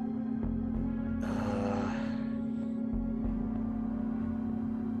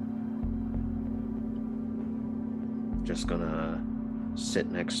 Just gonna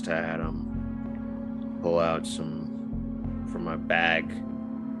sit next to Adam, pull out some from my bag,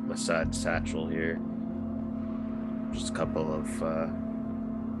 my side satchel here. Just a couple of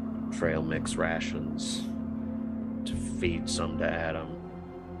trail mix rations to feed some to Adam.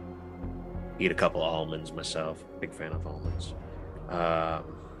 Eat a couple of almonds myself. Big fan of almonds.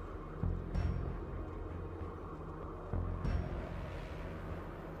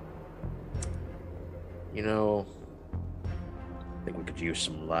 You know, I think we could use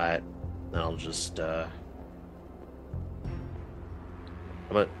some light. I'll just, I'm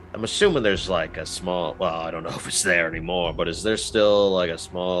assuming there's like a small, well, I don't know if it's there anymore, but is there still like a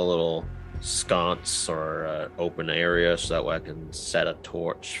small little sconce or open area so that way I can set a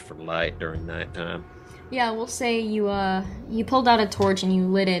torch for light during nighttime? Yeah, we'll say you pulled out a torch and you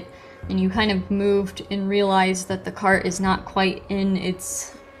lit it, and you kind of moved and realized that the cart is not quite in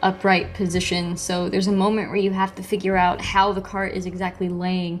its upright position. So there's a moment where you have to figure out how the cart is exactly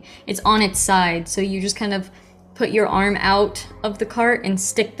laying. It's on its side, so you just kind of put your arm out of the cart and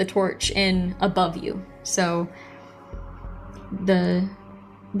stick the torch in above you. So the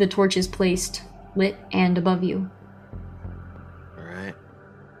torch is placed lit and above you. Alright.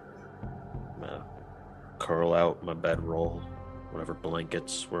 I'm gonna curl out my bedroll, whatever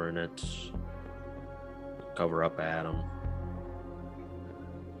blankets were in it, cover up Adam,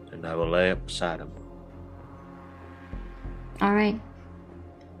 and I will lay up beside him. All right.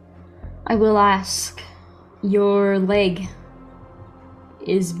 I will ask. Your leg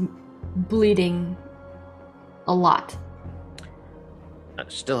is bleeding a lot. I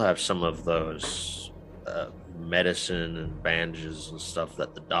still have some of those medicine and bandages and stuff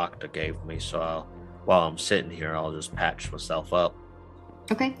that the doctor gave me, so while I'm sitting here, I'll just patch myself up.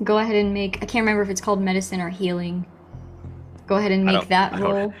 Okay, go ahead and make. I can't remember if it's called medicine or healing. Go ahead and make that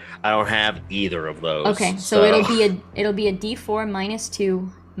roll. I don't have either of those. Okay, so it'll be a D4 minus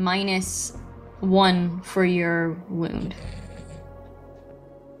 2 minus 1 for your wound.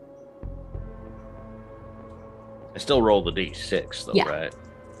 I still roll the D6 though, Yeah. right?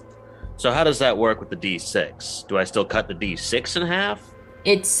 So how does that work with the D6? Do I still cut the D6 in half?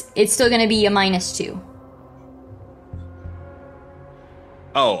 It's still going to be a minus 2.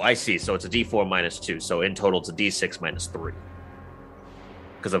 Oh, I see. So it's a D4 minus 2. So in total, it's a D6 minus 3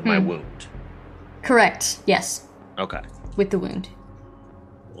 because of my wound. Correct. Yes, Okay. with the wound.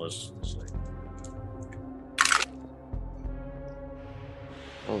 Let's see.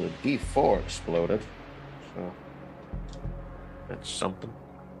 Oh, the D4 exploded. So that's something.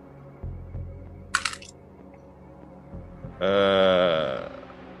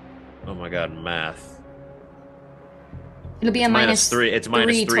 Oh my god, math. It'll be a minus 3. It's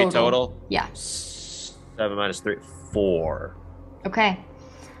minus 3 total. Yeah. 7 minus 3, 4. Okay.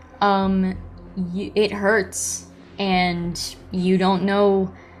 It hurts, and you don't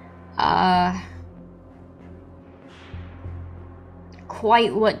know,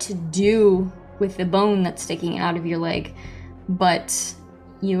 quite what to do with the bone that's sticking out of your leg, but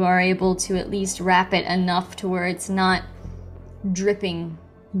you are able to at least wrap it enough to where it's not dripping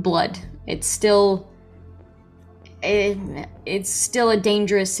blood. It's still a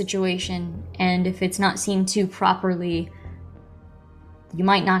dangerous situation, and if it's not seen to properly, you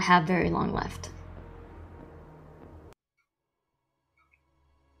might not have very long left.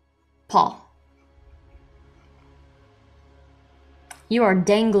 Paul, you are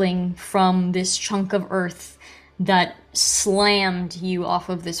dangling from this chunk of earth that slammed you off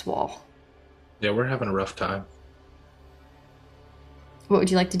of this wall. Yeah, we're having a rough time. What would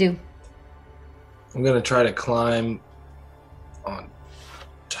you like to do? I'm gonna try to climb on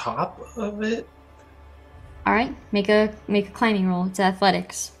top of it. All right, make a climbing roll. It's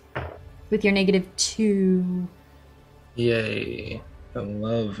athletics with your -2. Yay. I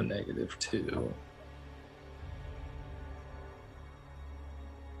love -2.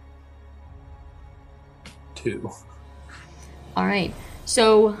 Two. All right.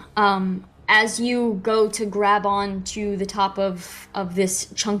 So, as you go to grab on to the top of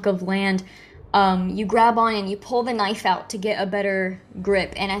this chunk of land, you grab on and you pull the knife out to get a better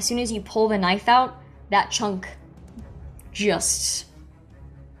grip. And as soon as you pull the knife out, that chunk just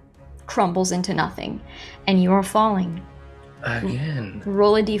crumbles into nothing, and you are falling. Again.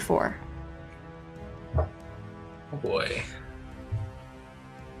 Roll a d4. Oh boy.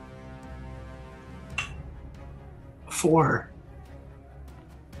 4.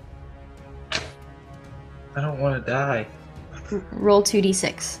 I don't want to die. Roll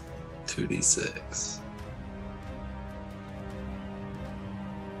 2d6. 2d6.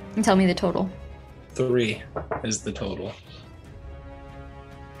 And tell me the total. 3 is the total.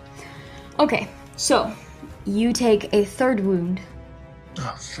 Okay, so you take a third wound.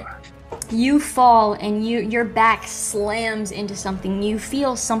 Oh, fuck. You fall and your back slams into something. You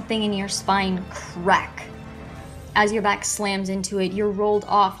feel something in your spine crack. As your back slams into it, you're rolled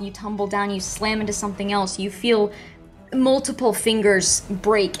off, you tumble down, you slam into something else. You feel multiple fingers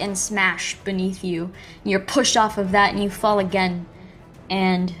break and smash beneath you. You're pushed off of that and you fall again.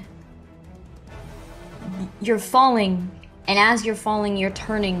 And you're falling, and as you're falling, you're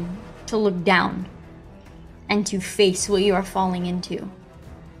turning to look down and to face what you are falling into.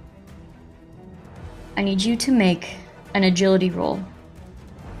 I need you to make an agility roll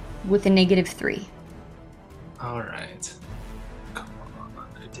with a -3. Alright. Come on.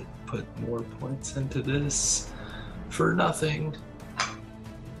 I didn't put more points into this for nothing.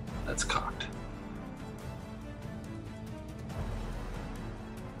 That's cocked.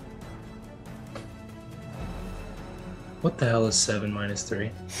 What the hell is 7 minus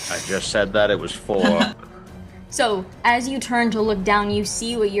 3? I just said that it was 4. So, as you turn to look down, you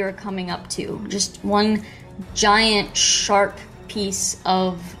see what you're coming up to. Just one giant, sharp piece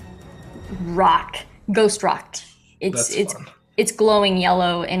of rock. Ghost rock. It's glowing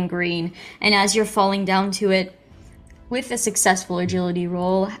yellow and green. And as you're falling down to it, with a successful agility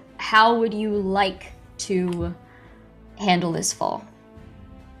roll, how would you like to handle this fall?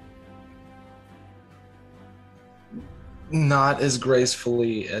 Not as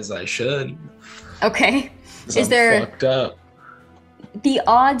gracefully as I should. Okay. 'Cause Is I'm there fucked up. The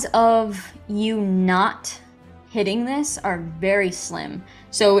odds of you not hitting this are very slim.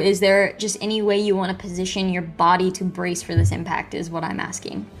 So is there just any way you want to position your body to brace for this impact is what I'm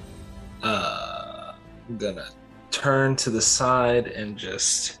asking. I'm gonna turn to the side and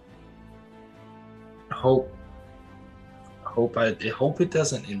just hope it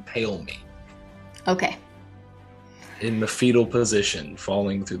doesn't impale me Okay. in the fetal position,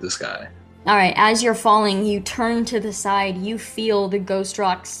 falling through the sky. All right, as you're falling, you turn to the side. You feel the ghost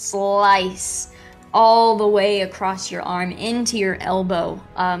rock slice all the way across your arm into your elbow.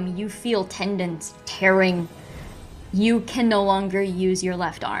 You feel tendons tearing. You can no longer use your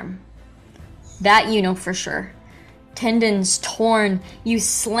left arm. That you know for sure. Tendons torn. You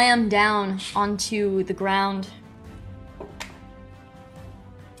slam down onto the ground.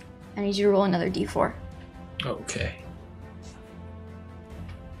 I need you to roll another d4. Okay.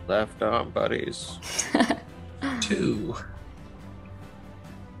 Left arm buddies. 2.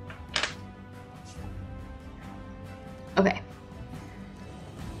 Okay.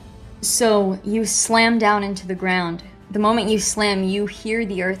 So you slam down into the ground. The moment you slam, you hear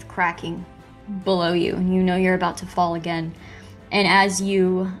the earth cracking below you, and you know you're about to fall again. And as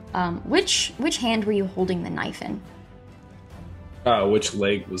you, which hand were you holding the knife in? Which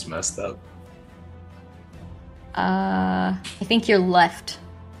leg was messed up? I think your left.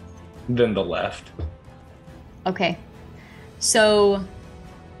 Then the left. Okay. So,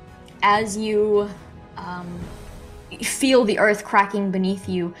 as you feel the earth cracking beneath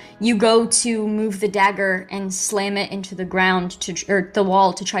you, you go to move the dagger and slam it into the ground or the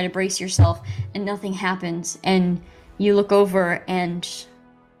wall to try to brace yourself, and nothing happens. And you look over, and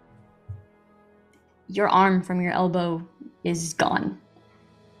your arm from your elbow is gone.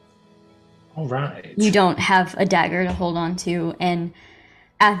 All right. You don't have a dagger to hold on to, and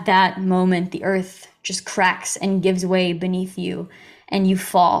at that moment, the earth just cracks and gives way beneath you, and you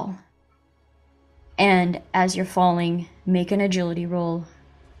fall. And as you're falling, make an agility roll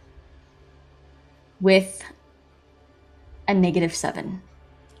with a -7.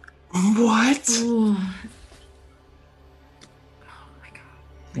 What? Ooh.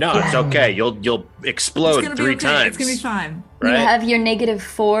 No, it's okay. You'll explode It's gonna 3 be okay. times. It's gonna be fine. You Right? have your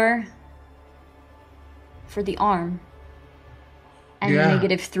 -4 for the arm, and Yeah.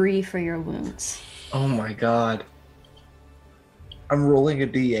 -3 for your wounds. Oh my god. I'm rolling a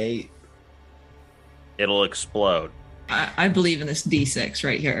d8. It'll explode. I believe in this D6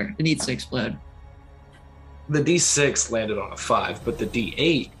 right here. It needs to explode. The d6 landed on a 5, but the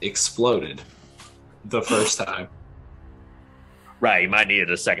d8 exploded the first time. Right, you might need it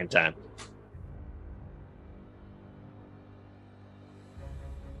a second time.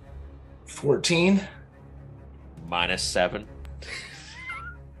 $14. -7.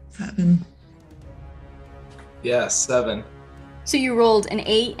 7. Yeah, 7. So you rolled an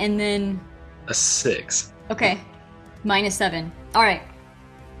 8 and then A 6. okay, -7. All right.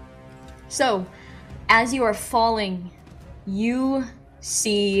 So, as you are falling, you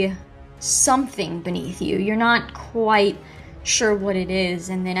see something beneath you. You're not quite sure what it is,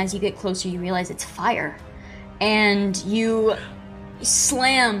 and then as you get closer, you realize it's fire. And you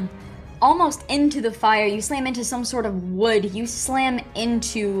slam almost into the fire. You slam into some sort of wood. You slam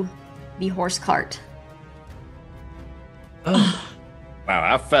into the horse cart. Oh,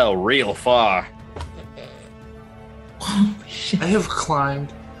 Wow, I fell real far. Holy shit. I have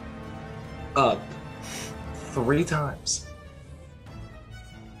climbed up 3 times.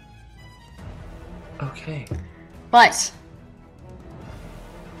 Okay. But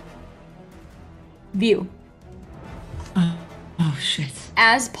view. Oh shit.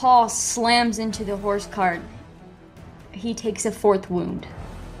 As Paul slams into the horse cart, he takes a 4th wound,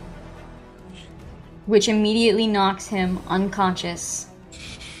 which immediately knocks him unconscious.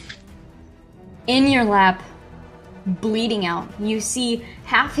 In your lap, bleeding out, you see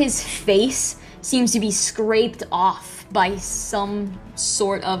half his face seems to be scraped off by some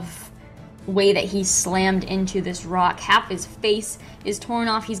sort of way that he slammed into this rock. Half his face is torn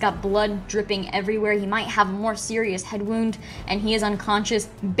off. He's got blood dripping everywhere. He might have a more serious head wound, and he is unconscious,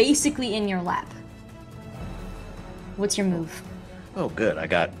 basically in your lap. What's your move? Oh, good. I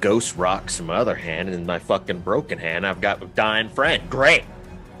got ghost rocks in my other hand, and in my fucking broken hand, I've got a dying friend. Great.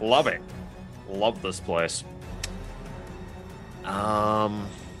 Love it. Love this place.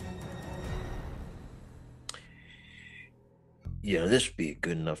 This would be a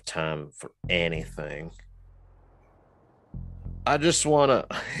good enough time for anything. I just wanna.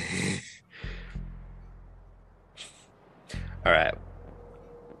 All right.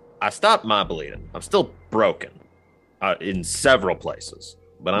 I stopped my bleeding. I'm still broken in several places,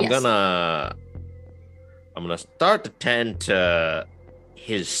 but I'm Yes. gonna start to tend to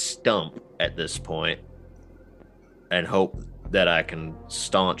his stump at this point and hope that I can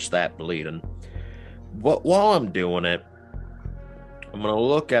staunch that bleeding. But while I'm doing it, I'm going to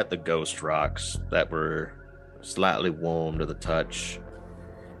look at the ghost rocks that were slightly warm to the touch.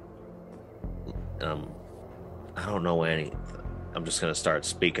 I don't know anything. I'm just going to start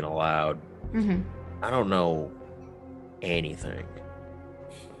speaking aloud. Mm-hmm. I don't know anything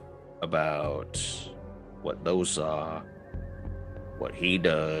about what those are, what he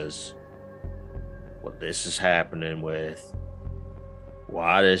does, what this is happening with,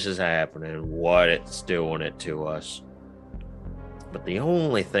 why this is happening, what it's doing it to us. But the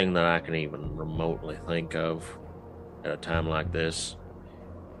only thing that I can even remotely think of at a time like this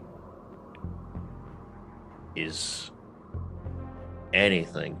is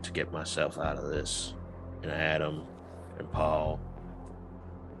anything to get myself out of this, and Adam and Paul.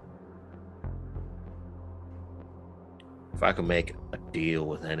 If I could make a deal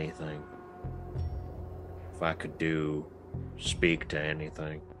with anything, if I could speak to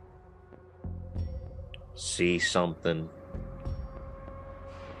anything, see something,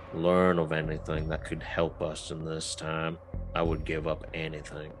 learn of anything that could help us in this time, I would give up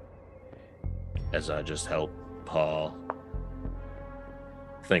anything as I just help Paul,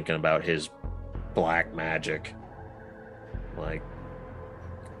 thinking about his black magic. Like,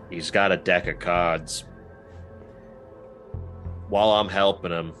 he's got a deck of cards. While I'm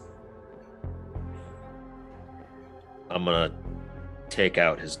helping him, I'm gonna take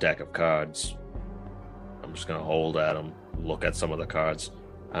out his deck of cards. I'm just gonna hold at him, look at some of the cards.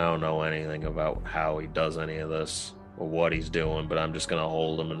 I don't know anything about how he does any of this or what he's doing, but I'm just gonna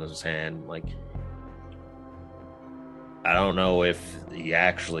hold him in his hand. Like, I don't know if he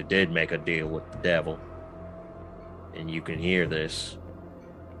actually did make a deal with the devil, and you can hear this,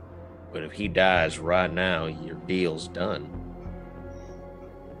 but if he dies right now, your deal's done.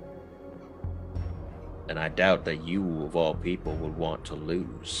 And I doubt that you, of all people, would want to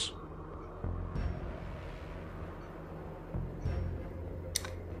lose.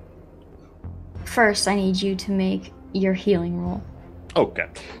 First, I need you to make your healing roll. Okay.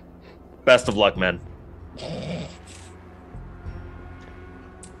 Best of luck, man.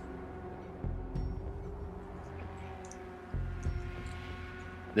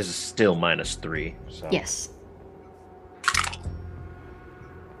 This is still -3. So. Yes.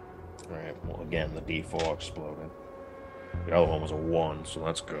 Alright, well, again, the D4 exploded. The other one was a 1, so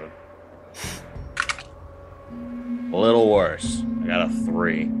that's good. A little worse. I got a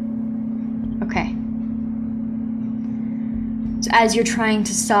 3. Okay. So as you're trying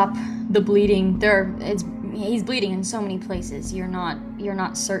to stop the bleeding, he's bleeding in so many places. You're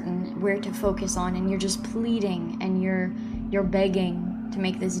not certain where to focus on, and you're just pleading and you're begging to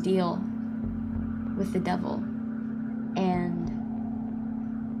make this deal with the devil. And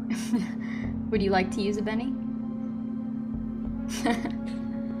would you like to use a Benny?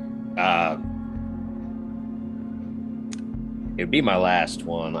 It'd be my last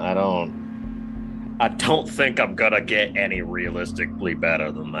one. I don't think I'm gonna get any realistically better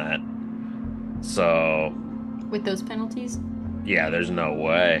than that. So, with those penalties? Yeah, there's no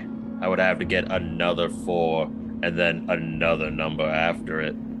way. I would have to get another 4 and then another number after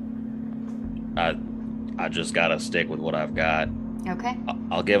it. I just gotta stick with what I've got. Okay.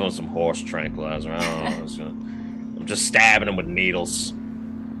 I'll give him some horse tranquilizer. I don't know. I'm just stabbing him with needles.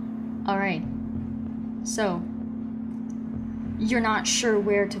 All right. So, you're not sure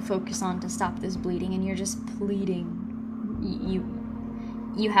where to focus on to stop this bleeding, and you're just pleading.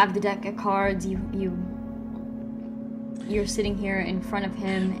 You have the deck of cards. You're sitting here in front of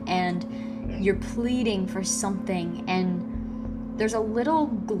him, and you're pleading for something, and there's a little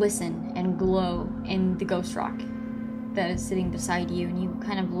glisten and glow in the ghost rock that is sitting beside you, and you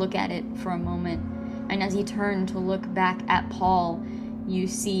kind of look at it for a moment, and as you turn to look back at Paul, you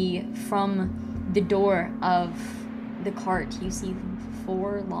see from the door of the cart, you see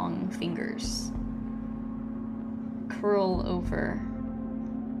 4 long fingers curl over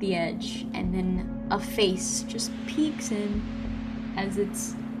the edge, and then a face just peeks in. As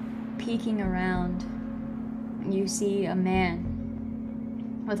it's peeking around, you see a man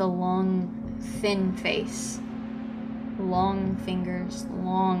with a long, thin face, long fingers,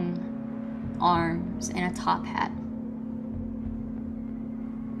 long arms, and a top hat,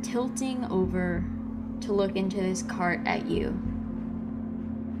 tilting over to look into this cart at you.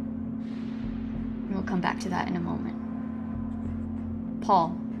 And we'll come back to that in a moment.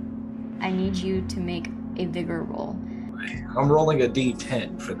 Paul, I need you to make a vigor roll. I'm rolling a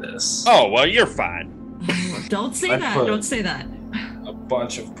D10 for this. Oh, well, you're fine. Don't say that. Don't say that. A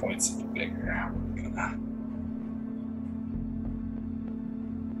bunch of points of vigor.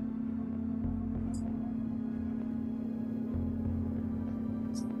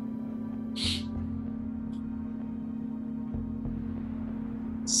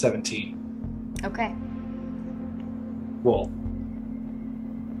 17. Okay. Well,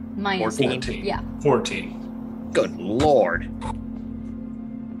 Minus 14. Yeah. 14. Good lord.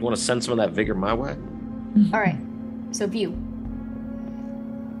 You want to send some of that vigor my way? All right. So view.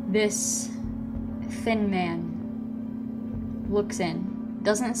 This thin man looks in,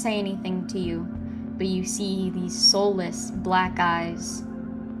 doesn't say anything to you, but you see these soulless black eyes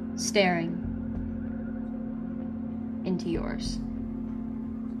staring into yours.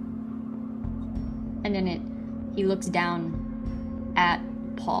 And in it, he looks down at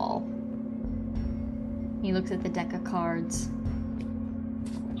Paul. He looks at the deck of cards.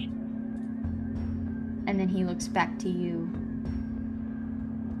 And then he looks back to you.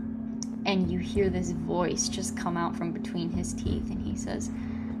 And you hear this voice just come out from between his teeth, and he says,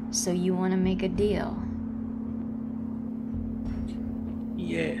 "So you want to make a deal?"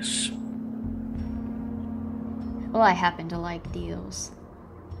 Yes. Well, I happen to like deals.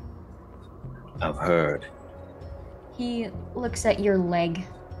 I've heard. He looks at your leg,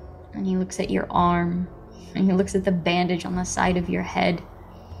 and he looks at your arm, and he looks at the bandage on the side of your head.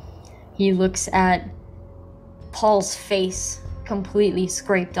 He looks at Paul's face, completely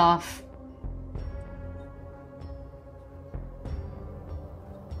scraped off.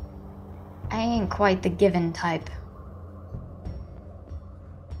 I ain't quite the given type.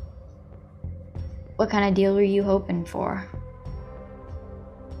 What kind of deal were you hoping for?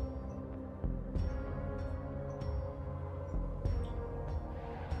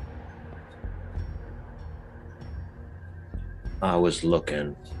 I was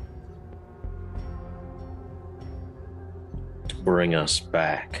looking to bring us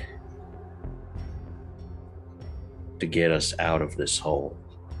back, to get us out of this hole,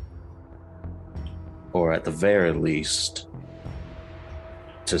 or at the very least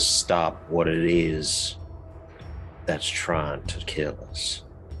to stop what it is that's trying to kill us.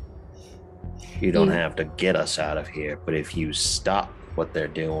 You don't have to get us out of here, but if you stop what they're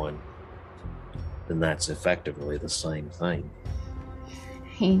doing, then that's effectively the same thing.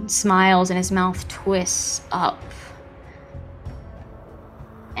 He smiles and his mouth twists up.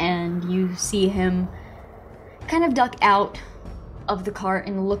 And you see him kind of duck out of the cart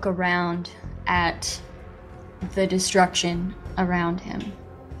and look around at the destruction around him.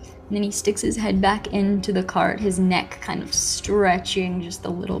 And then he sticks his head back into the cart, his neck kind of stretching just a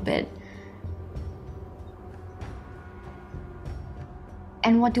little bit.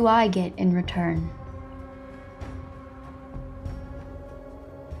 And what do I get in return?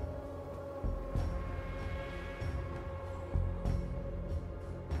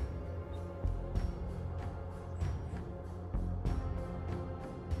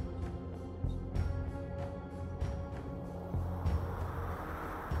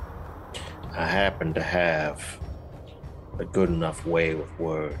 I happen to have a good enough way with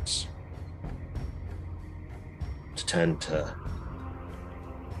words to tend to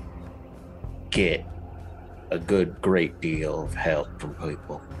get a great deal of help from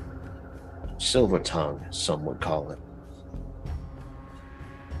people. Silver tongue, some would call it.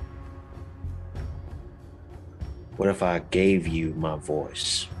 What if I gave you my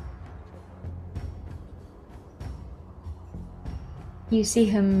voice? You see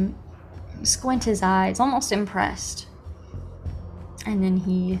him squint his eyes, almost impressed. And then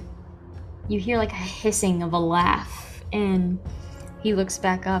you hear like a hissing of a laugh, and he looks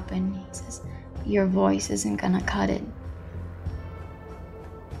back up and he says, "Your voice isn't gonna cut it."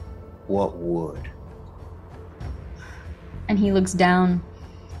 What would? And he looks down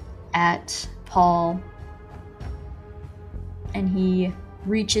at Paul, and he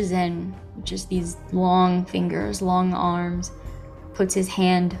reaches in with just these long fingers, long arms, puts his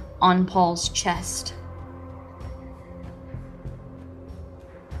hand on Paul's chest.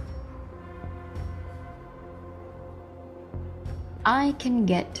 I can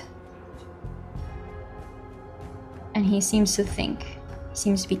get. And he seems to think,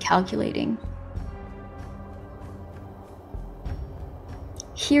 seems to be calculating.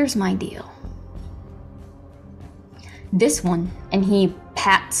 Here's my deal. This one, and he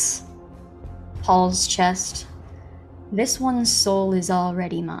pats Paul's chest. This one's soul is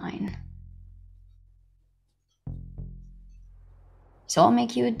already mine. So I'll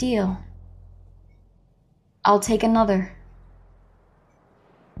make you a deal. I'll take another.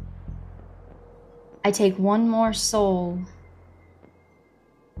 I take one more soul,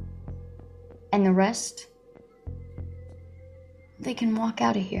 and the rest, they can walk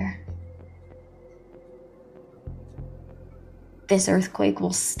out of here. This earthquake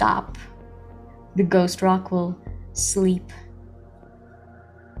will stop. The ghost rock will sleep.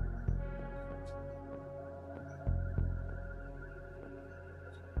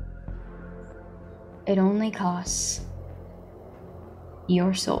 it only costs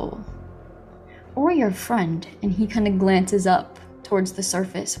your soul. Or your friend. And he kind of glances up towards the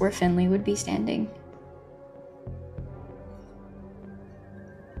surface where Finley would be standing.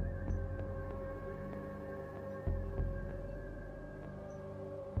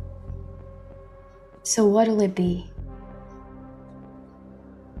 So what'll it be?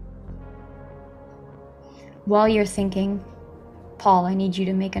 While you're thinking, Paul, I need you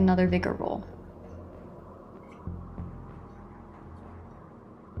to make another vigor roll.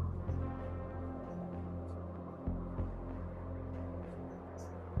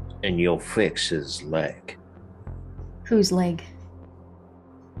 And you'll fix his leg. Whose leg?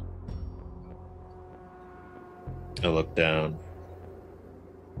 I look down.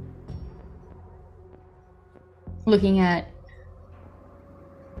 Looking at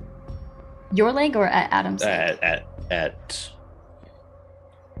your leg or at Adam's leg?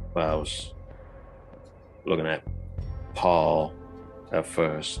 Well, I was looking at Paul at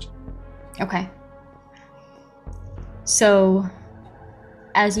first. Okay. So,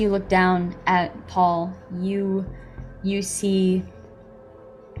 as you look down at Paul, you see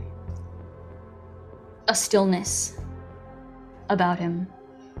a stillness about him.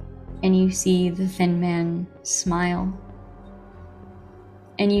 And you see the thin man smile.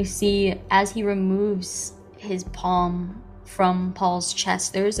 And you see, as he removes his palm from Paul's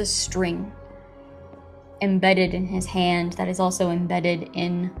chest, there's a string embedded in his hand that is also embedded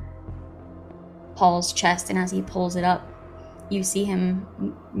in Paul's chest. And as he pulls it up, you see him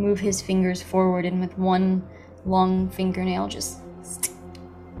move his fingers forward and with one long fingernail just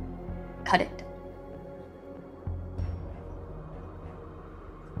cut it.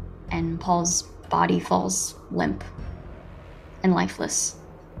 And Paul's body falls limp and lifeless.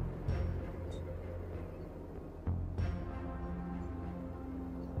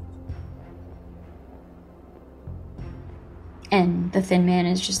 And the thin man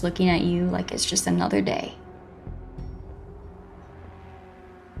is just looking at you like it's just another day.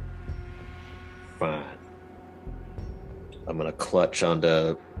 Fine. I'm gonna clutch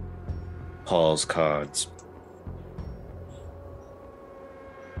onto Paul's cards.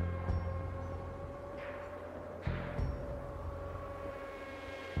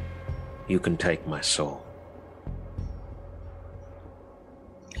 You can take my soul.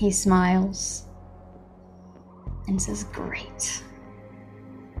 He smiles and says, "Great."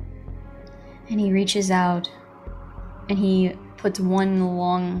 And he reaches out and he puts one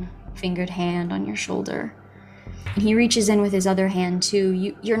long fingered hand on your shoulder. And he reaches in with his other hand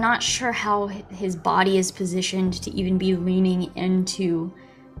too. You're not sure how his body is positioned to even be leaning into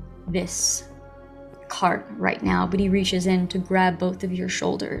this cart right now, but he reaches in to grab both of your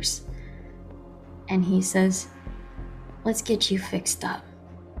shoulders. And he says, "Let's get you fixed up.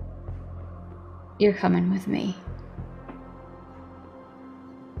 You're coming with me."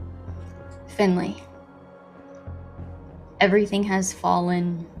 Finley, everything has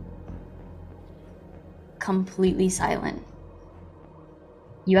fallen completely silent.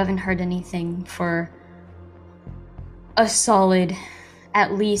 You haven't heard anything for a solid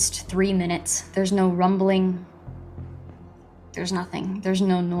at least 3 minutes. There's no rumbling. There's nothing. There's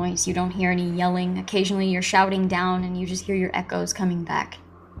no noise. You don't hear any yelling. Occasionally you're shouting down and you just hear your echoes coming back.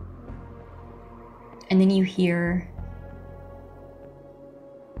 And then you hear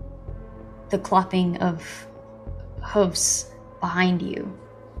the clopping of hoofs behind you.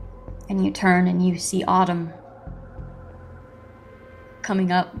 And you turn and you see Autumn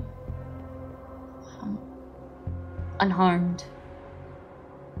coming up, unharmed.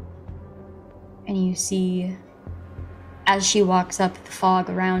 And you see, as she walks up, the fog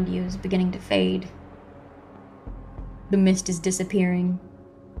around you is beginning to fade. The mist is disappearing.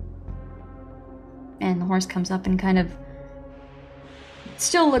 And the horse comes up and kind of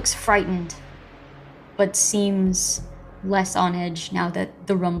still looks frightened, but seems less on edge now that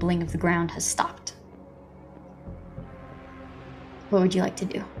the rumbling of the ground has stopped. What would you like to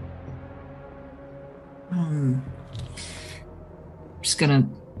do? Just gonna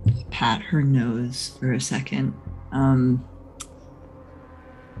pat her nose for a second.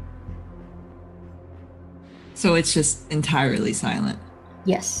 So it's just entirely silent.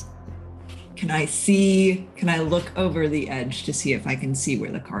 Yes. Can I look over the edge to see if I can see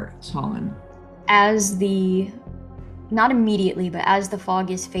where the cart has fallen? Not immediately, but as the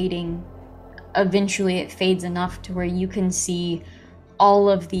fog is fading, eventually it fades enough to where you can see all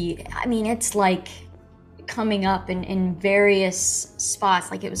of it's like coming up in various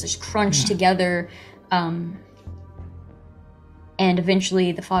spots, like it was just crunched together. And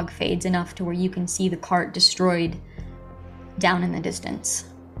eventually the fog fades enough to where you can see the cart destroyed down in the distance.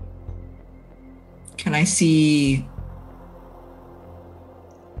 Can I see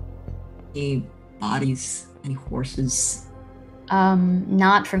any bodies, any horses?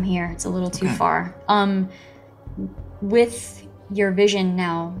 Not from here. It's a little too Okay. far. With your vision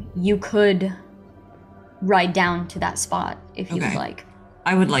now, you could ride down to that spot if you would Okay. like.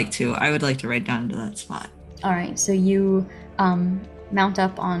 I would like to. I would like to ride down to that spot. All right, so you mount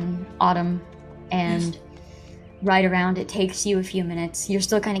up on Autumn and ride around. It takes you a few minutes. You're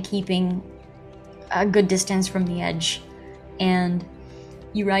still kind of keeping a good distance from the edge, and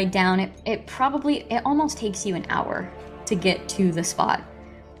you ride down. It almost takes you an hour to get to the spot.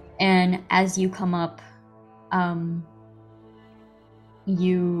 And as you come up,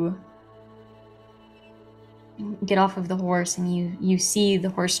 you get off of the horse and you see the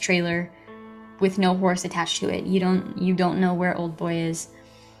horse trailer with no horse attached to it. You don't know where Old Boy is,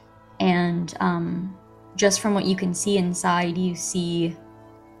 and just from what you can see inside, you see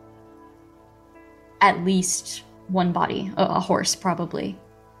at least one body, a horse probably,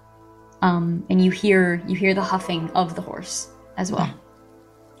 and you hear the huffing of the horse as well.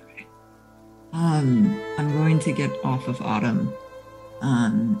 I'm going to get off of Autumn,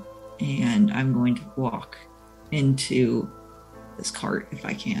 and I'm going to walk into this cart if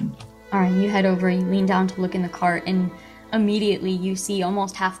I can. All right, you head over, you lean down to look in the cart, and immediately you see,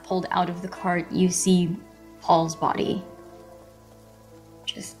 almost half pulled out of the cart, you see Paul's body.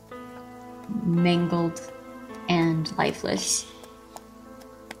 Just mangled and lifeless.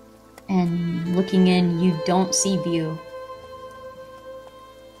 And looking in, you don't see View.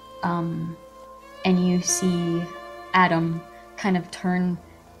 And you see Adam kind of turn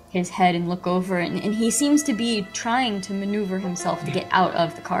his head and look over, and he seems to be trying to maneuver himself to get out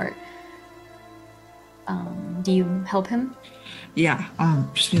of the cart. Do you help him? Yeah,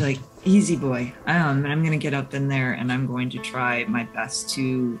 just be like, easy boy. And I'm gonna get up in there and I'm going to try my best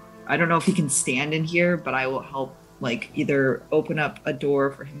to, I don't know if he can stand in here, but I will help, like, either open up a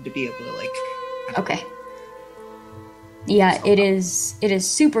door for him to be able to, like... Okay. Yeah, it is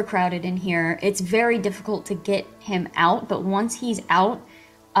super crowded in here. It's very difficult to get him out, but once he's out,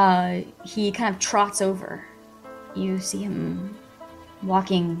 he kind of trots over. You see him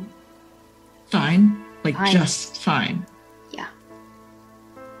walking. Fine. Like, Fine. just fine. Yeah.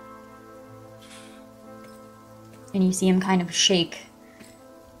 And you see him kind of shake.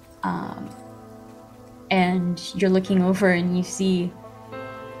 And you're looking over and you see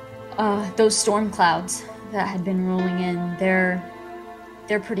those storm clouds that had been rolling in. They're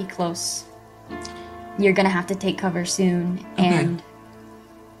pretty close. You're gonna have to take cover soon. Okay. And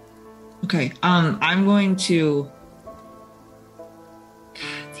Okay, I'm going to... God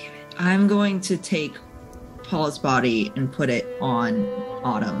damn it. I'm going to take Paul's body and put it on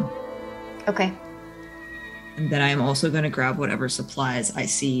Autumn. okay. And then I'm also going to grab whatever supplies I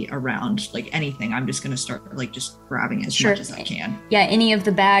see around, like anything. I'm just going to start, like, just grabbing as Sure. much as I can. Yeah, any of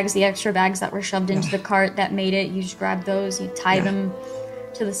the bags, the extra bags that were shoved into Yeah. the cart that made it, you just grab those, you tie Yeah. them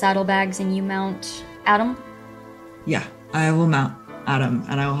to the saddlebags, and you mount Adam. Yeah, I will mount Autumn,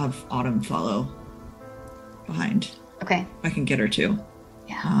 and I will have Autumn follow behind. Okay. I can get her too.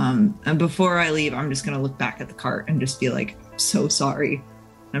 Yeah. And before I leave, I'm just going to look back at the cart and just be like, I'm so sorry.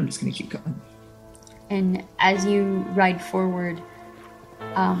 And I'm just going to keep going. And as you ride forward,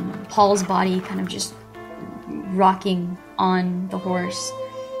 Paul's body kind of just rocking on the horse.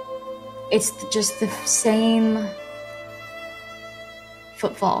 It's just the same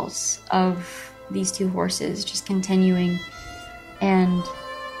footfalls of these two horses just continuing. And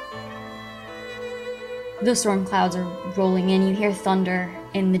the storm clouds are rolling in. You hear thunder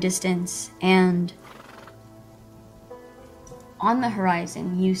in the distance. And on the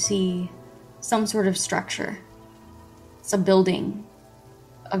horizon, you see some sort of structure. It's a building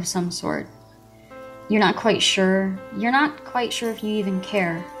of some sort. You're not quite sure. You're not quite sure if you even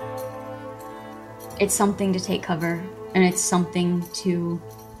care. It's something to take cover, and it's something to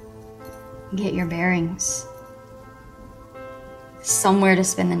get your bearings. Somewhere to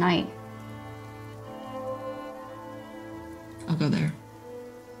spend the night. I'll go there.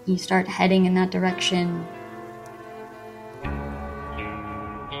 You start heading in that direction,